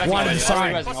wanted to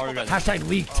sign. Hashtag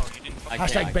leaked.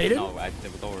 Hashtag baited.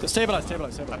 Stabilize. I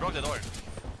broke the door.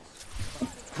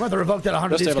 I'm going to revoke that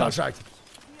 100 of these contract.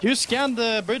 You scanned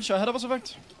the bridge ahead of us,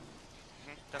 effect?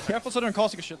 Careful, so they're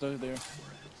caustic shit there.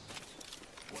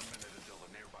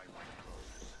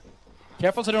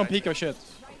 Careful, so they don't peek or shit.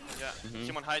 Yeah.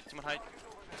 Team on height.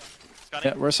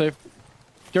 Yeah, we're safe.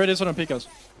 Get ready, so don't peek us.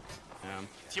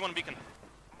 Team on beacon.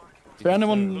 For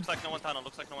anyone... Looks like no one tunnel.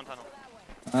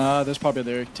 There's probably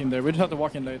their team there. We just have to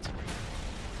walk in late.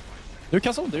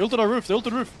 Newcastle, they ulted our roof.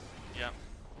 Yeah.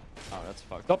 Oh, that's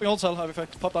fucked. Dropping ult cell, have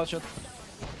effect. Pop that shit.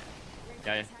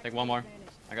 Yeah, take one more.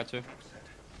 I got 2.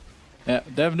 Yeah,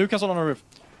 they have Newcastle on our roof.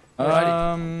 All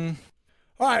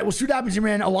right, we'll see what happens here,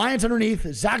 man. Alliance underneath.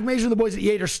 Zach Mazer and the boys at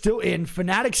E8 are still in.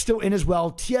 Fnatic still in as well.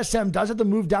 TSM does have to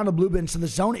move down to blue bin, so the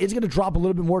zone is going to drop a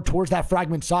little bit more towards that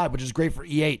fragment side, which is great for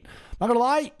E8. Not going to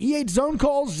lie, E8 zone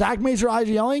calls, Zach Mazer eyes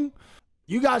yelling.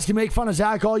 You guys can make fun of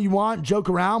Zach all you want, joke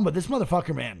around, but this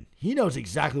motherfucker, man, he knows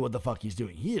exactly what the fuck he's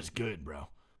doing. He is good, bro.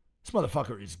 This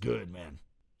motherfucker is good, man.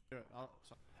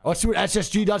 Let's see what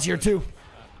SSG does here, too.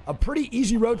 A pretty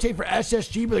easy rotate for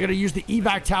SSG, but they're going to use the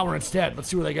evac tower instead. Let's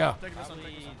see where they go.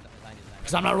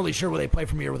 Because I'm not really sure where they play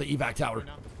from here with the evac tower.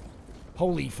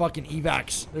 Holy fucking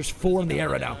evacs. There's 4 in the air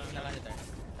right now.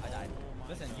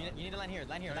 Listen, you need to land here.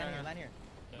 Land here.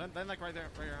 Land like right there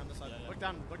on this side. Look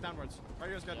downwards. Right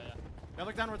here is good. Yeah,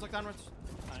 look downwards.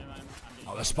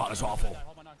 Oh, this spot is awful.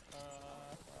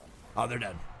 Oh, they're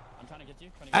dead.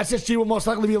 SSG will most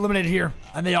likely be eliminated here,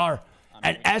 and they are.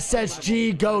 And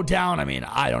SSG go down. I mean,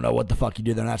 I don't know what the fuck you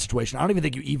do there in that situation. I don't even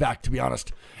think you evac, to be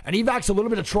honest. And evac's a little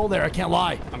bit of troll there. I can't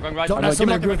lie. I'm going right. Don't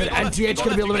necessarily agree with it. NTH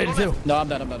going to be eliminated too. No, I'm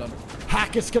done.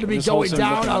 Hackett's going to be going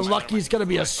down. Unlucky's going to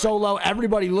be a solo.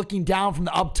 Everybody looking down from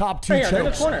the up top 2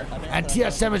 chokes. And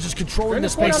TSM is just controlling the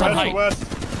space on height.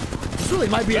 This really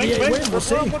might be an E8 win. We'll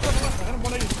see. I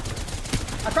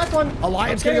cracked one.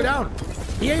 Alliance going to go down.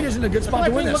 E8 isn't a good spot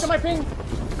to win this. Look at my ping.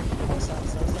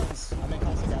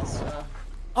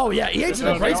 Oh, yeah, E8's in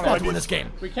a great spot to win this game.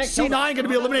 C9 going to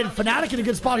be eliminated. Fnatic in a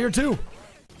good spot here, too.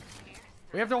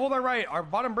 We have to hold our right. Our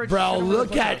bottom bridge. Bro,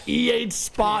 look at E8's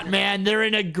spot, man. They're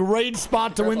in a great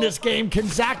spot to win this game. Can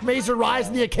Zach Mazer rise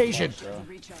in the occasion?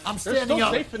 I'm standing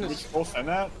up.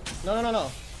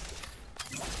 No.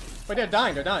 Wait, they're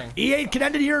dying. E8 can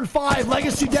end it here in 5.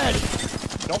 Legacy dead.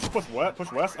 Don't push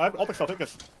west. I'll take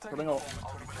this.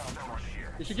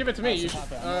 You should give it to me. You should,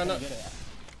 no.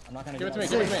 I'm not gonna give it to me.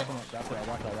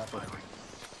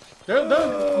 They're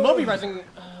Moby rising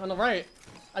on the right.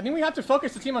 I think we have to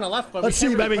focus the team on the left, but let's we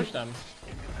can't see, really baby. push them.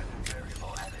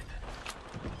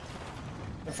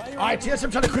 All right,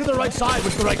 TSM trying to clear the right side,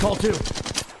 which is the right call too.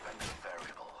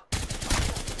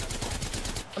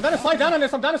 I'm down to slide down on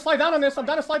this. I'm down to slide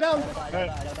down.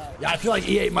 Yeah, I feel like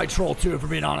E8 might troll too, if we're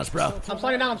being honest, bro. I'm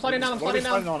sliding down. Exactly.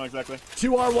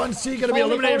 2R1C gonna be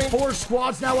eliminated. 4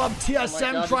 squads now up.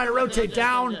 TSM trying to rotate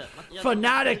down.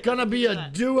 Fnatic gonna be a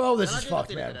duo. This is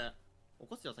fucked, man.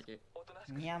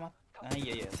 いい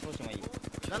よいいよ、そうしてもいいよ。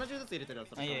70ずつ入れてるよ。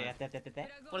いいよ、やって。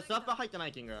これスワップ入ってな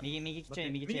いキング。右ちょい、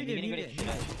右にグレ切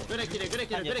る。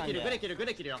グ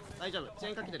レ切るよ。大丈夫。チェ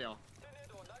ーンかけてるよ。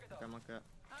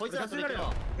こいつら取り切ろう。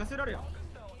ガスあるよ。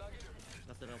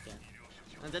ガスオッケー。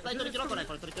絶対取り切ろうこれ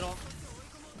取り切ろう。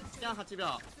スキャン8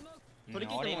秒。取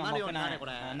り切ってもなるようになれこ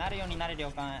れ。なるようになれ了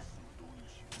解。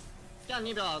スキャン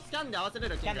2秒。スキャンで合わせれ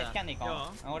るキング。スキャンで行こ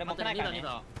う。俺も来ないからね。2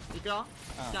秒。行くよ。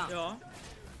スキャン。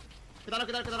下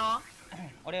ろ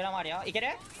俺裏回るよ。いける？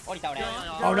降りた俺。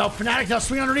 Oh no, Fnatic now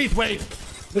swing underneath. Wait,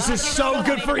 this is so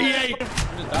good for E8.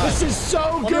 This is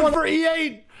so good for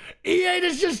E8. E8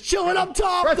 is just chilling up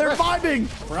top. They're vibing.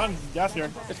 We're on gas here.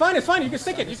 It's fine. You can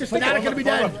stick it. Fnatic gonna be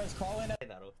dead.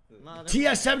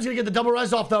 TSM's gonna get the double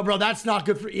res off though, bro. That's not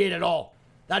good for E8 at all.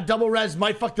 That double res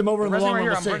might fuck them over in the long run.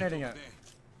 We'll see.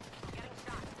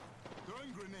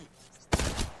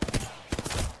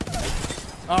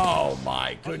 Oh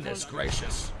my goodness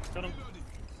gracious.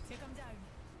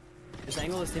 Just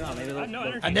angle this team out, maybe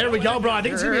and there we go, bro. I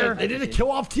think it's gonna be they did a kill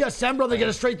off TSM, bro. They get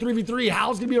a straight 3v3.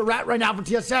 Hal's gonna be a rat right now for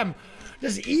TSM.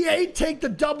 Does E8 take the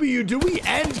W? Do we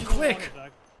end quick?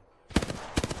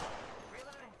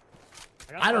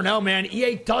 I don't know, man.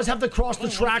 E8 does have to cross the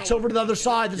tracks over to the other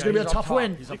side. There's going to be a tough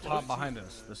win. He's up top behind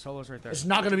us. The solo's right there. It's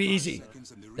not going to be easy.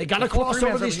 They got to cross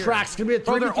over these tracks. It's going to be a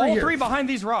 3v3 here. They're all 3 here. behind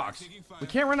these rocks. We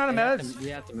can't run out of meds. We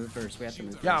have to move first.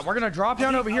 Yeah, we're going to drop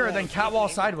down over here and then catwall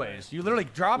sideways. You literally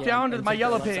drop down to my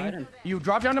yellow ping. You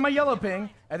drop down to my yellow ping,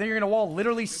 and then you're going to wall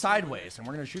literally sideways. And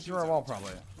we're going to shoot through our wall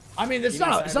probably. I mean, it's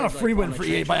not a free win for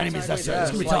E8 by any means necessary.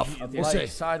 It's going to be tough. We'll see.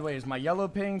 Sideways. My yellow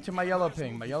ping to my yellow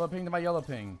ping. My yellow ping to my yellow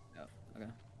ping.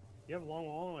 You have long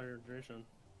wall or duration?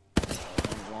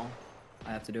 Long wall.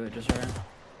 I have to do it just right.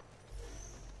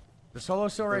 The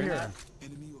solo's still right here.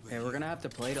 Okay, we're gonna have to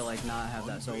play to like not have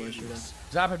that solo shoot us.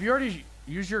 Zap, have you already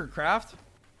used your craft?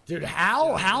 Dude,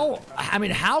 how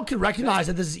can recognize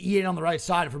that this is E8 on the right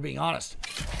side, if we're being honest?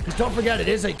 Because don't forget, it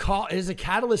is a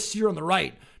Catalyst Seer on the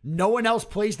right. No one else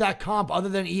plays that comp other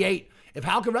than E8. If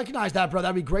Hal can recognize that, bro,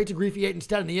 that'd be great to grief E8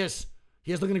 instead, and he is.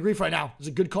 He is looking to grief right now. It's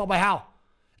a good call by Hal.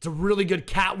 It's a really good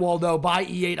cat wall, though, by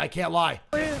E8, I can't lie.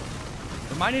 We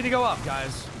might need to go up,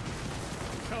 guys.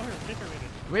 Do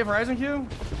we have Horizon Q?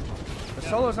 The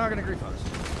solo's not going to grief us.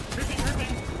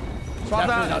 Swap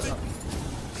that.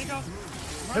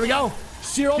 Here we go.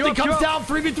 Seer ulti comes down.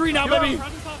 3v3 now, baby.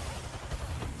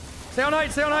 Stay on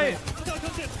height. Stay on height.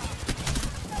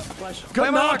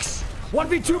 Good knocks.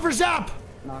 1v2 for Zap.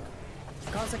 Knock.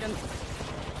 Caustic and...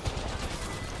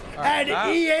 And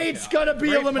E8's going to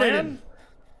be eliminated. Plan.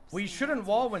 We shouldn't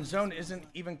wall when zone isn't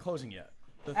even closing yet.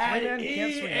 The and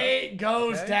E8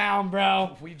 goes down,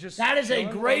 bro. That is a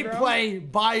great play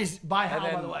by Hal,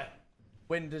 by the way.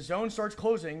 When the zone starts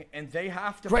closing and they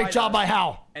have to great job by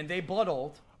Hal. And they blood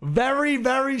ult. Very,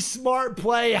 very smart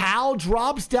play. Hal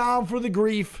drops down for the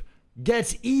grief,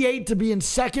 gets E8 to be in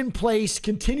second place,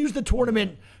 continues the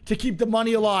tournament to keep the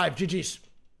money alive. GG's.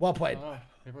 Well played.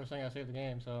 People are saying I saved the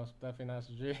game, so it's definitely not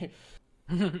a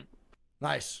G.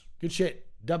 Nice. Good shit.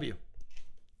 W.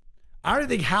 I don't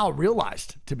think Hal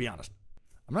realized, to be honest.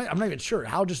 I'm not even sure.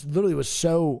 Hal just literally was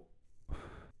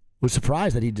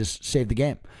surprised that he just saved the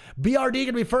game. BRD going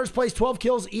to be first place, 12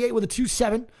 kills. E8 with a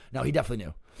 2-7. No, he definitely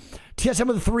knew. TSM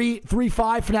with a 3-5.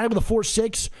 Fnatic with a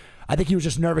 4-6. I think he was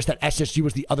just nervous that SSG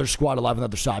was the other squad alive on the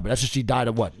other side, but SSG died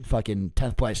at what? Fucking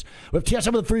 10th place. We have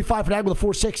TSM with a 3-5, Fnatic with a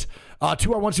 4-6,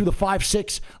 2R1C with a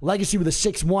 5-6, Legacy with a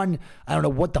 6-1. I don't know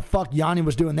what the fuck Yanni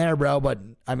was doing there, bro, but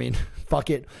I mean, fuck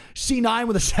it. C9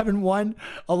 with a 7-1,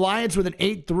 Alliance with an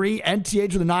 8-3,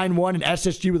 NTH with a 9-1, and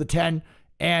SSG with a 10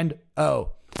 and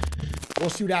 0. We'll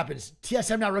see what happens.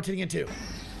 TSM now rotating into.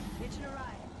 Let's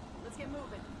get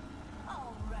moving.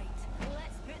 All right,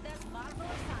 let's put this marvel of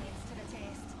science to the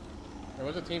test. There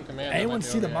was a team command. Anyone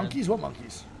see the monkeys? What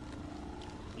monkeys?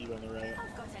 Eve on the right.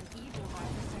 I've got an evil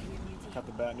harvester here, mutant. Cut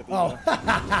the bat and get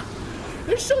the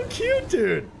They're so cute,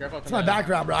 dude. It's my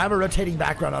background, bro. I have a rotating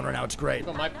background on right now. It's great.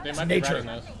 They might It's be nature. riding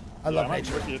this. I love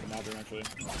nature. Actually. I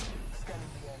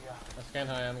scan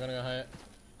high. I'm gonna go high.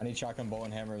 I need shotgun bow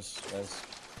and hammers, guys.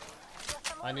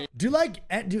 I need. Do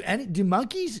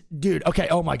monkeys, dude? Okay.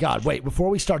 Oh my God. Wait. Before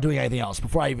we start doing anything else,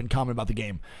 before I even comment about the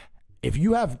game, if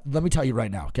you have, let me tell you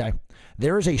right now. Okay,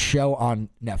 there is a show on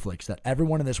Netflix that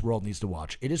everyone in this world needs to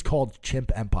watch. It is called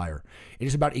Chimp Empire. It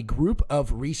is about a group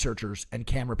of researchers and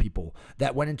camera people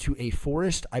that went into a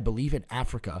forest, I believe in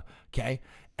Africa. Okay,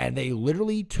 and they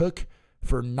literally took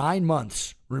for 9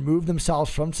 months, removed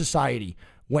themselves from society,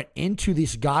 went into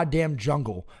this goddamn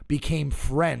jungle, became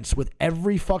friends with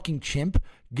every fucking chimp,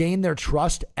 gained their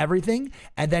trust, everything,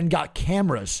 and then got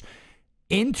cameras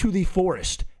into the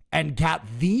forest and got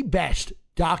the best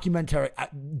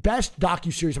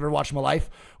docuseries I've ever watched in my life.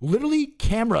 Literally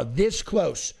camera this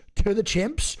close to the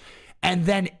chimps, and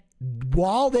then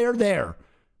while they're there,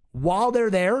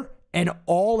 an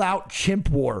all-out chimp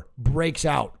war breaks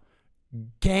out.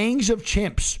 Gangs of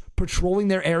chimps patrolling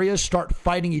their areas start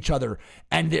fighting each other,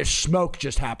 and this smoke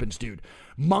just happens, dude.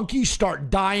 Monkeys start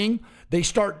dying. They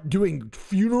start doing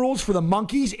funerals for the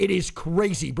monkeys. It is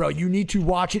crazy, bro. You need to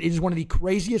watch it. It is one of the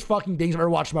craziest fucking things I've ever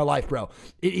watched in my life, bro.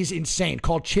 It is insane.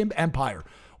 Called Chimp Empire.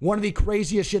 One of the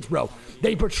craziest shits, bro.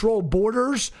 They patrol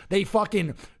borders. They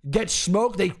fucking get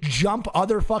smoked. They jump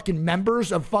other fucking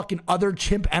members of fucking other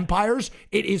chimp empires.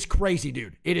 It is crazy,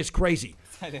 dude. It is crazy.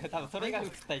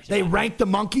 They rank the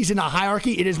monkeys in a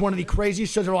hierarchy. It is one of the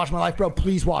craziest shows I've ever watched in my life, bro.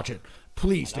 Please watch it.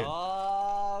 Please, dude.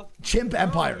 Chimp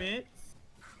Empire.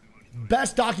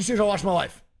 Best docuseries I've watched in my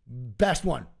life. Best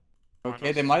one.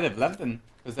 Okay, they might have left then.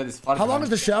 Because that is far. How long is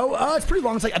the show? It's pretty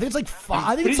long. It's like, I think it's like 5.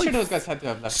 I think it's like those guys had to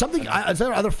have left. Something. It's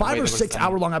either 5 or 6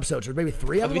 hour long episodes, or maybe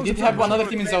 3 hours. But we did have one other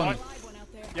team in zone.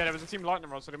 Yeah, there was a team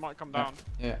lightning rod, so they might come down.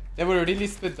 Yeah, they were really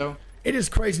split though. It is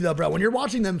crazy though, bro. When you're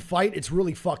watching them fight, it's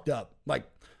really fucked up. Like,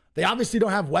 they obviously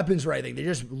don't have weapons or anything. They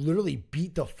just literally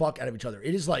beat the fuck out of each other.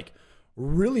 It is like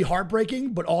really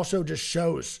heartbreaking, but also just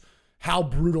shows how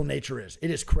brutal nature is. It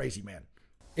is crazy, man.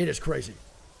 It is crazy.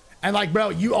 And like, bro,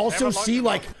 you also see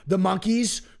like the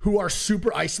monkeys who are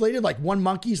super isolated. Like one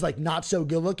monkey's like not so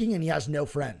good looking and he has no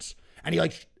friends. And he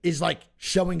like is like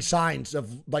showing signs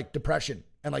of like depression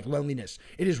and like loneliness.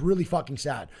 It is really fucking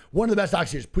sad. One of the best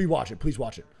docuseries. Please watch it. Please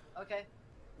watch it. Okay.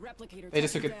 They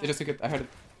just took it. They just took it. I heard it.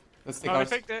 Let's take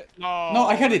ours. It. No. No,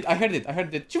 I heard it. I heard it. I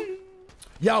heard it.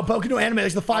 Yo, Pokemon anime.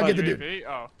 It's the 5 get the dude.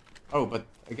 Oh. Oh, but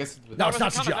I guess it's No, it's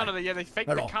not CGI. No, yeah, they faked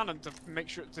Not the at all. cannon to make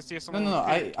sure to see if No, someone. no,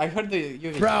 no. I heard the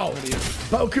UAV. Bro,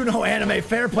 Boku no anime,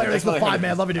 fair player, Yeah, makes that's the what I 5, heard.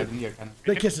 man. Love you, dude.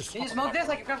 Big kisses. Can you smoke this?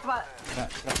 I can craft the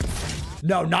bot.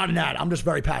 No, not an ad. I'm just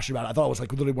very passionate about it. I thought it was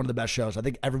like literally one of the best shows. I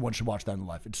think everyone should watch that in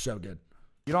life. It's so good.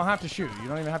 You don't have to shoot. You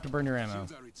don't even have to burn your ammo.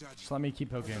 Just let me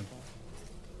keep poking.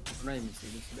 I'm not even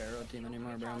seeing this barrel team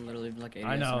anymore, bro. I'm literally like 80.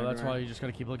 I know, that's why you just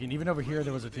gotta keep looking. Even over here,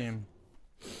 there was a team.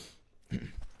 You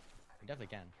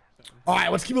definitely can. All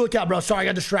right, let's keep a lookout, bro. Sorry, I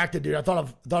got distracted, dude. I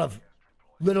thought of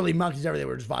literally monkeys everything.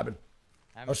 We were just vibing.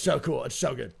 That was so cool. It's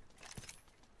so good.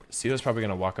 Ceo's probably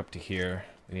gonna walk up to here.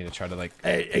 We need to try to like.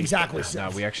 Exactly.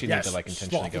 No, we actually need to like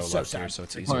intentionally go left here, so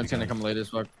it's easier. It's gonna come late as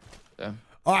fuck. Yeah.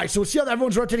 All right, so we'll see how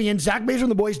everyone's rotating in. Zach Mazer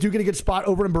and the boys do get a good spot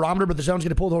over in Barometer, but the zone's going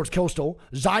to pull towards Coastal.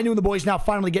 Zainu and the boys now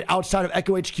finally get outside of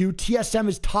Echo HQ. TSM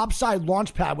is topside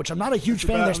launch pad, which I'm not a huge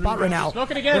fan of their spot right now. Smoke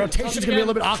it again. The rotation's going to be a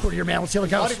little bit awkward here, man. Let's see how it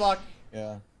goes. Body block.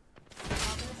 Yeah.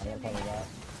 I don't probably got.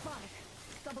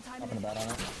 Not gonna bat on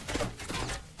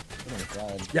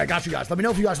it. Yeah, I got you guys. Let me know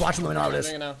if you guys watching. Let me know how it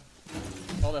is.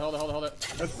 Hold it.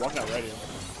 Let's walk out right here.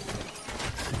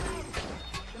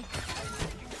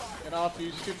 Get off,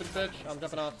 you stupid bitch. I'm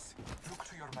jumping off.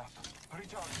 I'm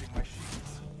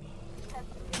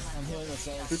healing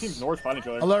myself. Two teams north fighting each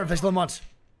other. Alert, fix them once.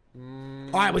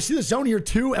 All right, we see the zone here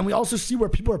too, and we also see where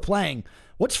people are playing.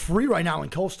 What's free right now in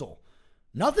Coastal?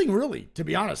 Nothing really, to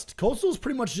be honest. Coastal's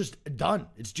pretty much just done.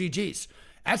 It's GG's.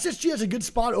 SSG has a good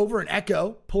spot over in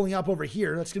Echo, pulling up over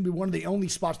here. That's going to be one of the only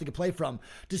spots they can play from.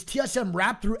 Does TSM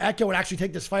wrap through Echo and actually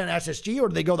take this fight on SSG, or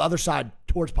do they go the other side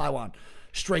towards Pylon?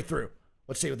 Straight through.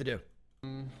 Let's see what they do.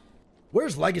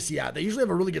 Where's Legacy at? They usually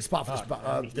have a really good spot for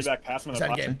this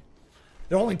end game.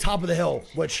 They're holding top of the hill,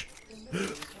 which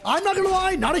I'm not going to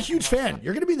lie, not a huge fan.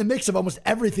 You're going to be in the mix of almost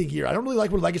everything here. I don't really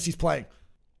like where Legacy's playing.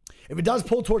 If it does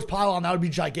pull towards Pylon, that would be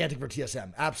gigantic for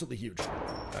TSM. Absolutely huge.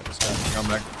 I just gotta come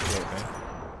back.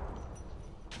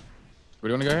 Where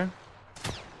do you want to go here?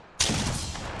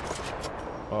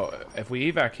 Well, if we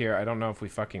evac here, I don't know if we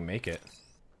fucking make it.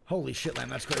 Holy shit, man,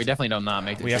 that's crazy. We definitely do not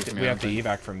make it. We have to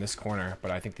evac from this corner,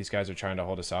 but I think these guys are trying to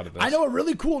hold us out of this. I know a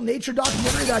really cool nature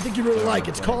documentary that I think you really like.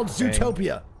 It's called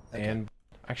Zootopia. And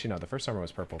actually, no, the first armor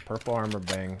was purple. Purple armor,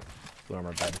 bang. Blue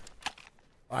armor, bed.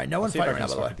 All right, no one's fighting right now,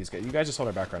 by the way. These guys. You guys just hold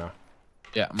our back right now.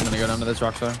 Yeah, I'm gonna go down to this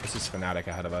rock star. This is Fnatic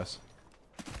ahead of us.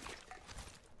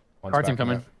 Our team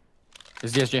coming.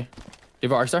 This is DSG. Do you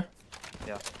have an R-star?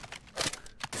 Yeah.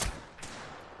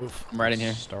 Oof. I'm right in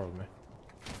here. Star with me.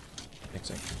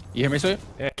 You hear me, Sweet?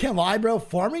 Yeah. Can't lie, bro.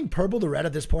 Farming purple to red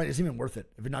at this point isn't even worth it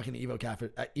if you're not going to Evo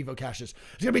caches.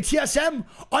 It's going to be TSM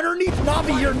underneath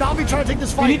Navi here. Navi trying to take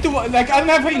this fight. You need to, like, I don't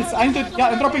have heals. I need to, yeah,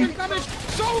 I'm dropping.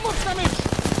 So much damage!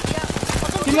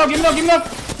 Give me up.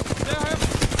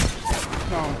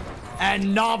 No.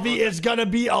 And Navi is going to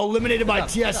be eliminated by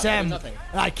TSM.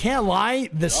 And I can't lie,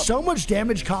 there's so much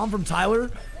damage coming from Tyler,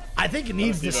 I think it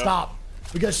needs to stop.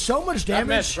 Because so much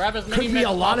damage could be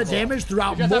a lot of damage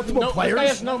throughout multiple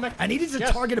players. And he needs to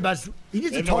target about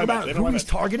who he's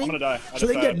targeting so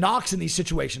they get knocks in these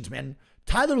situations, man.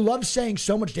 Tyler loves saying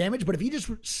so much damage, but if he just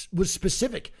was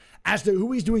specific as to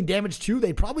who he's doing damage to,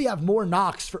 they'd probably have more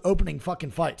knocks for opening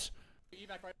fucking fights. I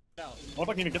don't know if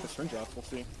I can even get the string drop. We'll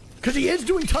see. Because he is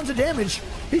doing tons of damage.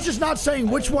 He's just not saying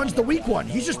which one's the weak one.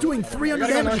 He's just doing 300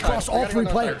 damage across all three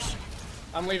players.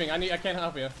 I'm leaving. I can't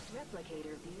help you.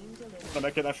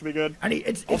 That should be good. And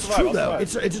it's true though.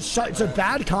 It's a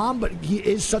bad comm, but he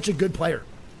is such a good player.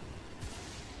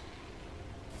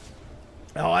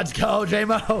 Oh, let's go,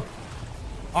 J-Mo. All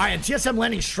right, and TSM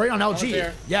landing straight on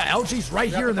LG. Yeah, LG's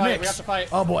right here in the mix. We have to fight.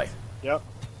 Oh boy. Yep.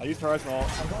 I used Horizon Ult.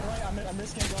 I'm going right. I'm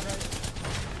risking going right.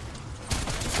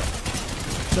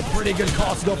 It's a pretty good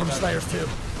call to go from Slayers too.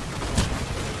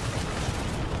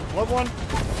 Love one.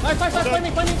 Nice, play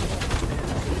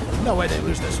me. No way they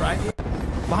lose this, right?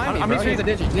 Behind me, I'm using the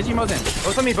Digi Mo's in.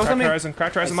 Both on me,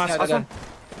 Cracked Horizon, last one.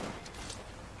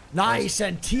 Nice,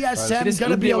 and TSM's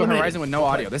gonna be eliminated. Horizon with no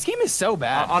audio. This game is so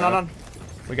bad. On.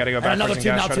 We gotta go back. Another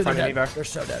team now too. They're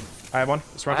so dead. I have one.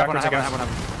 Let's run backwards again.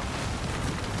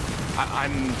 I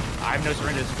have no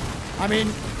syringes. I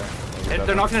mean,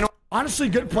 they're not gonna. Honestly,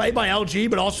 good play by LG,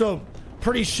 but also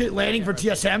pretty shit landing for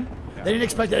TSM. They didn't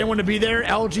expect anyone to be there.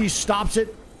 LG stops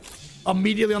it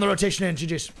immediately on the rotation in.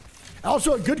 GG's.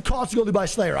 Also, a good call goalie by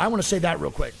Slayer. I want to say that real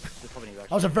quick.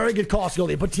 That was a very good call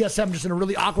goalie. Put TSM just in a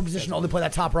really awkward position to only play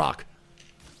that top rock.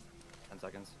 10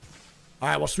 seconds. All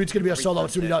right, well, Sweet's going to be a solo.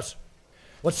 Let's see what he does.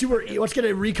 Let's get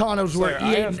a recon of where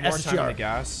E8 and SSG more time in the SSGR.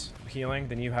 gas healing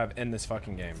than you have in this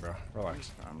fucking game, bro.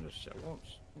 Relax. I'm just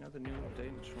the new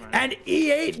update. And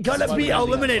E8 going to be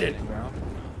eliminated.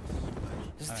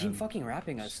 This team fucking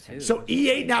rapping us too. So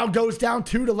E8 now goes down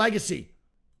 2 to Legacy.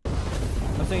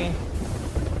 I'm singing.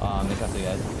 They got the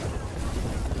guys.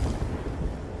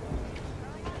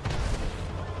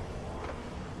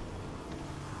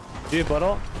 Do you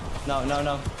bottle? No.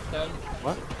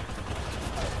 What?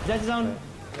 Dead zone.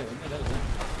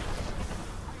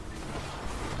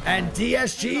 And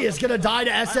DSG is gonna die to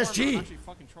SSG.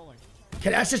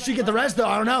 Can SSG get the rest though?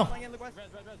 I don't know.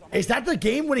 Is that the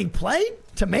game-winning play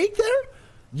to make there?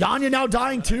 Yanya now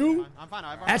dying too.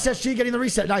 SSG getting the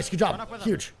reset. Nice, good job.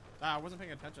 Huge. I wasn't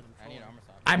paying attention.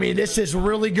 I mean, this is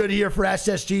really good here for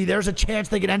SSG. There's a chance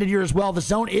they can end it here as well. The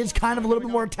zone is kind of a little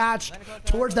bit more attached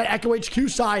towards that Echo HQ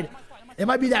side. It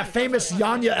might be that famous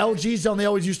Yanya LG zone they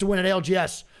always used to win at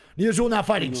ALGS. Neither now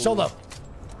fighting. Solo.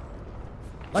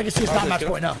 Legacy is not match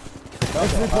point now. They're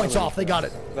 3 points off. They got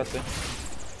it.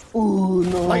 Ooh,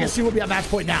 no. Legacy will be at match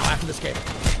point now after this game.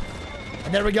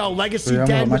 And there we go. Legacy Yeah,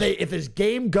 dead. match. If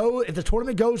the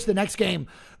tournament goes to the next game,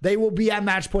 they will be at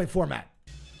match point format.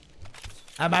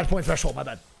 At match point threshold, my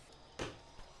bad.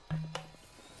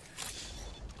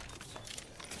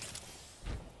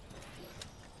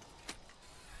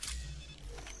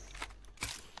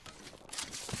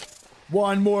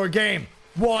 One more game.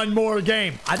 One more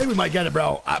game. I think we might get it,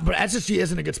 bro. But SSG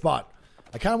isn't a good spot.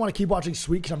 I kind of want to keep watching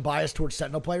Sweet because I'm biased towards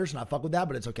Sentinel players, and I fuck with that,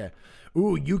 but it's okay.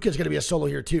 Ooh, Yuka's going to be a solo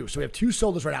here, too. So we have 2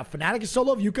 solos right now. Fnatic is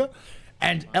solo of Yuka,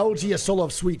 and LG is solo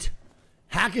of Sweet.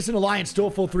 Hackus and Alliance still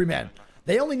a full 3-man.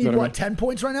 They only need, what, 10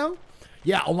 points right now?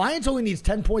 Yeah, Alliance only needs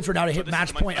 10 points right now to hit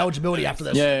match point eligibility after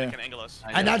this. Yeah.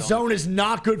 And that zone is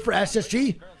not good for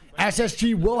SSG.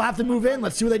 SSG will have to move in.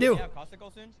 Let's see what they do. No,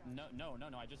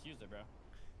 I just used it, bro.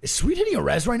 Is Sweet hitting a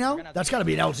res right now? That's got to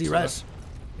be an LG res.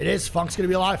 It is. Funk's going to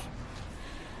be alive.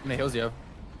 How many heals do you have?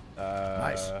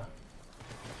 Nice.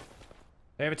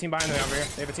 They have a team behind them over here.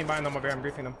 They have a team behind them over here. I'm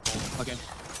briefing them. Okay.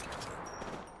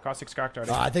 Caustic's cracked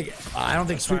already. I don't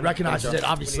think Sweet recognizes it,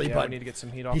 obviously, but we need to get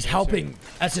some heat off he's helping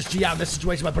SSG out in this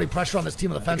situation by putting pressure on this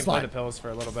team on the fence line. The pills for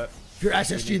a little bit. If you're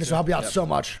SSG, this will help you out so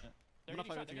much. One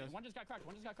just got cracked.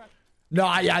 No,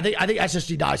 I think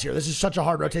SSG dies here. This is such a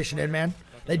hard rotation in, man.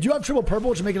 They do have triple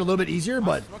purple, which will make it a little bit easier,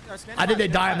 but I think they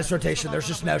die on this rotation. There's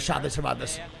just no shot they survive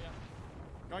this.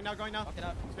 Going now.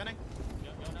 Spinning.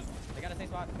 They got a safe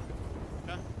spot.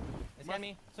 Okay. It's on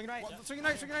me. Swing right. Swinging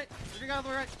right. Swinging out of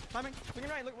the right. Timing. Swinging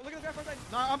right. Look at the graph right.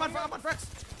 No, I'm on Frex.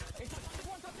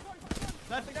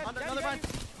 Another bind.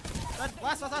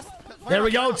 Last. There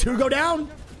we go. 2 go down.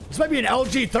 This might be an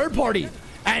LG third party.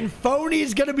 And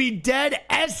Phony's going to be dead.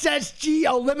 SSG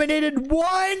eliminated.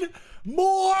 One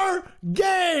more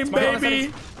game,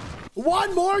 baby.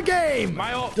 One more game.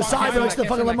 Decide who makes the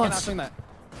fucking 11 months.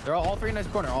 They're all 3 in this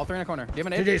corner. All 3 in the corner. Do you have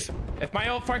an aid? GG's. If my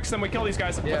ult fucks them, we kill these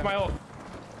guys. With my ult.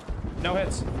 No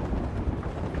hits.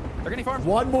 They're getting farmed.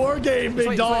 One more game,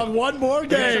 big dog. One more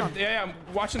game. Yeah, I'm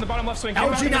watching the bottom left swing.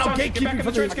 LG now gatekeeping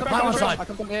for the pylon side. I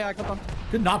killed them.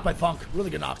 Good knock by Funk. Really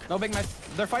good knock. No big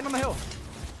knife. They're fighting on the hill.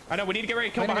 I know, we need to get ready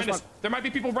to kill behind us. There might be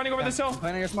people running over this hill. I'm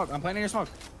planting your smoke.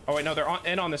 Oh wait, no, they're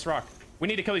on this rock. We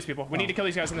need to kill these people. We need to kill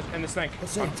these guys in this thing.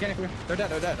 Let's see. They're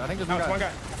dead. I think there's no, it's one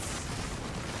guy.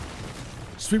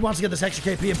 Sweet wants to get this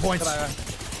extra KP in points. I'm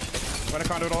gonna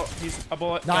conduit ult. He's a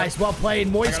bullet. Nice, well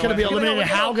played. Moist's gonna be eliminated.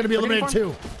 How gonna be eliminated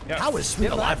too? Yep. How is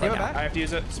Sweet alive right now? I have to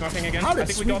use it. Smoking again. How did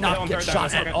Sweet not get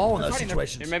shot at all in those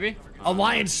situations? Maybe.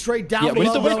 Alliance straight down we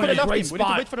need to below wait for the in a left great team. We need to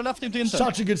spot. wait for the left team to enter.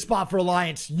 Such a good spot for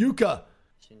Alliance. Yuka.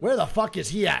 Where the fuck is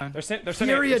he at? They're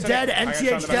Furia dead,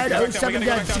 NCH dead, 07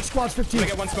 dead, 6 squads 15. We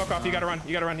get one smoke off. You gotta run.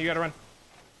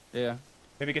 Yeah.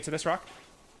 Maybe get to this rock.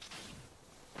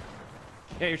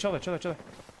 Yeah, you're chiller. Yeah,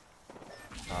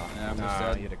 I'm just You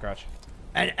dead. had to crouch.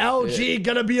 And LG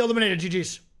gonna be eliminated.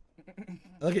 GG's.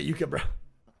 Look at Yuka, bro.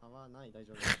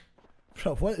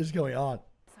 Bro, what is going on?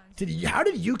 Did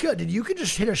Yuka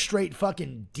just hit a straight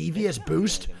fucking devious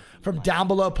boost from down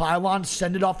below pylon,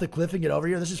 send it off the cliff and get over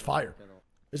here? This is fire.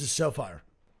 This is so fire.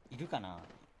 いるかな。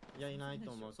いやいない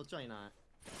と思う。そっちはいな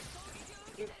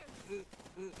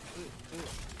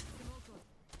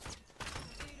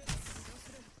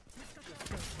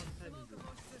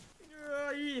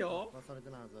い。いいよ。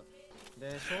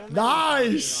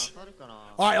 Nice!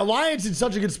 Alright, Alliance in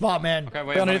such a good spot, man. Okay,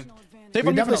 wait.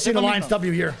 We've definitely seen Alliance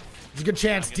W here. There's a good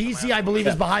chance. DZ, I believe,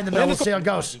 is behind them. We'll see how it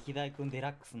goes.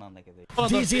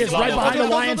 DZ is right behind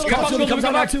Alliance. Caustic comes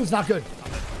out now too. It's not good.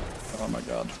 Oh my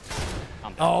god.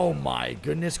 Oh my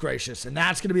goodness gracious. And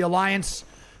that's going to be Alliance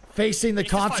facing the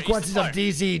consequences of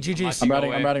DZ. GG's. I'm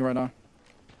ratting right now.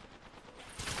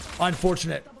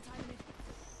 Unfortunate.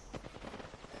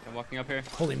 I'm walking up here.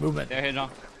 Holy movement. Yeah, hey,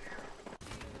 John.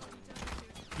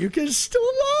 Yuka's still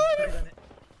alive.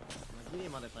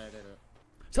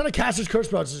 It's not a caster's curse,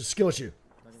 bro. It's a skill issue.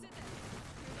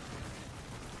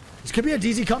 This could be a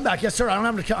DZ comeback. Yes, sir. I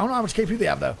don't know how much KP they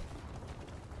have, though.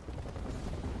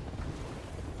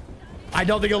 I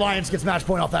don't think Alliance gets match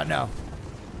point off that now.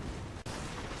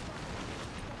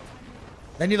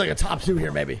 They need like a top 2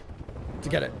 here, maybe, to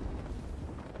get it.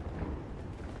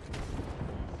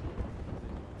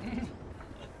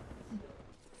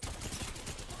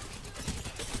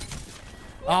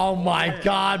 Oh my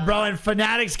god, bro. And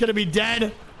Fnatic's gonna be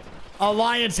dead.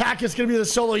 Alliance Hack is gonna be the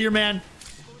solo here, man.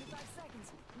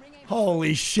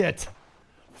 Holy shit.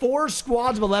 4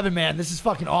 squads of 11, man. This is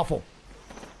fucking awful.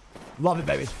 Love it,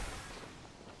 baby.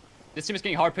 This team is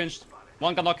getting hard pinched.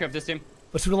 One got knocked here of this team.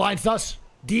 Let's see what Alliance does.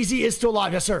 DZ is still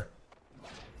alive. Yes, sir.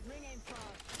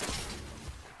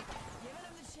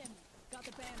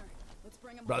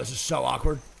 Bro, this is so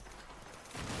awkward.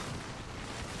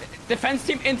 Defense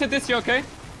team into this here, okay?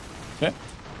 Yeah.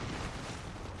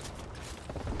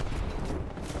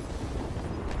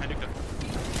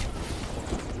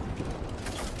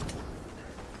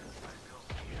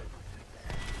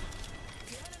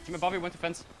 Team above you went to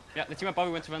fence. Yeah, the team above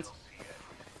you went to fence.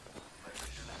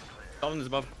 Dolan is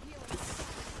above.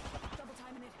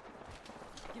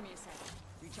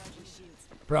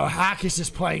 Bro, Hack is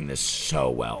just playing this so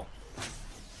well.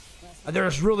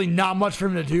 There's really not much for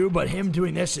him to do, but him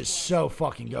doing this is so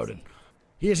fucking goated.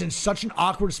 He is in such an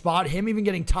awkward spot. Him even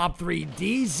getting top 3.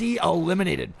 DZ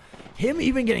eliminated. Him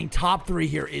even getting top 3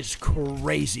 here is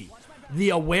crazy.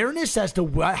 The awareness as to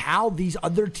how these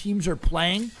other teams are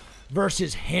playing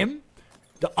versus him,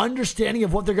 the understanding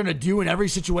of what they're going to do in every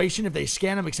situation if they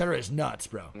scan him, etc. is nuts,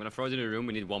 bro. I'm going to throw it in a room.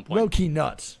 We need 1 point. Low-key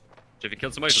nuts. So if you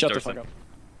kill somebody, shut the fuck up.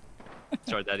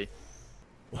 Sorry, daddy.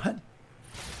 What?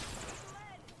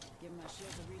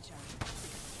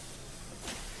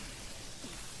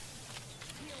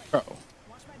 Bro.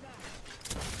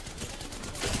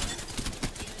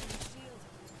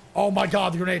 Oh my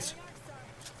god, the grenades.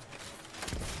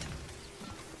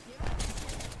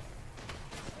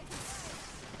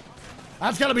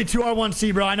 That's gotta be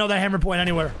 2R1C, bro. I know that hammer point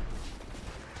anywhere.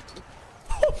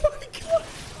 Oh my god.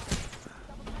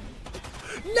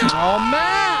 No! Oh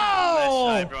man! Nice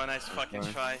try, bro. Nice fucking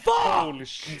try. Holy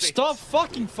shit. Stop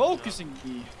fucking focusing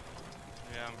me.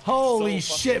 Yeah, holy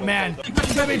shit, man.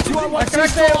 It's gonna be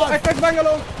 2R1C. I cracked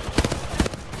Bangalore.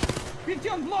 50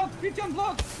 on block. 50 on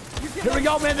block. Here we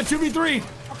go, man. The 2v3.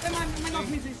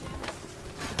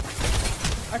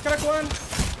 I cracked one.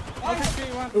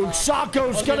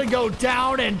 Usako's gonna go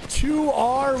down and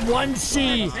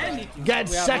 2R1C get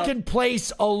second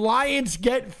place. Alliance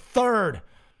get third.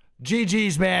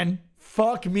 GG's, man.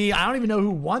 Fuck me. I don't even know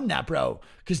who won that, bro.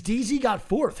 Because DZ got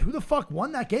 4th. Who the fuck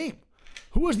won that game?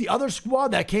 Who was the other squad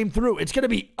that came through? It's gonna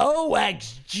be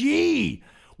OXG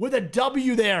with a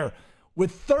W there.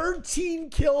 With 13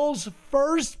 kills,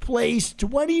 first place,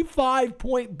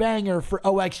 25-point banger for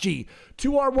OXG.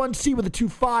 2R1C with a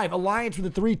 2-5, Alliance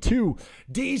with a 3-2,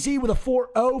 DZ with a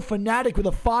 4-0, Fnatic with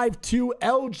a 5-2,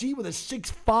 LG with a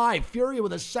 6-5, Furia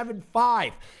with a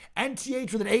 7-5,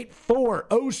 NTH with an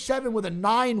 8-4, 07 with a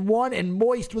 9-1, and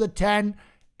Moist with a 10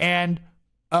 and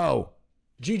 0.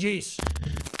 GG's.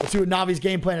 Let's see what Navi's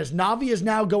game plan is. Navi is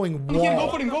now going wall.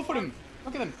 Go for him, go for him.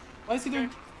 Look at him. What is he doing?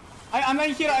 I'm not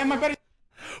here, I'm very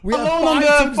we have alone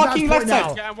on the fucking left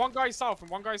side. Yeah, and one guy south,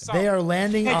 and one guy south. They are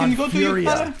landing hey, on can you go Furia.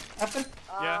 To you, after?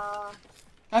 Yeah.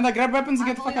 And I grab weapons and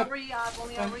get the fuck out.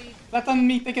 Let on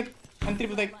me, take it. And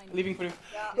triple take, leaving for you.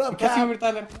 Yeah. Crossing over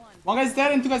Tyler. One guy's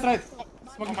there and 2 guys right.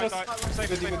 Smoking I'm close. safe.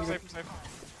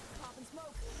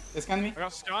 They scan me. I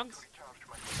got scanned.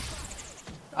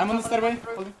 I'm on the stairway.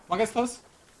 One guy's close.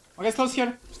 One guy's close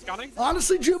here. Scanning.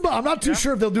 Honestly, Jumba, I'm not too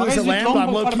sure if they'll do this at land, but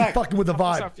I'm low-key fucking with the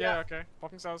vibe. Yeah, okay.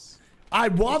 Popping cells. I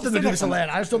want them to do this at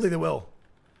land. I just don't think they will.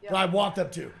 But I want them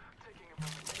to. You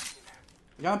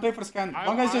gotta play for scan.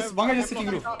 One guy just sitting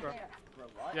roof.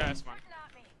 Yeah, it's fine.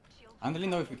 I don't really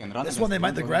know if we can run. This one they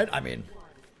might regret. I mean,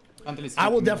 I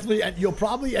will definitely. You'll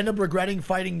probably end up regretting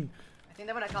fighting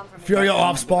Furia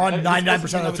off spawn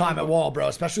 99% of the time at wall, bro.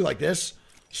 Especially like this,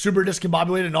 super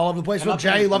discombobulated and all over the place. Look,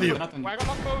 Jay, love you.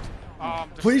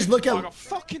 Please look at. I got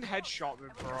fucking headshot, bro.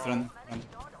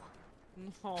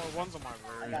 No, one's on my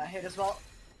room. I got hit as well.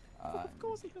 Of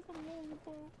course he hit on the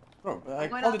wall, bro. I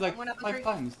called it like 5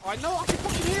 times. I know, I can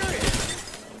fucking hear it.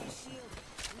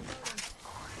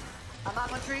 I'm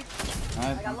out my tree.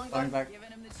 Alright, I'm falling back.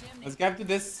 Let's grab to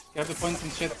this. Grab the points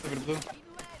and shit over blue.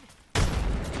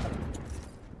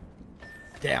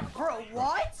 Damn. Bro,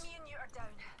 what?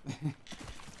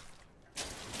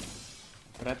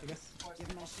 Right, I guess.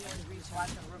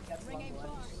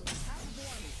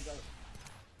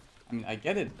 I mean, I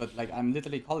get it, but like, I'm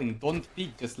literally calling, don't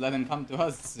peek, just let him come to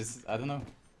us. Just, I don't know.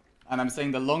 And I'm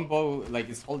saying the longbow, like,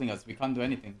 is holding us. We can't do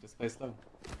anything. Just play slow.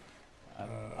 I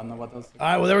don't know what else. All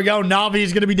right, well, there we go.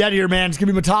 Navi's going to be dead here, man. It's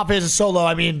going to be Matafe as a solo.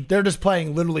 I mean, they're just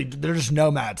playing literally, they're just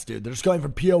nomads, dude. They're just going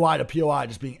from POI to POI,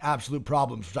 just being absolute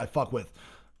problems, which I fuck with.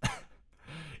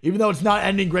 Even though it's not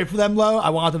ending great for them, Lo, I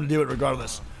want them to do it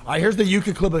regardless. All right, here's the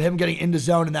Yuka clip of him getting into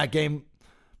zone in that game,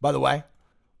 by the way.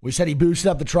 We said he boosted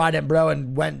up the Trident, bro,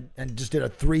 and went and just did a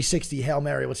 360 Hail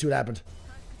Mary. Let's see what happened.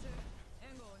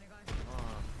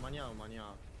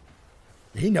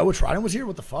 Did he know a Trident was here?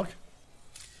 What the fuck?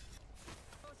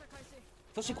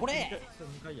 そしてこれ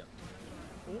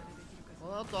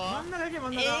おっと真ん中行け真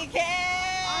ん中いけー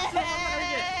あんた真ん中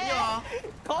行けいいよ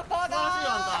ここだー素晴らしい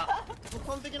よあんた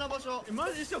完璧な場所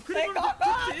マジでしょクリボル完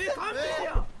璧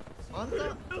やんあんた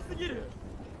強すぎる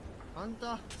あん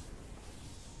た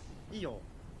いいよ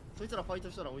そいつらファイ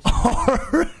トしたら美味しい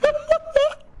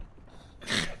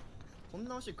こんな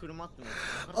美味しい車っての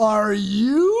Are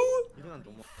you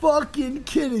fucking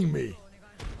kidding me?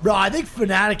 Bro, I think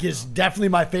Fnatic is definitely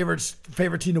my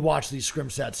favorite team to watch these scrim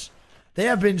sets. They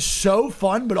have been so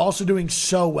fun, but also doing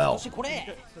so well. そしてこ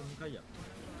れ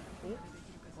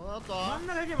おっと真ん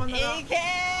中行け真ん中いけー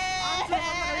あんた真ん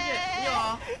中行けいいよ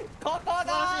ここだー素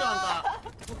晴らしいよあ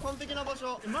んた完璧な場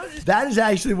所マジ That is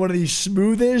actually one of the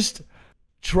smoothest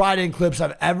Trident clips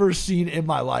I've ever seen in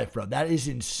my life, bro. That is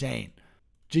insane.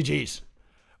 GG's.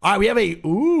 All right, we have a...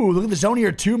 Ooh, look at the zone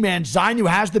here too, man. Zainu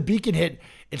has the beacon hit.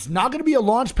 It's not going to be a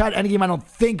launch pad endgame, I don't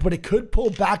think, but it could pull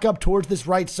back up towards this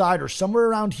right side or somewhere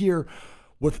around here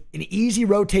with an easy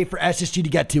rotate for SSG to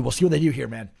get to. We'll see what they do here,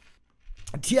 man.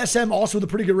 TSM also with a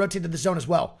pretty good rotate to the zone as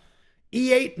well.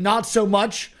 E8, not so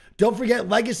much. Don't forget,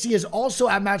 Legacy is also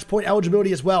at match point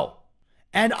eligibility as well.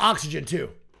 And Oxygen, too.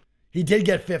 He did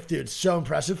get 5th, dude. So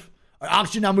impressive. All right,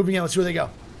 Oxygen now moving in. Let's see where they go.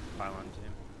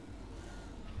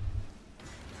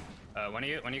 When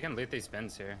you can loot these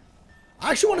bins here.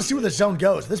 I actually want to see where the zone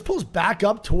goes. If this pulls back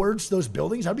up towards those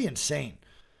buildings, that'd be insane.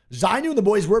 Zainu and the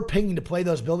boys were pinging to play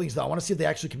those buildings, though. I want to see if they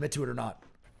actually commit to it or not.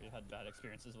 We had bad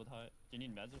experiences with HUT. Do you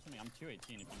need meds or something? I'm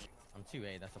 218 if you need. I'm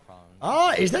 2A, that's the problem.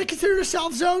 Oh, is that considered a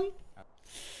south zone?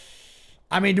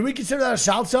 I mean, do we consider that a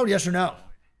south zone? Yes or no?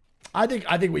 I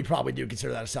think we probably do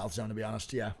consider that a south zone, to be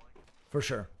honest. Yeah, for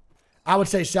sure. I would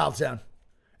say south zone.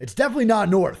 It's definitely not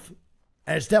north,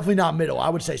 and it's definitely not middle. I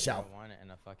would say south. One and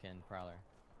a fucking prowler.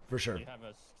 For sure. Do you have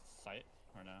a sight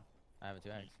or no? I have a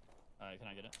 2X. Can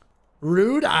I get it?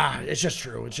 Rude? It's just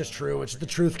true. It's just true. It's the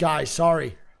truth, guys.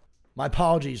 Sorry. My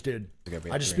apologies, dude.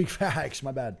 I just speak facts.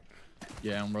 My bad.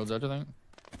 Yeah, on roads, I think.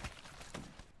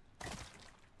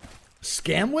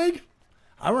 Scamwig?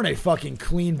 I run a fucking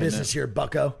clean business here,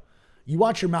 bucko. You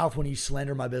watch your mouth when you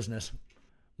slander my business.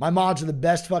 My mods are the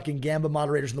best fucking Gamba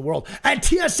moderators in the world. And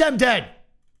TSM dead!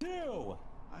 No!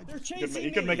 They're chasing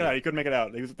He couldn't make it out. He couldn't make it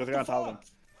out. He was on top of him.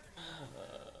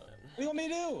 What do you want me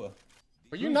to do?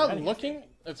 Were you not looking?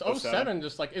 It's 07,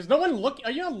 just like, is no one looking?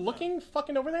 Are you not looking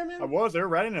fucking over there, man? I was. They were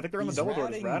ratting. I think they're on the double door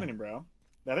just ratting him, bro.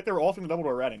 I think they were all from the double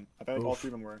door ratting. I think all 3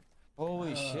 of them were.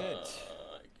 Holy shit.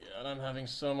 God, I'm having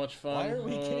so much fun. Why are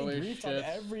we getting Holy grief on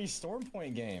every Storm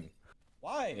Point game?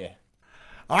 Why?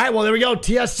 All right, well, there we go.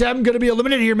 TSM going to be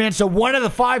eliminated here, man. So 1 of the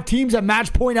 5 teams at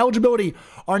match point eligibility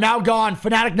are now gone.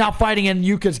 Fnatic not fighting, and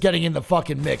Yuka's getting in the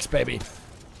fucking mix, baby.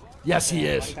 Yes, he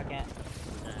is.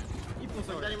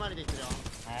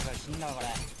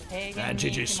 And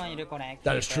GG's.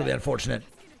 That is truly unfortunate.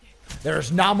 There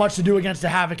is not much to do against the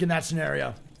Havoc in that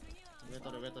scenario.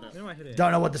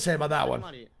 Don't know what to say about that one.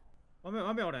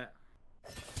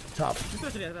 Tough.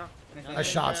 Nice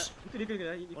shots.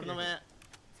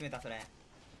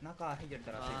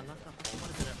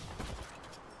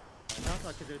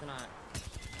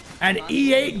 And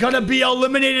E8 gonna be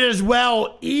eliminated as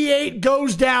well. E8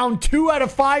 goes down. 2 out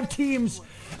of 5 teams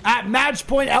at match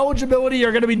point eligibility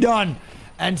are gonna be done.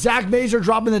 And Zach Mazer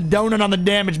dropping the donut on the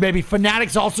damage, baby.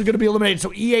 Fnatic's also gonna be eliminated.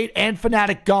 So E8 and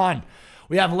Fnatic gone.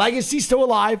 We have Legacy still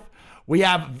alive. We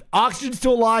have Oxygen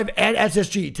still alive and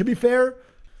SSG. To be fair,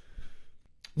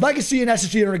 Legacy and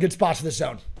SSG are in a good spot for this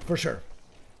zone, for sure.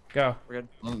 Go. We're good.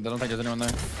 I don't think there's anyone there.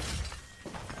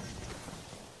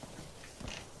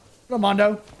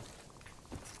 Ramondo.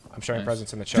 I'm showing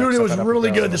presence in the chat. Dude, it was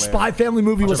really good. The Spy Family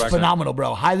movie was phenomenal,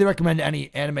 bro. Highly recommend to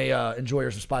any anime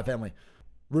enjoyers of Spy Family.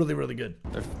 Really, really good.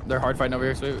 They're hard fighting over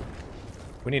here, so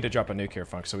we need to drop a nuke here,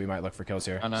 Funk, so we might look for kills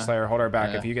here. Slayer, hold our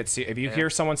back. If you hear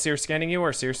someone Seer scanning you,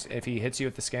 or Seer, if he hits you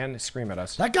with the scan, scream at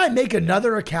us. That guy make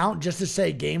another account just to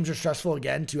say games are stressful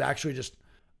again to actually just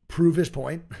prove his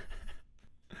point.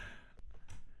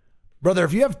 Brother,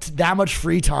 if you have that much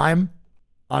free time,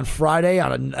 on Friday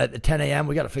at 10 a.m.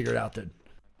 We got to figure it out, dude.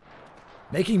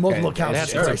 Making multiple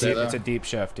accounts is crazy. It's a deep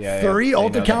shift, yeah. 3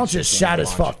 ult accounts is sad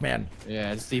as fuck, man.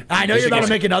 Yeah, it's deep. I know you're about to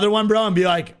make another one, bro, and be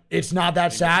like, it's not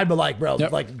that sad, but like, bro,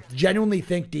 like genuinely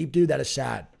think deep, dude, that is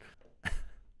sad.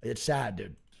 It's sad,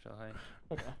 dude.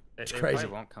 It's crazy. It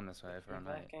probably won't come this way for a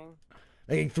night.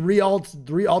 Making 3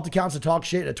 alt accounts to talk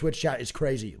shit in a Twitch chat is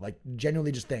crazy. Like,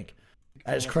 genuinely just think.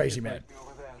 That is crazy, man.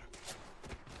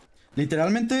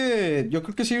 Literalmente, yo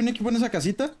creo que si hay un equipo en esa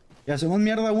casita y hacemos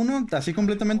mierda a uno, así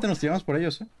completamente nos tiramos por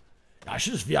ellos, I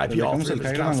should just VIP all 3 of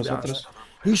his accounts, to be honest.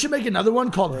 He should make another one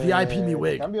called VIP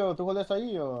NiceWigg. Cambio, ¿tú juegas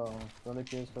ahí o dónde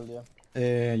quieres todo el día?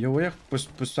 Yo voy a, pues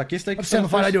aquí está. What's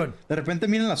Semified doing? De repente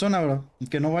miren la zona, bro.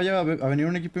 Que no vaya a venir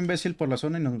un equipo imbécil por la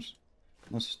zona y nos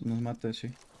mate, sí.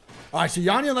 Alright, so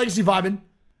Yanni and Legacy vibing.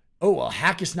 Oh,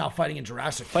 Hack is now fighting in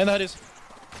Jurassic. Playing the Hades.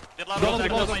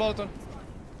 Bulletin.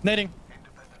 Nading.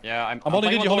 Yeah, I'm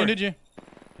holding did you, holding did you.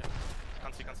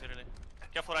 Can't see really.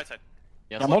 Careful right side.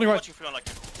 Yeah, I'm holding right. Watching for you on like.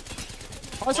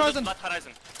 Horizon.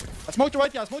 Horizon. I smoked your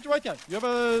right guy, You have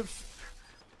a...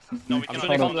 No, we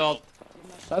can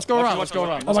Let's go around, let's go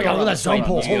around. Oh my god, look at that zone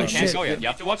pull. Holy shit. You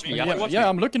have to watch me. Yeah,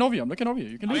 I'm looking over you.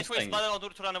 You can do it.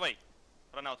 to run away.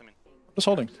 Run out, I mean. Just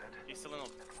holding. He's still in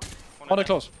ult. Hold it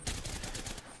close.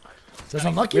 Does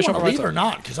Unlucky want to leave or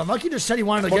not? Because Unlucky just said he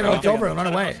wanted to get hooked over and run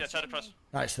away.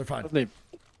 Nice, they're fine. Leave.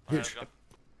 Huge.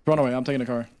 Run away, I'm taking the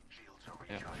car.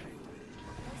 Yeah.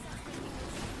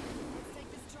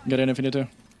 Get in if you need to.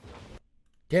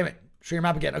 Damn it. Show your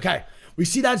map again. Okay. We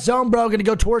see that zone, bro. Gonna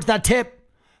go towards that tip.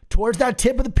 Towards that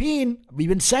tip of the peen. We've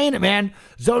been saying it, man.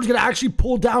 Zone's gonna actually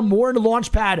pull down more into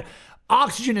launch pad.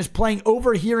 Oxygen is playing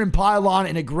over here in Pylon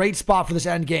in a great spot for this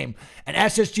end game. And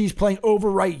SSG is playing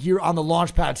over right here on the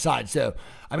launch pad side. So,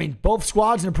 I mean, both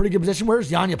squads in a pretty good position.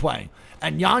 Where's Yanya playing?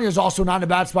 And Yanya's also not in a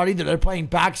bad spot either. They're playing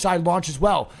backside launch as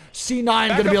well. C9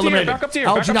 going to be eliminated. Back up to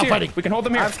LG not fighting. We can hold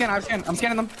them here. I'm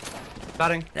scanning them.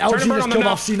 Batting. LG just killed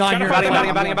off C9 here. Batting.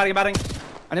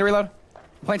 I need to reload.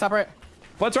 Playing top right.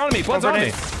 Blood's on me. Blood's on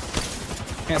me.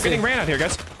 I'm getting ran out here,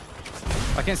 guys.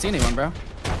 I can't see anyone, bro.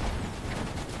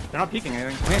 They're not peeking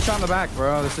anything. We ain't shot in the back,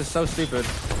 bro. This is so stupid.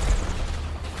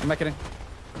 I'm not kidding.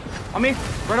 On me.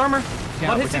 Red armor.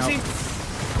 Blood hit 60.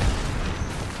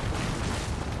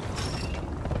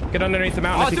 Get underneath the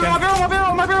mountain. Oh, dude,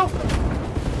 my barrel.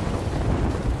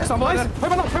 That's on, boys. Play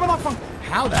my lock, Funk.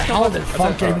 How the hell did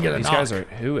Funk even get a knock?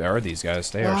 Who are these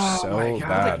guys? They are so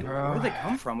bad. Where did they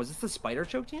come from? Was this the spider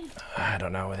choke team? I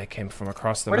don't know where they came from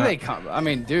across the map. Where did they come? I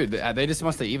mean, dude, they just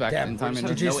must have evac in time and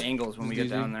there's no angles when we get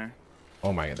down there.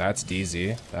 Oh my god, that's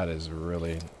DZ. That is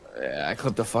really... Yeah, I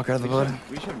clipped the fuck out of the blood.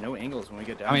 We should have no angles when we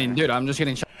get down. I mean, dude, I'm just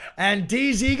getting shot. And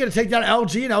DZ gonna take down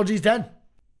LG, and LG's dead.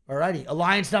 Alrighty,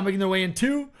 Alliance now making their way in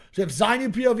 2. So we have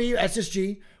Zainu, POV,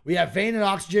 SSG. We have Vayne and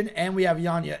Oxygen, and we have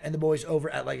Yanya and the boys over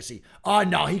at Legacy. Oh,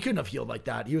 no, he couldn't have healed like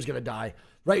that. He was gonna die.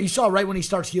 Right, you saw right when he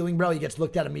starts healing, bro, he gets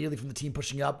looked at immediately from the team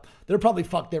pushing up. They're probably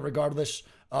fucked there regardless.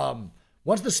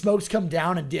 Once the smokes come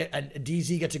down and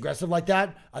DZ gets aggressive like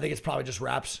that, I think it's probably just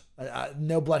wraps.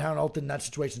 No Bloodhound ult in that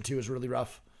situation too is really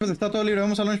rough. Está todo libre,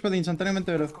 vamos al launchpad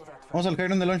instantáneamente, bro. Vamos al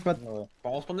Hyron de launchpad.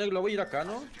 Vamos a poner el globo y ir acá,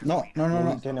 ¿no? No.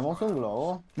 Tenemos un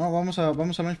globo. No, vamos al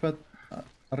launchpad.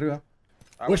 Arriba.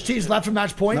 Which team's left from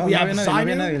match point? No, we have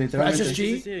Zainu for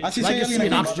SSG, Legacy,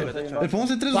 and Oxygen.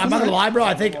 So I'm not gonna lie, bro.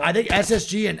 I think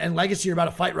SSG and Legacy are about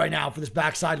to fight right now for this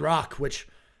backside rock, which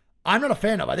I'm not a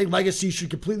fan of. I think Legacy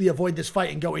should completely avoid this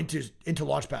fight and go into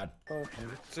launchpad.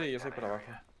 Sí, yo soy por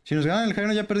abajo. Si nos ganan el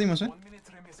Hyron ya perdimos,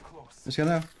 Es que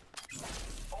nada.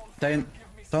 Está bien.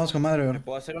 Estamos con madre, bro.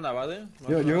 ¿Puedo hacer una bade?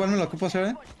 Yo igual me la ocupo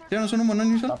hacer, Tíranos un humo, ¿no,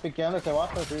 Nilsson? Está piqueando ese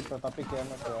bajo, sí, pero está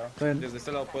piqueando ese bajo. Está bien. Desde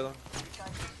este lado puedo.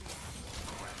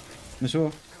 Me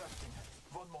subo.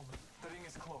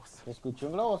 ¿Escuché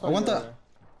un globo? Aguanta.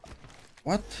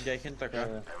 What? Ya hay gente acá.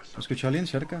 Escuché a alguien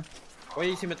cerca.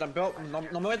 Oye, si me trampeo, no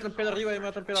me voy a trampear arriba, me voy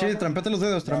a trampear abajo. Sí, trampete los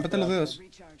dedos,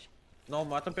 No, me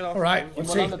voy a trampear abajo. Alright,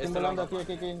 let's see.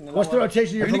 Aquí. What's the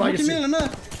rotation here for Legacy?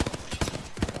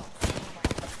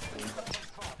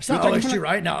 It's not OXG,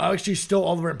 right? No, OXG's still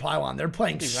all over in Pylon. They're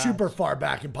playing super far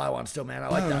back in Pylon still, man. I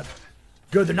like that.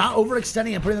 Good, they're not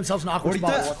overextending and putting themselves in awkward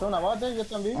spots.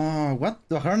 What?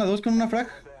 Bajaron a 2 con una frag.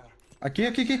 Aquí.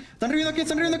 Están reviendo aquí,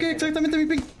 exactamente mi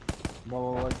ping.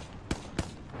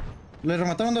 Le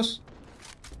remataron 2.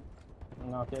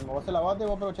 No, que me voy a hacer la bate y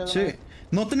voy a aprovechar. Sí.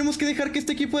 No tenemos que dejar que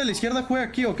este equipo de la izquierda juegue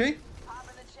aquí, ¿ok? Yes,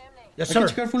 Hay sir. que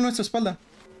checar full nuestra espalda.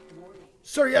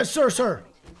 Sir, yes, sir.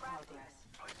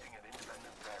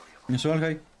 Me subo al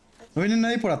high. No viene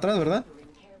nadie por atrás, ¿verdad?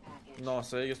 No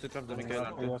sé, yo estoy trampeando aquí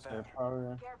adelante.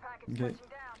 Okay.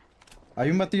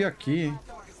 Hay un batillo aquí.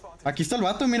 Aquí está el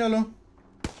vato, míralo.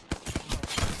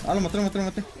 Ah, lo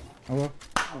maté. Ah, well.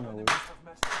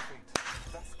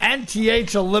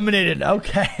 NTH eliminated.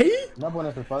 Okay. That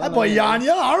boy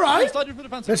Yanya. All right.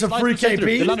 That's a free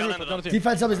KP.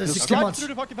 Defense up is 16 months. Through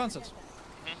the fucking fences.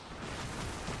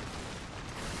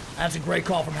 That's a great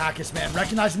call from Hackis, man.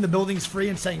 Recognizing the building's free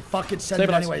and saying fuck it, send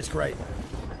it anyway is great.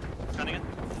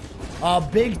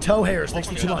 Big toe hairs. Thanks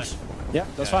for 2 months. Yeah,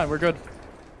 that's fine. We're good.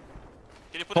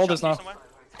 Can you put Hold a this now. somewhere?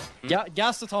 Yeah,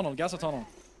 gas the tunnel. Gas the tunnel.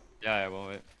 Yeah, we'll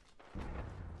wait.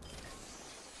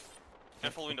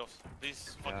 Careful windows.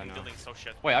 These fucking buildings so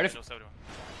shit. Wait, are they? Windows everywhere.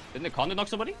 Didn't the Condor knock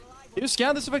somebody? You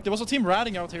scanned this effect. There was a team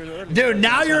ratting out here earlier. Dude,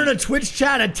 now you're in a Twitch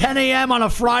chat at 10 a.m. on a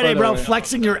Friday, bro,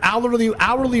 flexing your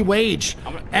hourly wage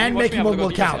and making multiple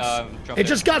accounts. It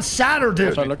just got sadder,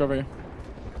 dude. Sorry, look over here.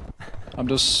 I'm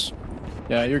just...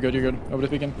 Yeah, you're good. Over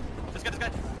the weekend. This guy.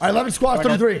 All right, 11 squads,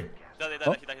 33.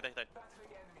 Die.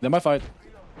 They might fight.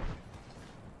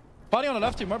 Fighting on the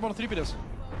left team. Might want to 3P this.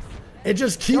 It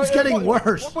just keeps getting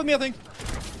worse. Walk with me, I think.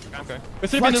 Okay.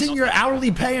 Flexing your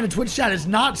hourly pay in a Twitch chat is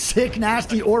not sick,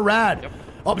 nasty, or rad. Yep.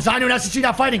 Oh, Zyno and SSG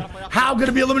now fighting. How good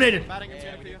to be eliminated?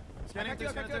 Scanning two.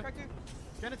 Yeah,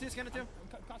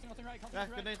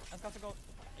 good nade.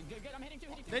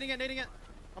 Nading it.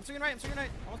 I'm swinging right.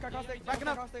 Almost got Caustic. Backing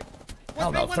up.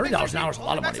 Oh no, $30 an hour is a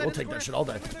lot of money. We'll take that shit all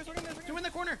day. Two in the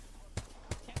corner.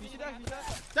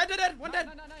 Dead. One dead.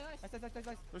 Nice.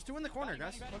 There's two in the corner,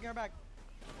 guys. Looking our back.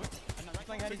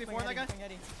 64 on that guy?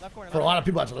 Left corner. For a lot of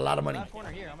people, that's a lot of money. Left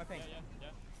corner here on my ping.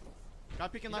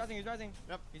 Got peeking left. He's rising.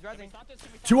 Yep, he's rising.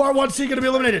 2R1C gonna be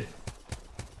eliminated.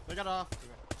 They got off.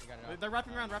 They're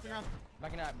wrapping around.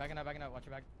 Backing up. Watch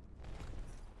your back.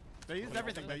 They used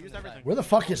everything. Where the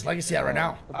fuck is Legacy at right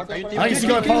now? Legacy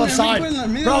going to follow the side.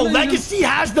 Bro, Legacy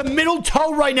has the middle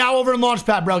toe right now over in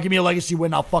Launchpad, bro. Give me a Legacy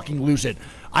win. I'll fucking lose it.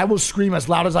 I will scream as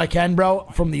loud as I can, bro,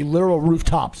 from the literal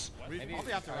rooftops. We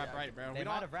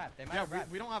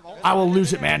don't have all. I will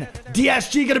lose it, man.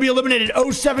 DSG gonna be eliminated.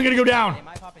 07 gonna go down.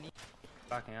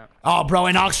 Oh, bro,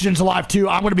 and Oxygen's alive too.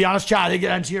 I'm gonna be honest, chat. I think it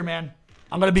ends here, man.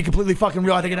 I'm gonna be completely fucking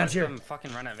real. I think it ends here.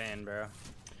 Fucking run at van, bro.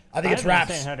 I think it's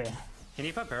wraps. Can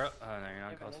you put barrel? Oh no, you're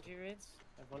not close.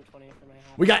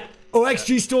 We got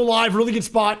OXG still alive. Really good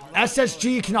spot.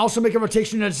 SSG can also make a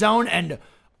rotation in its zone, and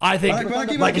I think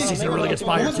Legacy's in a really good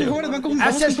spot here too.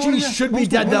 SSG should be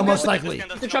dead though, most likely.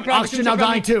 Oxygen now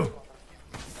dying too.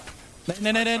 No.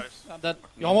 I'm dead.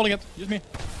 I'm holding it. Use me.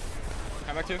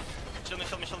 Come back too. Shield me.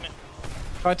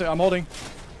 Try to. I'm holding.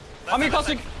 I'm in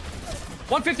Caustic.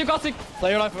 150 Caustic.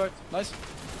 Play your life away. Nice.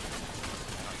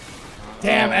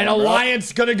 Damn, and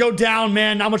Alliance gonna go down,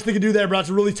 man. Not much they can do there, bro. It's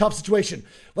a really tough situation.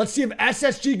 Let's see if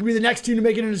SSG can be the next team to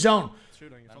make it in the zone.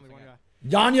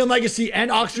 Yanya and Legacy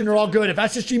and Oxygen are all good. If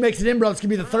SSG makes it in, bro, it's gonna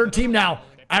be the third team now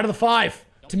out of the 5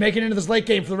 to make it into this late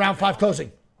game for the round 5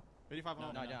 closing. No,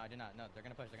 I did not. No, they're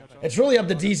gonna push. It's really up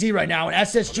to DZ right now, and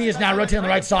SSG is now rotating on the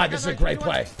right side. This is a great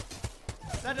play.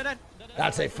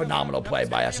 That's a phenomenal play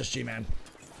by SSG, man.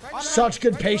 Such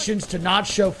good patience to not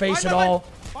show face at all.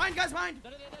 Fine, guys, fine.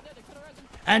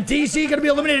 And DZ gonna be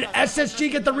eliminated.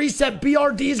 SSG get the reset.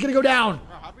 BRD is gonna go down.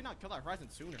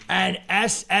 And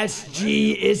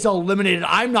SSG is eliminated.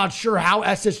 I'm not sure how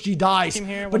SSG dies.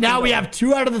 But now we have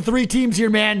 2 out of the 3 teams here,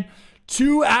 man.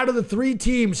 2 out of the 3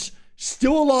 teams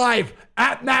still alive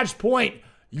at match point.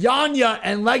 Yanya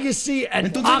and Legacy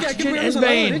and Oxygen and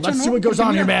Vayne. Let's see what goes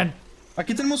on here, man.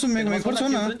 Aquí tenemos un mejor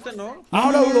zona. I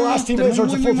don't know who the last team is or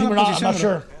it's a full team or not. I'm not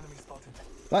sure.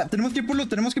 Tenemos que ir por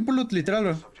loot, literal,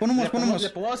 bro. Ponemos. Le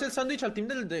puedo hacer sándwich al team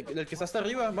del que está hasta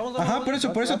arriba. Vamos. Ajá, por eso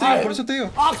te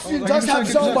digo. Oxygen does have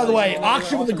zone, by the way.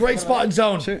 Oxygen with a great spot in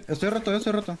zone. Sí, estoy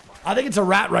roto. I think it's a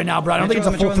rat right now, bro. I don't think it's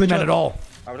a full 3-man at all.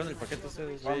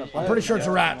 I'm pretty sure it's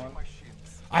a rat.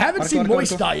 I haven't seen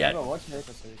Moist die yet.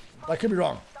 I could be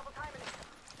wrong.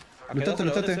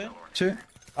 Lútate. Sí.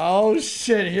 Oh,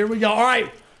 shit. Here we go. All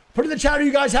right. Put in the chat who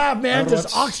you guys have, man.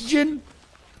 Does Oxygen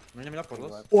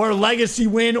or Legacy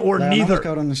win or neither?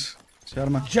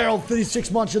 Gerald,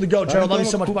 36 months, you're the GOAT. Gerald, love you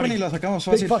so much, buddy.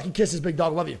 Big fucking kisses, big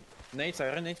dog. Love you. Nades,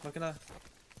 agarren nades, más que nada.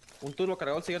 Un turbo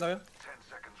cargador, sigue todavía.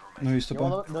 No he visto,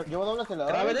 pa. Llevo doble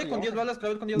acelerador. Grábele con 10 balas,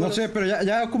 grábele con 10 No balas. sé, pero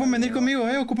ya ocupan venir conmigo,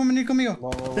 ocupan venir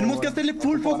conmigo. Tenemos que hacerle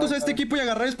full focus a este equipo y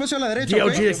agarrar espacio a la derecha, DOG,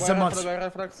 ¿ok? it's 7 months.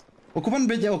 Ocupan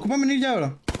venir ya,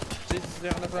 bro. Sí,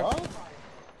 agarran frags.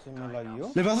 Se me la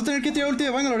dio. ¿Les vas a tener que tirar ulti de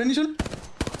Bangalore, Initial?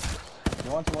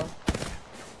 No.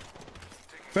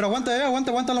 Pero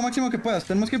aguanta lo máximo que puedas.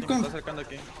 Tenemos que ir con...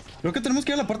 Creo que tenemos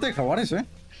que ir a la parte de jaguares, Yo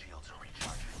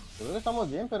creo que estamos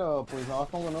bien, pero pues nada más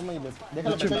pongo nombre y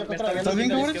déjalo pequeño contra la ¿Estás bien,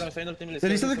 jaguares?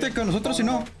 Deslístate con nosotros si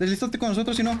no.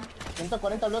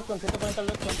 140 bloques con 140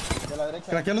 bloques de la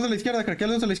derecha. Craquealos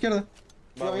de la izquierda.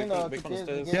 Sigo viendo.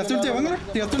 ¿Tiraste ulti de Vanguard?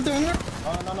 ¿Tiraste ulti de Vanguard?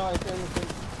 No,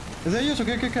 ¿Es de ellos o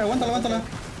qué? Aguántala.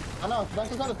 Ah, no,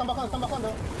 están bajando.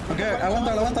 Ok,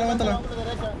 aguántala.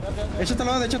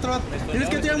 Échatelo ad. Tienes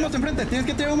que tirar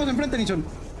humos enfrente, Nixon.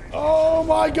 Oh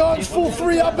my god, it's full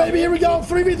 3 up, baby. Here we go.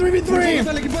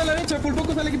 3v3v3. Full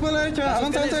focus al equipo de la derecha.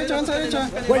 Avanza derecha.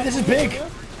 Wait, this is big.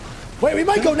 Wait, we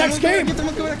might go next game.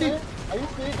 Tenemos que ver aquí. Hay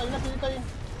una pirita ahí.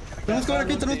 Tenemos que ver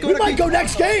aquí. We might go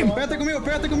next game. Pégate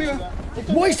conmigo.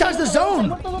 Moist has the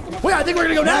zone. Wait, I think we're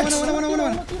gonna go next.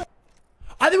 Bueno.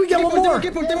 I think we get one more.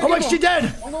 Oh my, she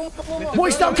dead.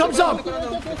 Moist now comes up.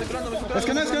 Es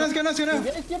que no.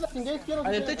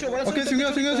 Ok,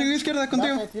 sin izquierda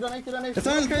contigo.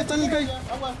 Está en el Kai.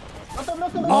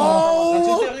 Oh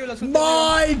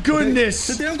my goodness.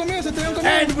 Se tiraron conmigo.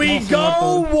 And we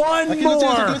go one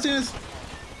more.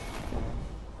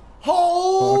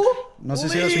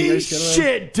 Holy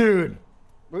shit, dude.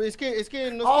 Bro, es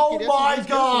que no oh my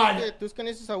god.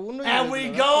 And we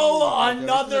go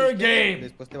another game.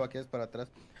 Después te vaqueas para atrás.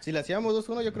 Si le hacíamos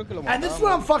 2-1, yo creo que lo And this is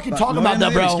what I'm fucking talking about, though,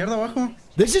 bro.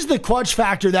 This is the clutch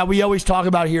factor that we always talk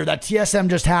about here that TSM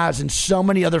just has and so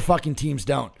many other fucking teams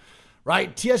don't.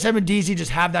 Right? TSM and DZ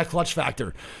just have that clutch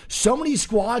factor. So many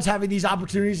squads having these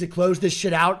opportunities to close this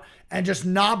shit out and just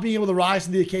not being able to rise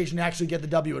to the occasion to actually get the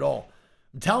W at all.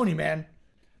 I'm telling you, man.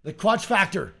 The clutch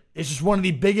factor is just one of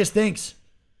the biggest things.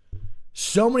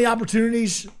 So many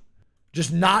opportunities,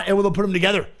 just not able to put them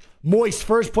together. Moist,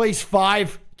 first place,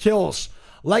 5 kills.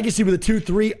 Legacy with a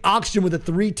 2-3. Oxygen with a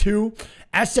 3-2.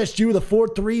 SSG with a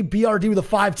 4-3. BRD with a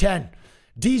 5-10.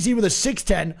 DZ with a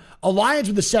 6-10. Alliance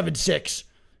with a 7-6.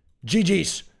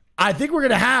 GG's. I think we're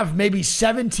going to have maybe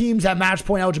 7 teams at match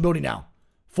point eligibility now.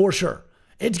 For sure.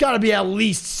 It's got to be at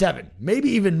least 7. Maybe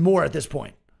even more at this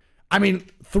point. I mean,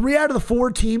 3 out of the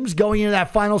 4 teams going into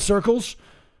that final circles,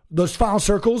 those final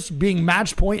circles being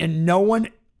match point and no one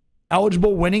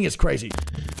eligible winning is crazy.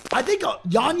 I think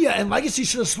Yanya and Legacy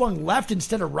should have swung left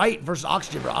instead of right versus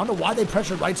Oxygen, bro. I don't know why they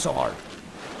pressured right so hard.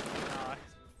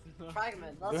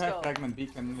 Fragment, let's We have go. fragment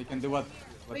beacon, we can do what?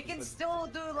 We can still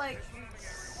do like...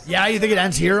 Yeah, you think it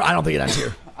ends here? I don't think it ends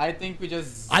here. I think we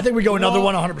just... I think we go another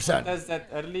one 100%. Does that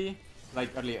early, like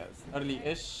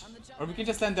early-ish, or we can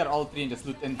just land there all 3 and just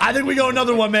loot in. I think we go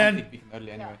another one, man.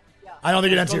 Early anyway. I don't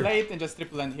think it ends go here. late and just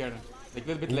triple end here, like a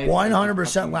little bit late.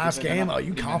 100% last game. Are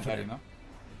you confident?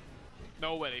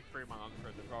 No way they 3-man on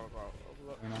for the bro.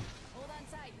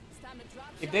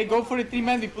 If they go for the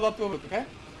 3-man, we pull up to overlook, okay?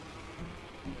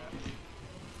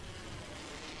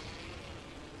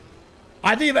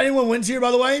 I think if anyone wins here,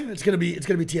 by the way, it's gonna be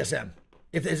TSM.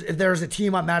 If there's a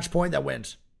team on match point that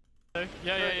wins. Yeah,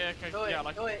 okay. Yeah,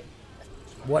 like...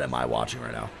 What am I watching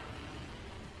right now?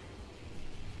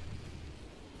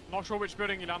 Not sure which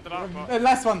building you landed at, but... The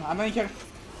last one, I'm landing here.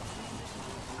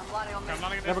 I'm landing on I'm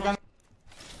landing this one.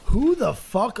 Who the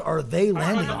fuck are they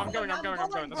landing I'm on? going. Let's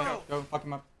go. Go, fuck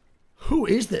him up. Who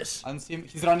is this? I don't see him.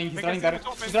 He's running there.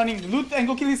 He's running. Loot and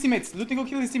go kill his teammates. Loot and go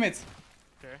kill his teammates.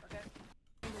 Okay.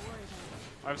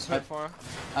 I have smoke fire.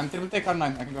 I'm triple take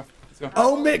R9. I can go. Let's go.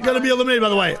 Omid gonna be eliminated, by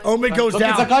the way. Omid goes Look,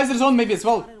 down. it's a Kaiser zone maybe as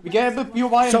well. We get a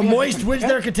POY. So Moist wins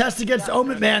their contest against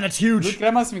Omid, man. That's huge. Loot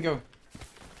Kremas, we go.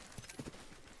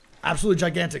 Absolutely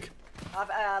gigantic. I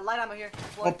have light ammo here.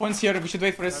 Oh, points here. We should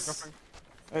wait for this.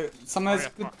 Someone else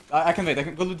could... I can wait. I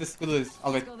can go loot this.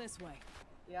 I'll wait.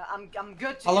 Yeah, I'm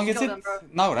good to How long is kill it? them, bro.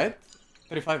 Now, right?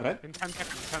 35, right? In 10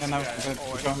 seconds. Yeah, now.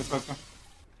 Let's go.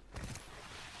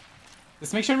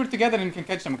 Just make sure we're together and we can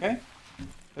catch them, okay?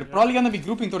 They're probably gonna be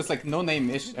grouping towards like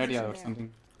no-name-ish area or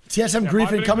something. TSM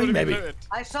grief incoming, maybe.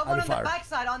 I saw one on the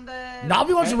backside on the...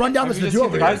 Navi wants to run down this just duo hit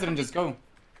over the here. Kaiser and just go.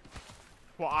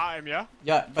 What, I am, yeah?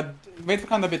 Yeah, but wait for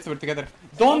Kanda a bit so we're together.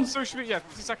 Don't... So should we, yeah,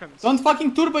 2 seconds. Don't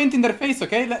fucking turbo int in their face,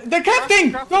 okay? They're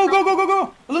crafting!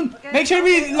 Go! Balloon, make sure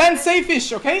we land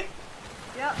safe-ish, okay?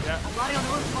 Yeah, I'm landing on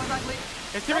the roof, more likely.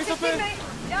 Hey, teammate's up there.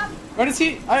 Yeah. Where is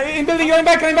he? In building, running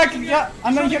back. Yeah,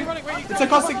 I'm running here. It's a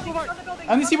Caustic. I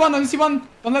only see one.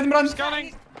 Don't let him run.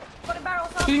 Scanning.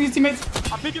 Shooting his teammates.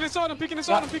 I'm picking this on.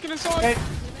 Okay.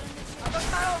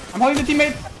 I'm holding the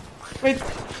teammate. Wait.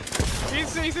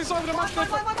 He's inside the match.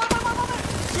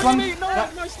 One.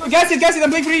 Gas it. I'm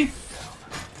playing free.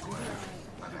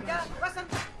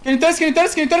 Can you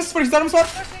test for his arm swap?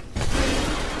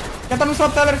 Get arm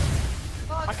swap, Tyler.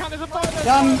 I can't, there's a fire there.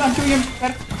 Yeah, I'm killing him.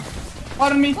 There.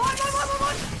 Pardon me.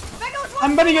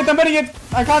 I'm burning it.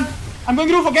 I can't. I'm going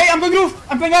roof, okay? I'm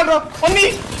playing aggro. On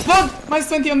me. Blood. Minus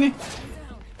 20 on me.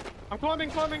 I'm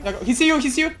climbing. Yeah, he see you. I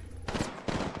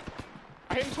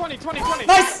hit him 20.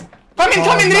 Nice. Come in.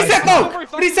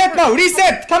 Reset now.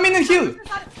 Come in and heal.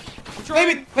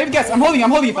 Maybe guess. I'm holding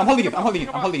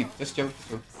it. Just chill.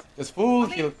 Just full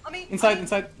heal.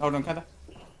 Inside. Hold on, kinda.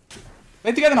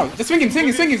 Play together now. Just swing him.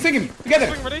 Together.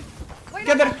 Swing, ready?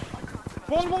 Together.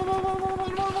 One.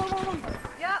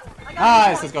 Yeah, I got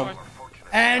Nice, let's go.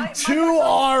 And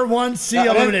 2R1C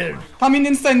eliminated. Come in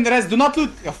instant rest. Do not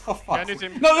loot. Oh, fuck. Yeah, I need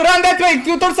him. No, run that way.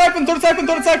 Towards siphon. Run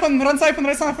siphon,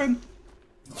 right siphon.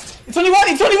 It's only one.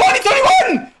 He's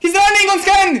running on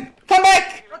scan. Come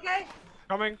back. Okay.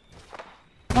 Coming.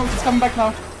 No, he's coming back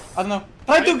now. I don't know.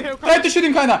 Try to shoot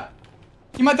him, kinda.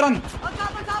 He might run. On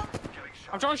top.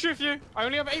 I'm trying to shoot for you. I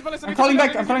only have 8 bullets. I'm calling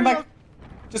back.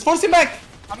 Just force him back.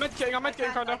 I'm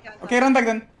medkitting, kinda. Okay, run back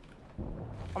then.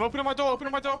 I'm opening my door.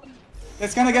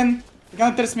 Let's gun again. You're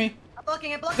gonna pierce me. I'm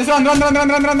blocking. Just run.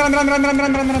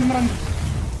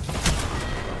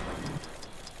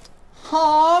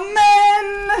 Oh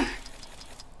man!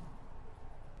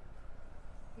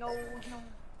 No.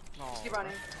 Just keep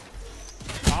running.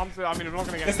 I mean, I'm not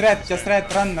gonna get Just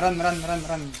red. Run.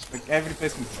 Like every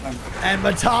placement. Run. And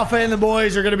Matafa and the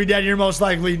boys are going to be dead here most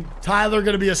likely. Tyler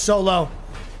going to be a solo.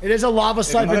 It is a lava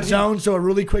siphon zone, so a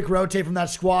really quick rotate from that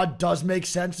squad does make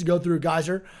sense to go through a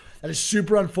geyser. That is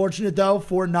super unfortunate, though,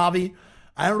 for Navi.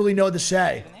 I don't really know what to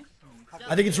say.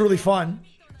 I think it's really fun.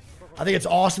 I think it's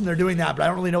awesome they're doing that, but I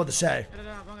don't really know what to say.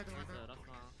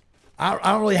 I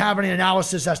don't really have any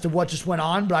analysis as to what just went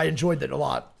on, but I enjoyed it a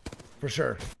lot, for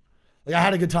sure. Like, I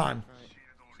had a good time.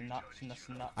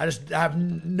 I just have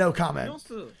no comment.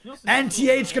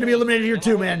 NTH going to be eliminated here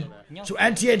too, man. So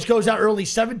NTH goes out early.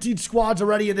 17 squads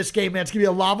already in this game, man. It's going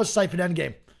to be a lava siphon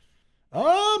endgame.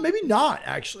 Maybe not,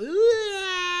 actually.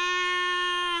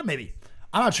 Maybe.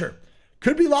 I'm not sure.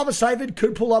 Could be lava siphon.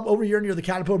 Could pull up over here near the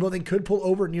Caterpillar building. Could pull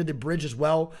over near the bridge as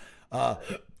well.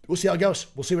 We'll see how it goes.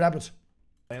 We'll see what happens.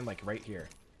 Land like right here.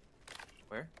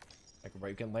 Where? Like right,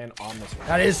 you can land on this.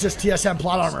 That is just TSM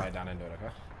plot armor. Slide down into it, okay?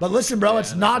 But listen, bro,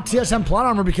 it's not TSM plot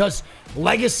armor because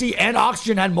Legacy and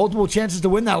Oxygen had multiple chances to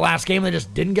win that last game. They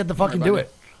just didn't get the fucking do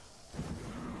it.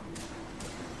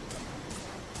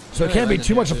 So it can't be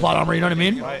too much of plot armor, you know what I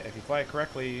mean? If you play it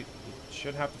correctly, you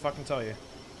shouldn't have to fucking tell you.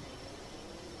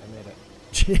 I made it.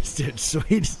 Jeez, dude,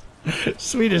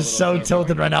 Sweet is so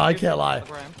tilted right now, I can't lie.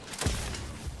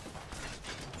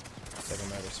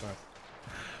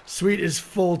 Sweet is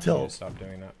full tilt. Stop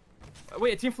doing that.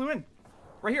 Wait, a team flew in.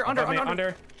 Right here,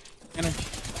 under.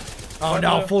 Oh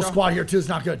no, full squad here too. It's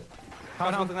not good.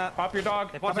 Pop your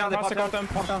dog. Pop down.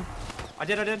 I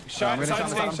did. Shot.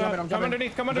 Come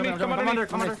underneath. Come under. Play under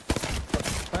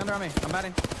on me. I'm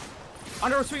batting.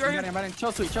 Under Sweet right here. I'm batting.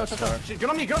 Chill, Sweet. Chill. Get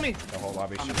on me. The whole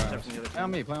lobby should Play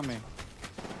on me.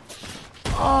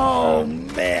 Oh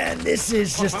man, this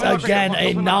is just again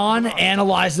a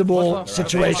non-analyzable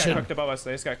situation. Cooked above us.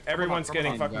 Everyone's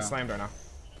getting fucking slammed right now.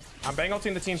 I'm bang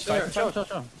ulting the team. Chill.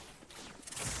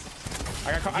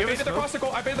 I baited the cross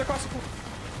goal.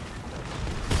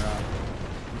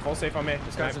 Full safe on me.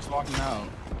 This guy's just walking out.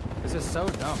 This is so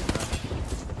dumb, bro.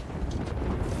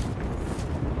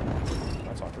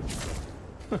 That's awkward.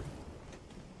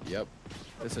 Yep.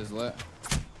 This is lit.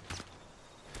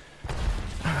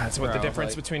 That's what the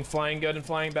difference between flying good and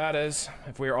flying bad is.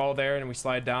 If we are all there and we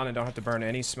slide down and don't have to burn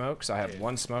any smokes, I have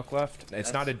one smoke left.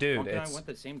 It's not a dude. It's I went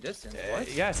the same distance.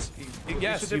 What? Yes, you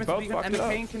both fucked it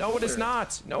up. No, it is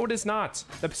not.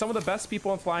 Some of the best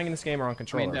people in flying in this game are on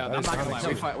controller. I mean, I'm not gonna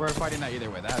lie. We're fighting that either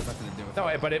way. That has nothing to do with it.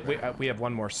 No, but we have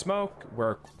one more smoke.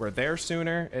 We're there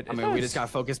sooner. We just got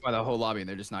focused by the whole lobby and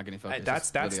they're just not getting focused.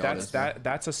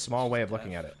 That's a small way of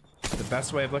looking at it. The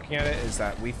best way of looking at it is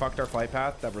that we fucked our flight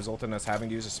path that resulted in us having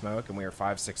to use a smoke, and we are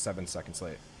 5, 6, 7 seconds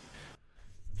late.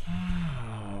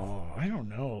 Oh, I don't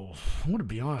know. I'm going to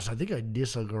be honest. I think I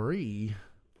disagree.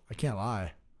 I can't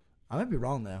lie. I might be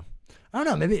wrong, though. I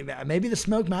don't know. Maybe the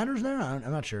smoke matters there?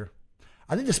 I'm not sure.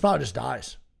 I think the spot just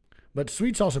dies. But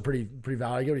Sweet's also pretty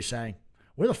valid. I get what he's saying.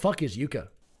 Where the fuck is Yuka?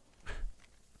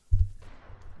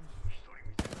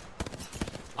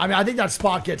 I mean, I think that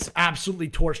spot gets absolutely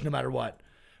torched no matter what.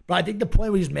 But I think the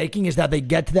point he's making is that they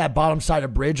get to that bottom side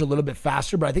of bridge a little bit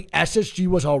faster. But I think SSG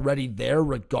was already there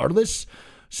regardless.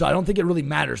 So I don't think it really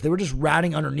matters. They were just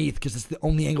ratting underneath because it's the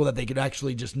only angle that they could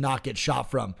actually just not get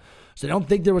shot from. So I don't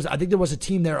think there was, I think there was a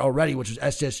team there already, which was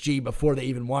SSG before they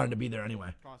even wanted to be there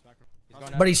anyway.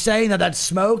 But he's saying that that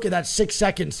smoke and that 6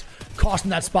 seconds cost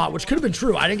him that spot, which could have been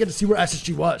true. I didn't get to see where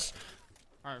SSG was.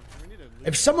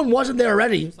 If someone wasn't there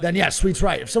already, then yeah, Sweet's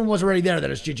right. If someone was already there,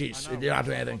 then it's GG's. You don't have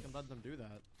to do anything.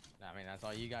 I mean, that's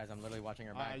all you guys. I'm literally watching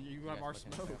her back. You have our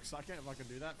smokes. I can't fucking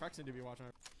do that. Frex need to be watching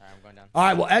her. Alright, I'm going down. All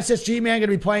right, well, SSG, man, going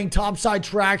to be playing topside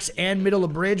tracks and middle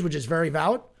of bridge, which is very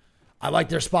valid. I like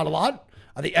their spot a lot.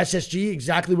 I think SSG,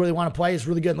 exactly where they want to play, is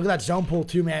really good. Look at that zone pull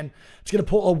too, man. It's going to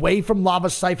pull away from Lava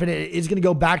Siphon. It is going to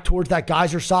go back towards that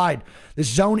Geyser side. This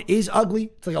zone is ugly.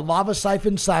 It's like a Lava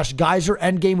Siphon / Geyser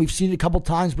endgame. We've seen it a couple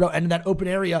times, bro. And in that open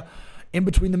area in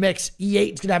between the mix.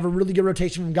 E8 is going to have a really good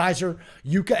rotation from Geyser.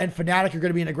 Yuka and Fnatic are going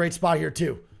to be in a great spot here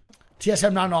too.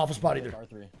 TSM not an awful spot either.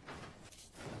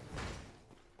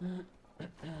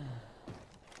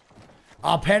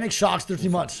 Panic Shocks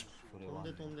 13 months.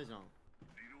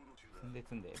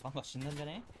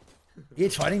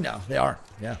 It's fighting now. They are.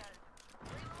 Yeah.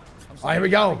 All right, here we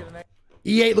go.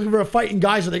 E8 looking for a fight in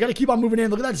Geyser. They got to keep on moving in.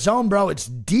 Look at that zone, bro. It's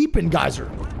deep in Geyser.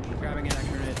 Grabbing an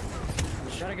extra nade.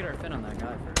 We're trying to get our fin on that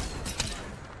guy first.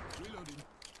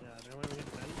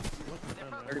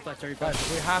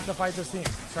 35. We have to fight this team.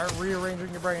 Start rearranging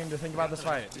your brain to think about this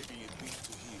fight.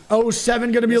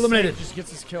 07 going to be eliminated. Just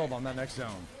gets us killed on that next zone.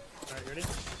 All right, ready?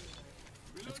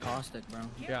 It's Caustic, bro.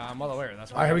 Yeah, I'm well aware.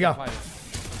 That's why. All right, here we go.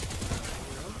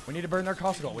 We need to burn their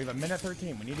Caustic ult. We have a minute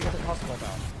 13. We need to get their Caustic ult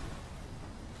out.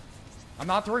 I'm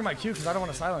not throwing my Q because I don't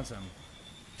want to silence him.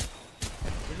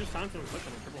 We're just time to click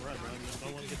on the triple red, bro. We just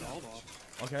don't want to get the ult off.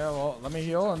 Okay, well, let me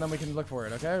heal and then we can look for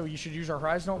it, okay? You should use our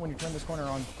Horizon ult when you turn this corner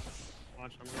on.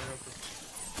 Watch, I'm gonna go for...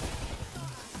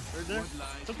 Right there.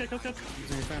 It's okay, go.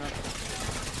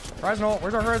 Horizon ult.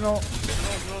 Where's our Horizon ult?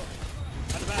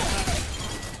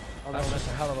 Oh, that's just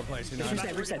a hell of a place.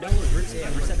 Reset, don't lose.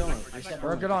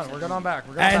 We're good on. We're good on back.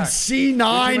 We're good and back.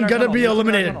 C9 going to be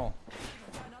eliminated.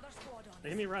 They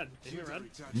hit me red.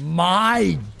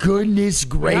 My goodness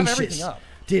gracious.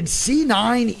 Did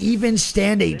C9 even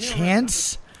stand a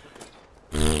chance?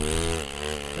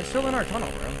 They're still in our tunnel,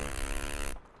 bro.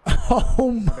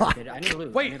 Oh my.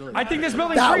 Wait, I think this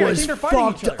building's that free. was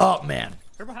fucked up, man.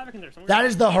 That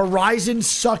is the Horizon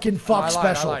sucking fuck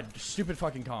special. I lied. Stupid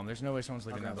fucking calm. There's no way someone's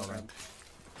leaving that building.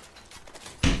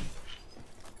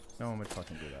 No one would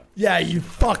fucking do that. Yeah, you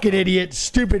fucking idiot.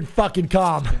 Stupid fucking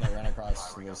calm. I ran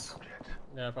across this.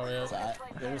 Yeah, probably is.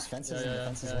 There's fences and the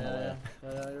fences in the way.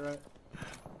 Yeah, you're right.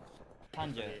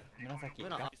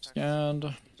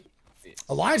 And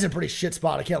Alliance in a pretty shit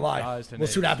spot, I can't lie. We'll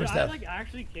see what happens I there.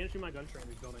 actually can't shoot my gun in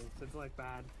these buildings. It's like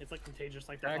bad. It's like contagious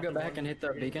like that. Can I go back and hit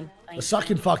the beacon? The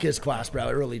sucking fuck is class, bro.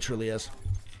 It really truly is.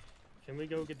 Can we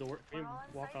go get the work? Can we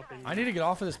walk up and... I need to get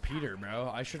off of this Peter,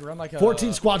 bro. I should run like a...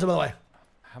 14 squads, by the way.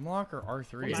 Hemlock or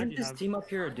R3? Isn't this team up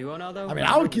here a duo now, though? I mean,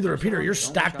 I would keep the repeater. You're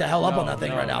stacked the hell up on that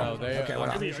thing right now. Okay, why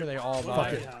not? I'm pretty sure they all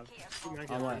Fuck died. it.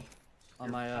 On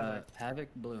my Havoc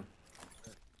blue.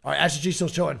 All right, SSG still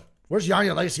showing. Where's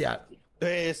Yanya Legacy at?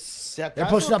 They're They're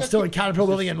pushing up still in Caterpillar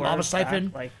building and Lava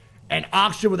Siphon and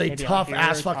Oxygen with a tough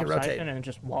ass fucking rotate. And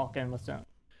just walk in with them.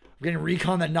 I'm getting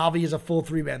recon that Navi is a full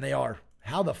 3-man. They are.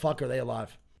 How the fuck are they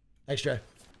alive? Thanks, Jay.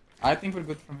 I think we're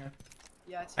good from here.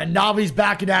 Yeah, And Navi's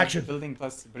back in action. Building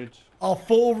plus bridge. A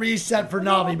full reset for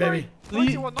Navi, baby.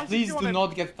 Please do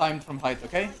not get timed from height,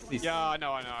 okay? Please. Yeah, I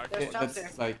know. Okay,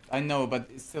 that's like, I know,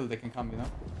 but still they can come, you know?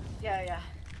 Yeah.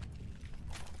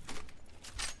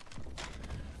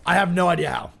 I have no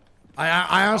idea how.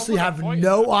 I honestly have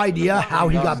no idea how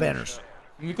he got banners.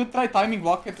 We could try timing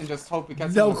Rocket and just hope we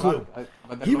can. No clue.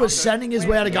 He was sending his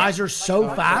way out of Geyser so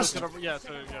fast. Yeah.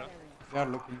 They are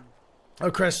looking.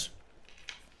 Oh, Chris.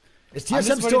 Is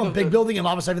TSM still in big building and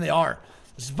Lava Siphon? They are.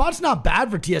 The spot's not bad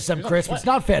for TSM, Chris, but it's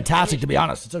not fantastic, to be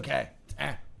honest. It's okay.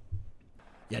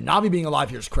 Yeah, Navi being alive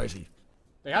here is crazy.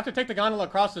 They have to take the gondola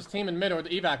across this team in mid or the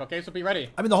evac, okay? So be ready.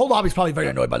 I mean, the whole lobby's probably very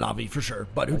annoyed by Navi, for sure.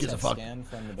 But who gives a fuck?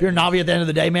 If you're Navi at the end of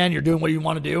the day, man, you're doing what you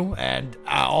want to do. And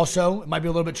also, it might be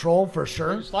a little bit troll, for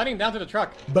sure. You're sliding down to the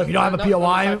truck. But if you don't have a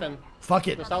POI, fuck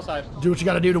it. The south side. Do what you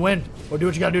got to do to win. Or do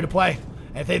what you got to do to play.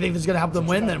 And if they think this is going to help them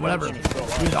win, then whatever.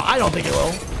 Even though I don't think it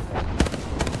will.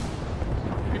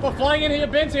 People flying into your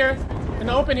bins here. In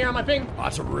the open here on my ping. Oh,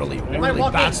 that's a really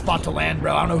bad spot to land,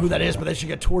 bro. I don't know who that is, but they should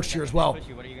get torched here as well. It's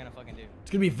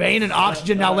going to be Vayne and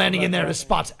Oxygen now landing in there. This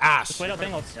spot's ass.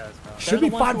 Should be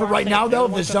fine for right now, though.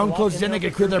 If the zone closes in, they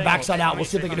can clear their backside out. We'll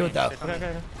see if they can do it, though.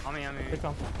 Okay.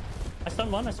 I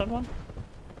stunned one. In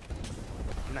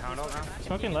the hound ult now?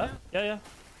 Smoking left. Yeah.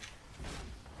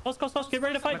 Close. Get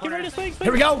ready to fight. Get ready to swing.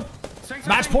 Here we go.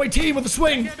 Match point team with the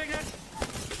swing.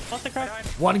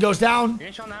 One goes down.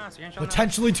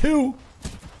 Potentially two.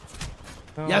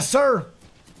 Yes, sir.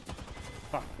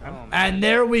 And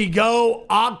there we go.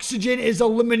 Oxygen is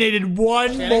eliminated.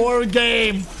 One more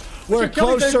game. We're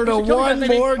closer to one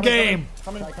more game.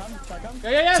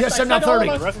 Yeah. TSM now 30.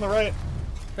 Rest on the right.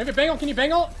 Maybe bangle. Can you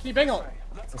bangle?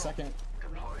 A second.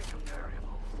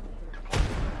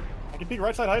 I can peek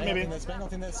right side height, maybe.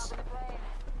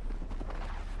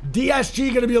 DSG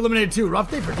going to be eliminated too. Rough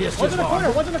day for DSG. One's in the corner.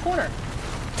 Open the corner.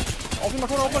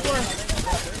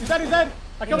 He's dead.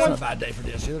 I killed him. It's not a bad day for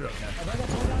DSG. They're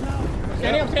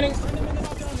okay. I'm standing.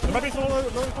 There might be someone over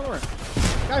the corner.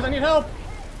 Guys, I need help.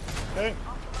 Okay.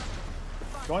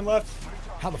 Going left.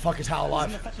 How the fuck is Hal alive?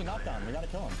 We gotta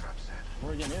kill him.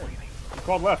 We're getting near.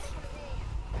 Called left.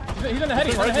 He's in the head.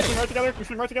 He's in the head. Swing right together. We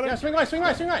swing right together. Yeah, swing right. Swing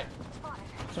right.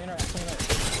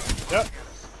 Yep.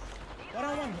 One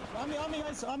on one.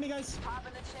 On me, guys.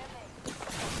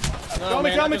 No,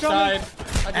 man, I just died.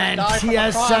 And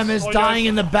TSM is dying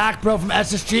in the back, bro, from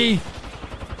SSG.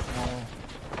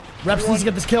 Reps needs to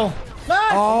get this kill.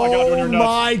 Oh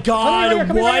my god,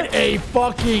 what a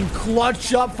fucking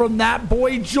clutch up from that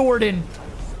boy Jordan.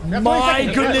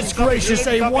 My goodness gracious,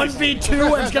 a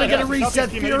 1v2 and it's gonna get a reset.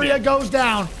 Furia goes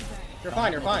down. You're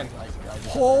fine.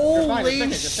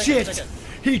 Holy shit.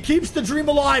 He keeps the dream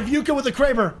alive. Yuka with the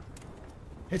Kraber.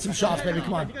 Hit some shots, baby,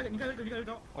 come on.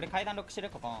 俺階段ロックしてる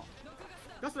ここ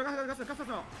ガス見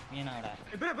えない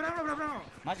俺ブラ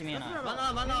マジ見えない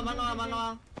マ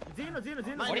ナ全員の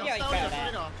俺には一回俺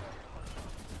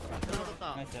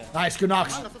ナイス、good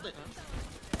knocks。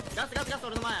ガス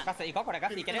俺の前ガス行こうこれガ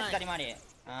スいける左回り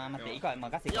待って行こう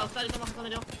ガス行こう2人とも挟め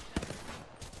るよ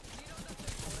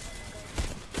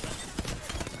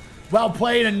Well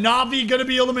played, and Na'Vi gonna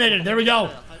be eliminated. There we go.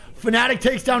 Fnatic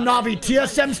takes down Na'Vi.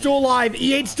 TSM still alive.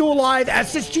 E8 still alive.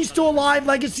 SSG still alive.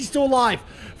 Legacy still alive.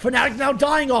 Fnatic now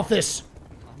dying off this.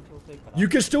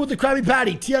 Yuka's still with the Krabby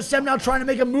Patty. TSM now trying to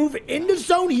make a move into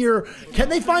zone here. Can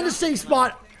they find a safe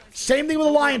spot? Same thing with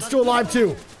Alliance still alive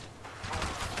too.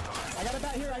 I got it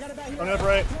back here. Run up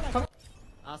right.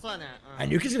 And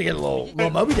Yuka's gonna get a little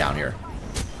Moby down here.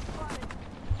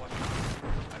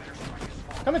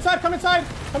 Come inside.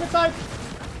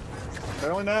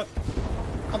 Barreling that.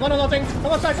 I'm not on nothing. Come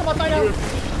outside now.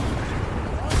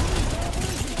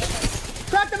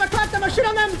 Crack them, I shoot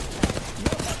on them.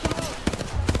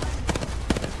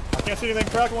 I can't see anything.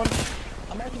 Crack one.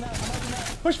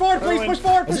 Push forward, please, push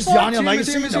forward. Is this Yanni on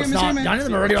Legacy? No, it's not. Yanni and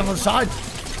them are already on the side.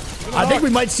 I think we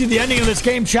might see the ending of this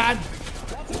game, chat.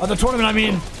 Of the tournament, I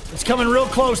mean. It's coming real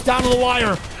close, down to the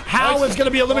wire. How is going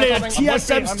to be eliminated?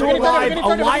 TSM still alive.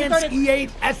 Alliance,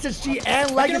 E8, SSG,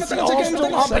 and Legacy all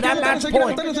still up at that match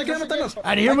point.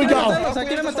 And here we go.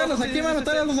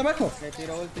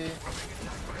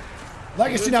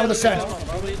 Legacy now with a set.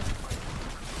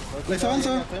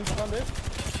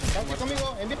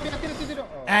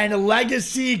 And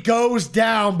Legacy goes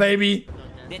down, baby.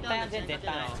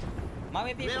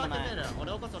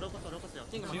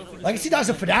 Legacy dies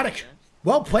a Fnatic.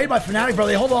 Well played by Fnatic, bro.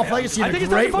 They hold off Legacy in a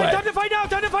great way. Time to fight now!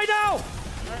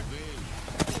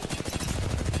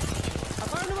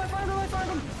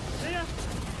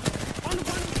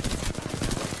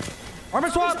 Armor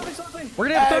swap! We're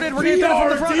gonna get thrown from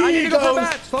the front. I need to go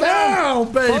back. Slow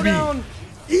down, baby.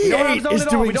 E8 is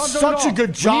doing such a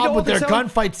good job with their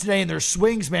gunfights today and their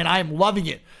swings, man. I am loving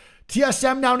it.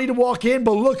 TSM now need to walk in,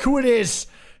 but look who it is.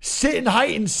 Sitting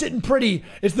heightened, sitting pretty.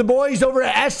 It's the boys over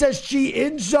at SSG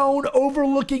in zone,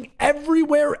 overlooking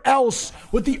everywhere else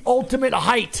with the ultimate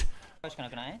height.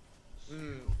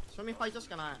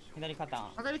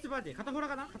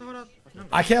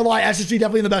 I can't lie, SSG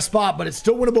definitely in the best spot, but it's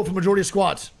still winnable for majority of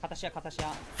squads.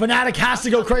 Fnatic has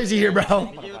to go crazy here,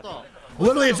 bro.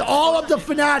 Literally, it's all up to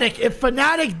Fnatic. If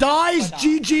Fnatic dies,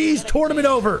 GG's, tournament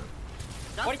over.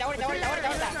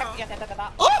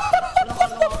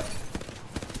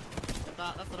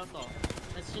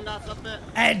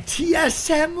 And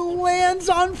TSM lands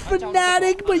on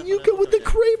Fnatic, but Yuka with the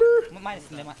Kraber.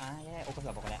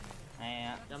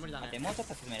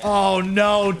 Oh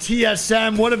no,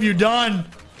 TSM, what have you done?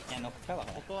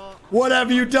 What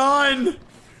have you done?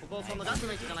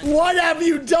 What have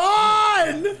you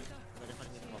done?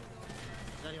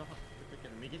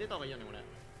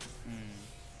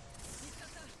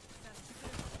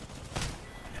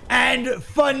 And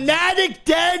Fnatic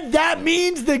dead, that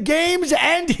means the games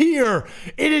end here.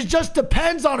 It is just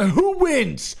depends on who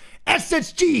wins.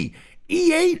 SSG,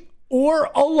 E8, or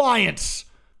Alliance.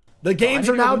 The games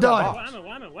are now done.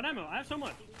 What ammo? I have so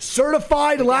much.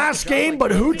 Certified last game,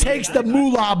 but who takes the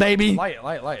moolah, baby?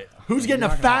 Light. Who's getting a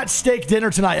fat steak dinner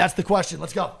tonight? That's the question.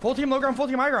 Let's go. Full team low ground, full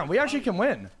team high ground. We actually can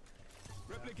win.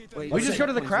 We just go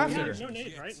to the craft here. No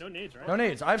nades, right? No nades, right? No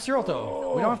nades. I have Cyril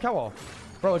though. We don't have catwall.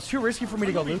 Bro, it's too risky for me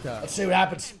to go loot that. Let's see what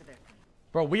happens.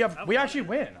 Bro, we actually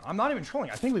win. I'm not even trolling.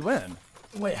 I think we win.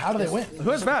 Wait, how do they win? Who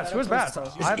has bats?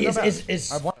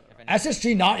 Is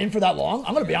SSG not in for that long?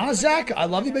 I'm going to be honest, Zach. I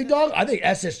love you, big dog. I think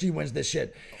SSG wins this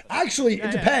shit. Actually, it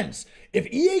depends. If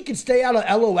EA can stay out of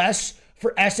LOS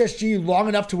for SSG long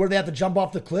enough to where they have to jump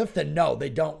off the cliff, then no, they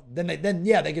don't. Then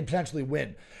yeah, they could potentially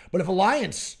win. But if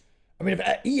Alliance, I mean,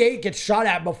 if E8 gets shot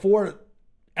at before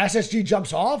SSG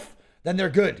jumps off, then they're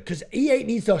good. Because E8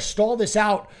 needs to stall this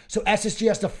out so SSG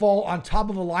has to fall on top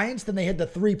of Alliance, then they hit the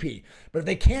 3P. But if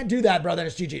they can't do that, bro, then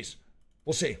it's GG's.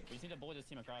 We'll see. We just need to bully this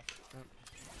team across.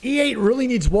 E8 really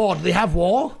needs wall. Do they have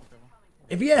wall?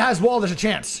 If E8 has wall, there's a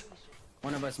chance.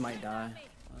 One of us might die.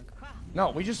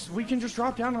 No, we can just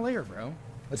drop down a layer, bro.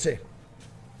 Let's see.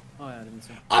 Oh yeah, I didn't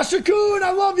see. Ashikun,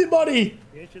 I love you, buddy.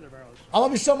 I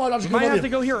love you so much. Ashikun, You might have to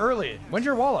go here early. When's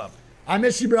your wall up? I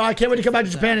miss you, bro. I can't wait to come back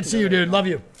to Japan and see you, dude. Love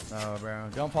you. Oh, bro.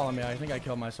 Don't follow me. I think I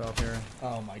killed myself here.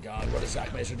 Oh, my God. What is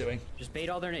Zach Mason doing? Just bait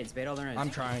all their nades. Bait all their nades. I'm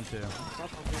trying to.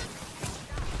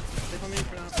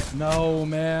 No,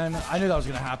 man. I knew that was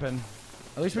going to happen.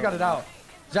 At least we got it out.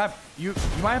 Zap, you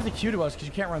might have to Q to us because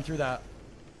you can't run through that.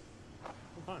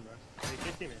 I'm fine,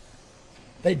 bro.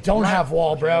 They don't have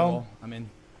wall, bro. I mean,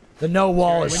 the no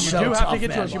wall is so tough, When you do have to get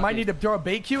man. to us, you might need to throw a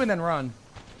bait Q and then run.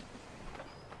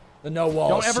 The no wall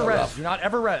Don't is ever so res. rough. Do not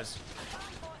ever res.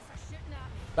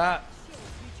 That.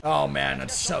 Oh, man.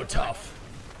 That's so tough.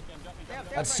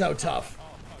 That's so tough.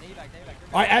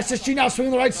 All right, SSG now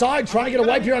swinging the right side. Trying to get a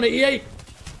wipe here on the E8.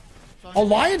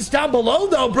 Alliance down below,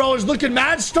 though, bro, is looking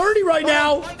mad sturdy right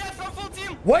now.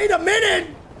 Wait a minute.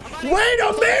 Wait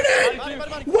a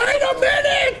minute. Wait a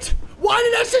minute. Why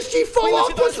did SSG fall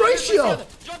off plus ratio?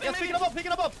 Yes, pick it up, pick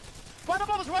it up. Right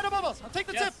above us, right above us. I'll take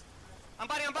the tip. I'm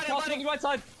biting. Right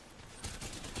side.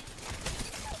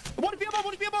 One be above,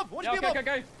 one be above, one be above.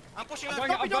 Okay. I'm pushing I'm left.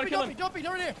 going, I'm going to kill him. Jumping,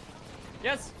 over there.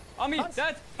 Yes, on me,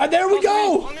 dead. And there we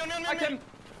go.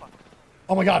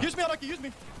 Oh my God. Use me, Unlucky, use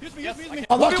me. Use me.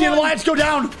 Unlucky and Alliance go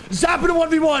down. Zap into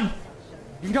 1v1. You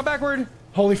can come backward.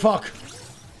 Holy fuck.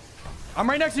 I'm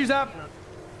right next to you, Zap.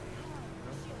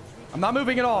 I'm not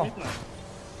moving at all.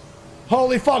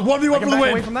 Holy fuck. 1v1 for the win.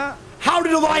 Away from that. How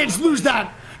did Alliance lose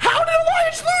that? How did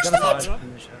Alliance lose that?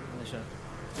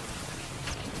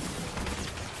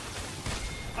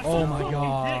 Oh my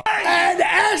God. And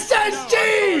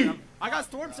SSG! I got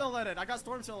storm silhouetted.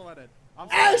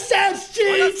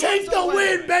 SSG take the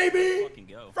win, baby!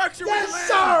 Yes,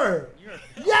 sir!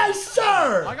 Yes,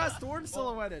 sir! I got storm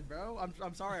silhouetted, bro.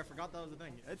 I'm sorry, I forgot that was a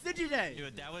thing. It's Digi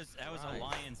Dude, that was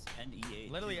Alliance and E8.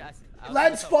 Literally,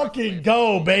 Let's fucking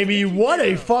go, baby. What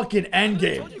a fucking end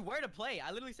I told game. you where to play.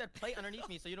 I literally said play underneath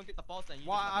me so you don't get the false thing.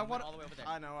 Why I want all the way over there.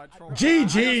 I know, I trolled.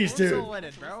 GG's, dude.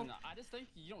 Bro.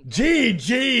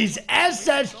 GG's.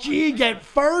 SSG get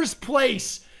first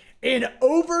place in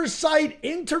Oversight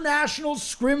International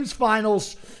Scrims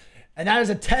Finals. And that is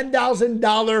a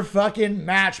 $10,000 fucking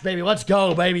match, baby. Let's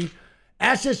go, baby.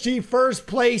 SSG first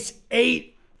place,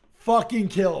 8 fucking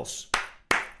kills.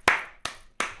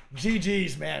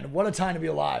 GG's, man. What a time to be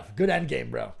alive. Good end game,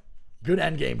 bro. Good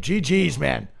end game. GG's,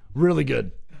 man. Really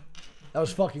good. That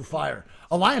was fucking fire.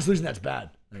 Alliance losing that's bad.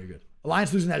 No, you're good.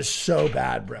 Alliance losing that is so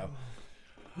bad, bro.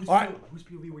 All right. Whose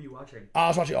POV were you watching? I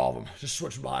was watching all of them. Just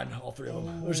switched behind all 3 of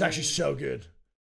them. It was actually so good.